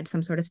to provide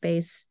some sort of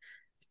space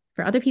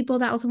for other people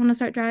that also want to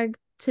start drag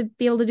to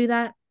be able to do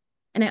that.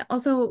 And I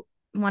also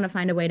want to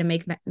find a way to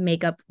make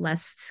makeup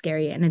less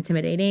scary and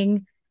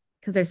intimidating,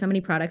 because there's so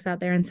many products out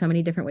there and so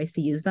many different ways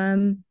to use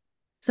them.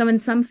 So in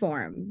some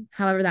form,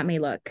 however that may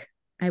look,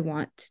 I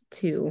want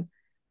to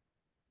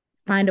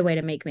find a way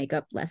to make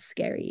makeup less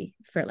scary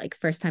for like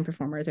first time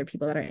performers or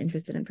people that are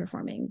interested in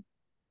performing.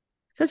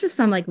 So it's just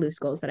some like loose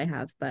goals that I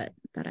have, but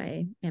that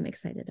I am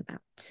excited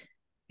about.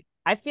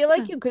 I feel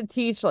like you could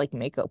teach like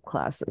makeup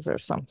classes or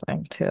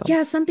something too.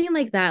 Yeah, something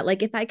like that.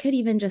 Like if I could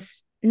even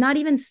just not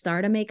even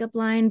start a makeup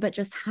line, but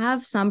just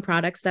have some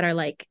products that are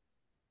like,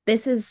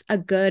 this is a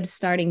good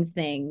starting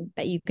thing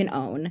that you can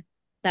own.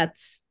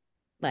 That's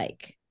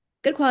like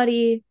good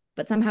quality,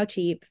 but somehow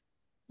cheap.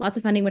 Lots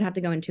of funding would have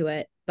to go into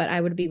it, but I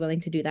would be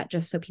willing to do that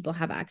just so people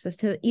have access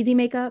to easy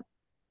makeup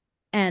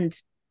and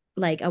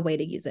like a way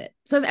to use it.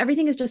 So if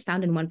everything is just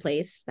found in one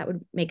place, that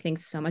would make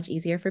things so much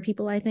easier for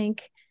people, I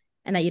think.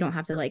 And that you don't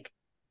have to like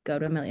go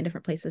to a million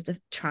different places to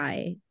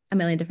try a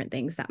million different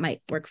things that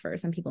might work for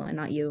some people and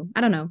not you.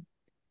 I don't know.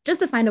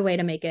 Just to find a way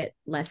to make it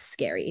less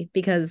scary,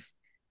 because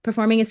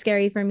performing is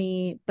scary for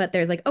me, but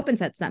there's like open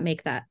sets that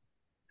make that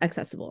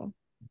accessible.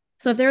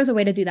 So if there was a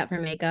way to do that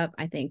for makeup,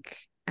 I think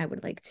I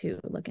would like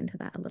to look into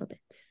that a little bit.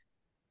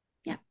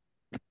 Yeah.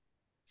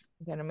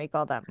 You're gonna make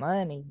all that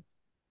money.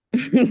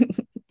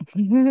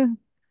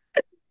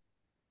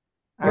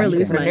 Or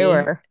lose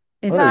money.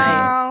 If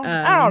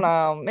I don't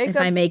know. Makeup,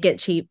 if I make it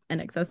cheap and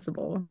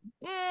accessible,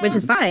 which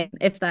is fine.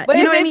 If that, but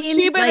you know if what I it's mean?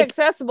 cheap and like,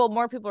 accessible,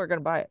 more people are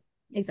gonna buy it.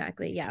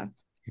 Exactly. Yeah.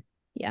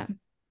 Yeah.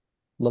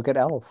 Look at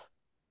Elf.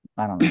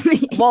 I don't know.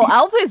 Well,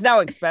 Elf is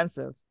now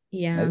expensive.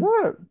 Yeah. Is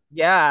it?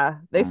 Yeah.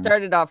 They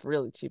started off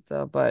really cheap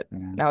though, but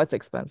now it's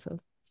expensive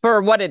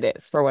for what it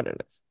is.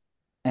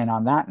 And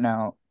on that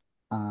note,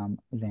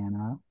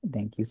 Xana,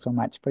 thank you so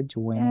much for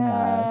joining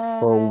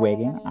us for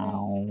Wigging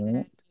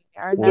Out.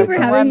 Our number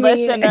one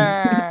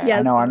listener. Yes,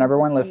 I know, our number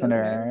one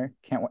listener.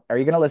 Are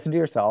you gonna listen to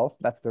yourself?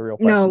 That's the real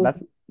question. No.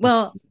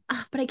 Well,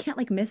 but I can't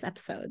like miss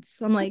episodes.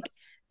 So I'm like,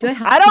 do I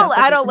have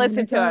I don't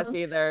listen to us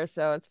either,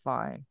 so it's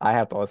fine. I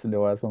have to listen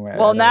to us when we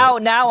Well, now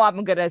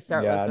I'm gonna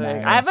start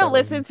listening. I haven't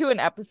listened to an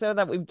episode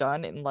that we've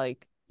done in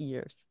like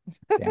years.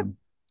 Damn.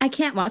 I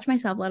can't watch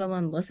myself, let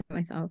alone listen to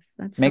myself.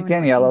 That's Make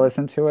Daniela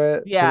listen to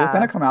it. Yeah, it's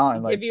gonna come out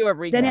and like give you a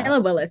recap.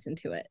 Daniela will listen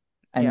to it.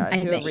 And yeah,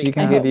 I think she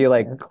can give you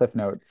like cliff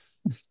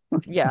notes.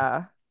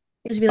 Yeah.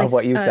 Be like, of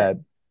what you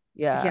said.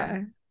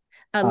 Yeah.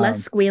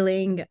 Less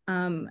squealing,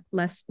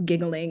 less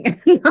giggling.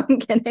 No, I'm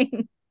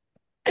kidding.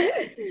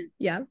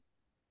 Yeah.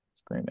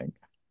 Screaming.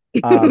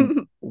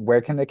 Where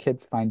can the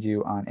kids find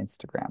you on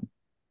Instagram?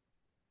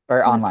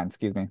 Or online,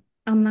 excuse me.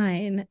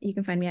 Online, you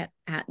can find me at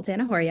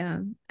Xana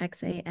Whoria,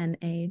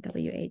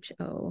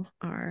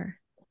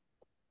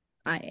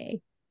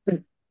 XANAWHORIA.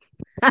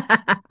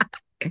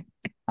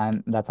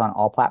 And that's on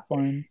all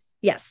platforms?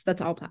 Yes,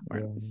 that's all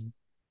platforms.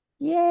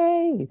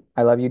 Yay!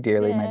 I love you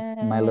dearly,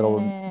 my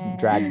little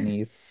drag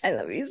niece. I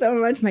love you so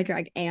much, my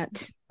drag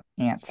aunt.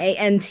 Aunt.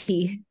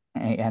 A-N-T.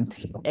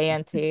 A-N-T.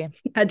 A-N-T.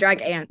 A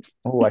drag aunt.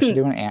 Oh, I should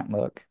do an ant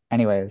look.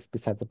 Anyways,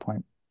 besides the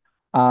point.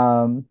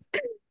 Well,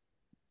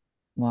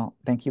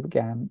 thank you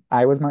again.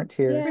 I was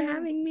Martyr. Thank you for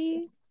having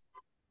me.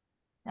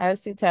 I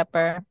was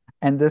C.Tepper.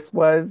 And this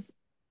was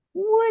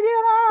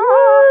Wigging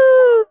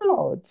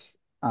Out.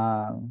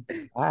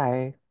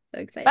 Bye. So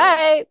excited.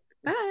 Bye.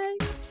 Bye.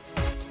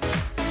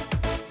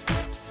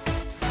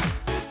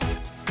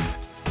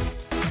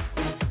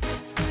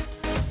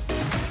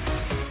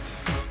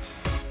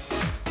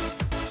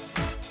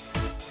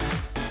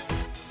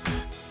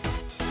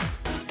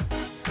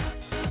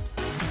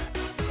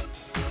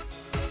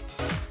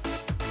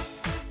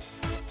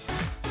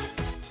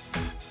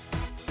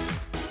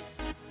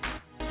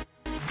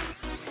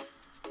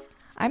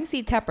 I'm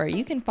C.Tepper.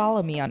 You can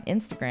follow me on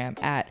Instagram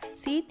at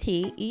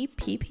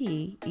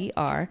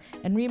CTEPPER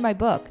and read my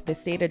book, The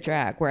State of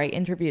Drag, where I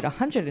interviewed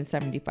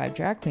 175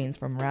 drag queens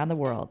from around the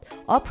world.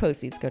 All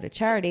proceeds go to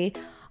charity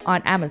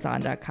on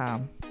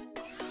Amazon.com.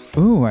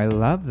 Ooh, I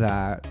love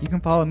that. You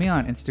can follow me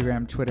on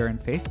Instagram, Twitter, and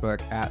Facebook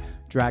at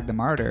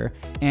dragthemartyr.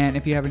 And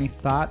if you have any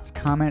thoughts,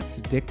 comments,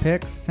 dick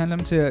pics, send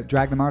them to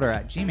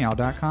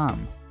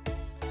dragthemartyr@gmail.com.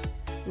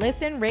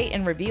 Listen, rate,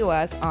 and review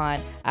us on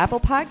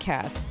Apple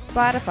Podcasts,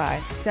 Spotify,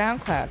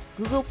 SoundCloud,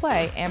 Google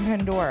Play, and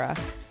Pandora.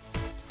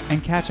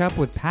 And catch up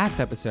with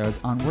past episodes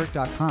on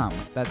work.com.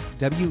 That's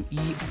WERRRK.com.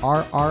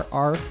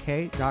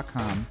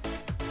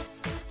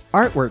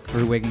 Artwork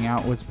for Wigging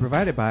Out was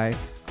provided by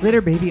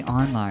Glitter Baby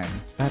Online.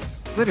 That's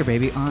Glitter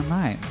Baby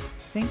Online.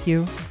 Thank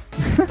you.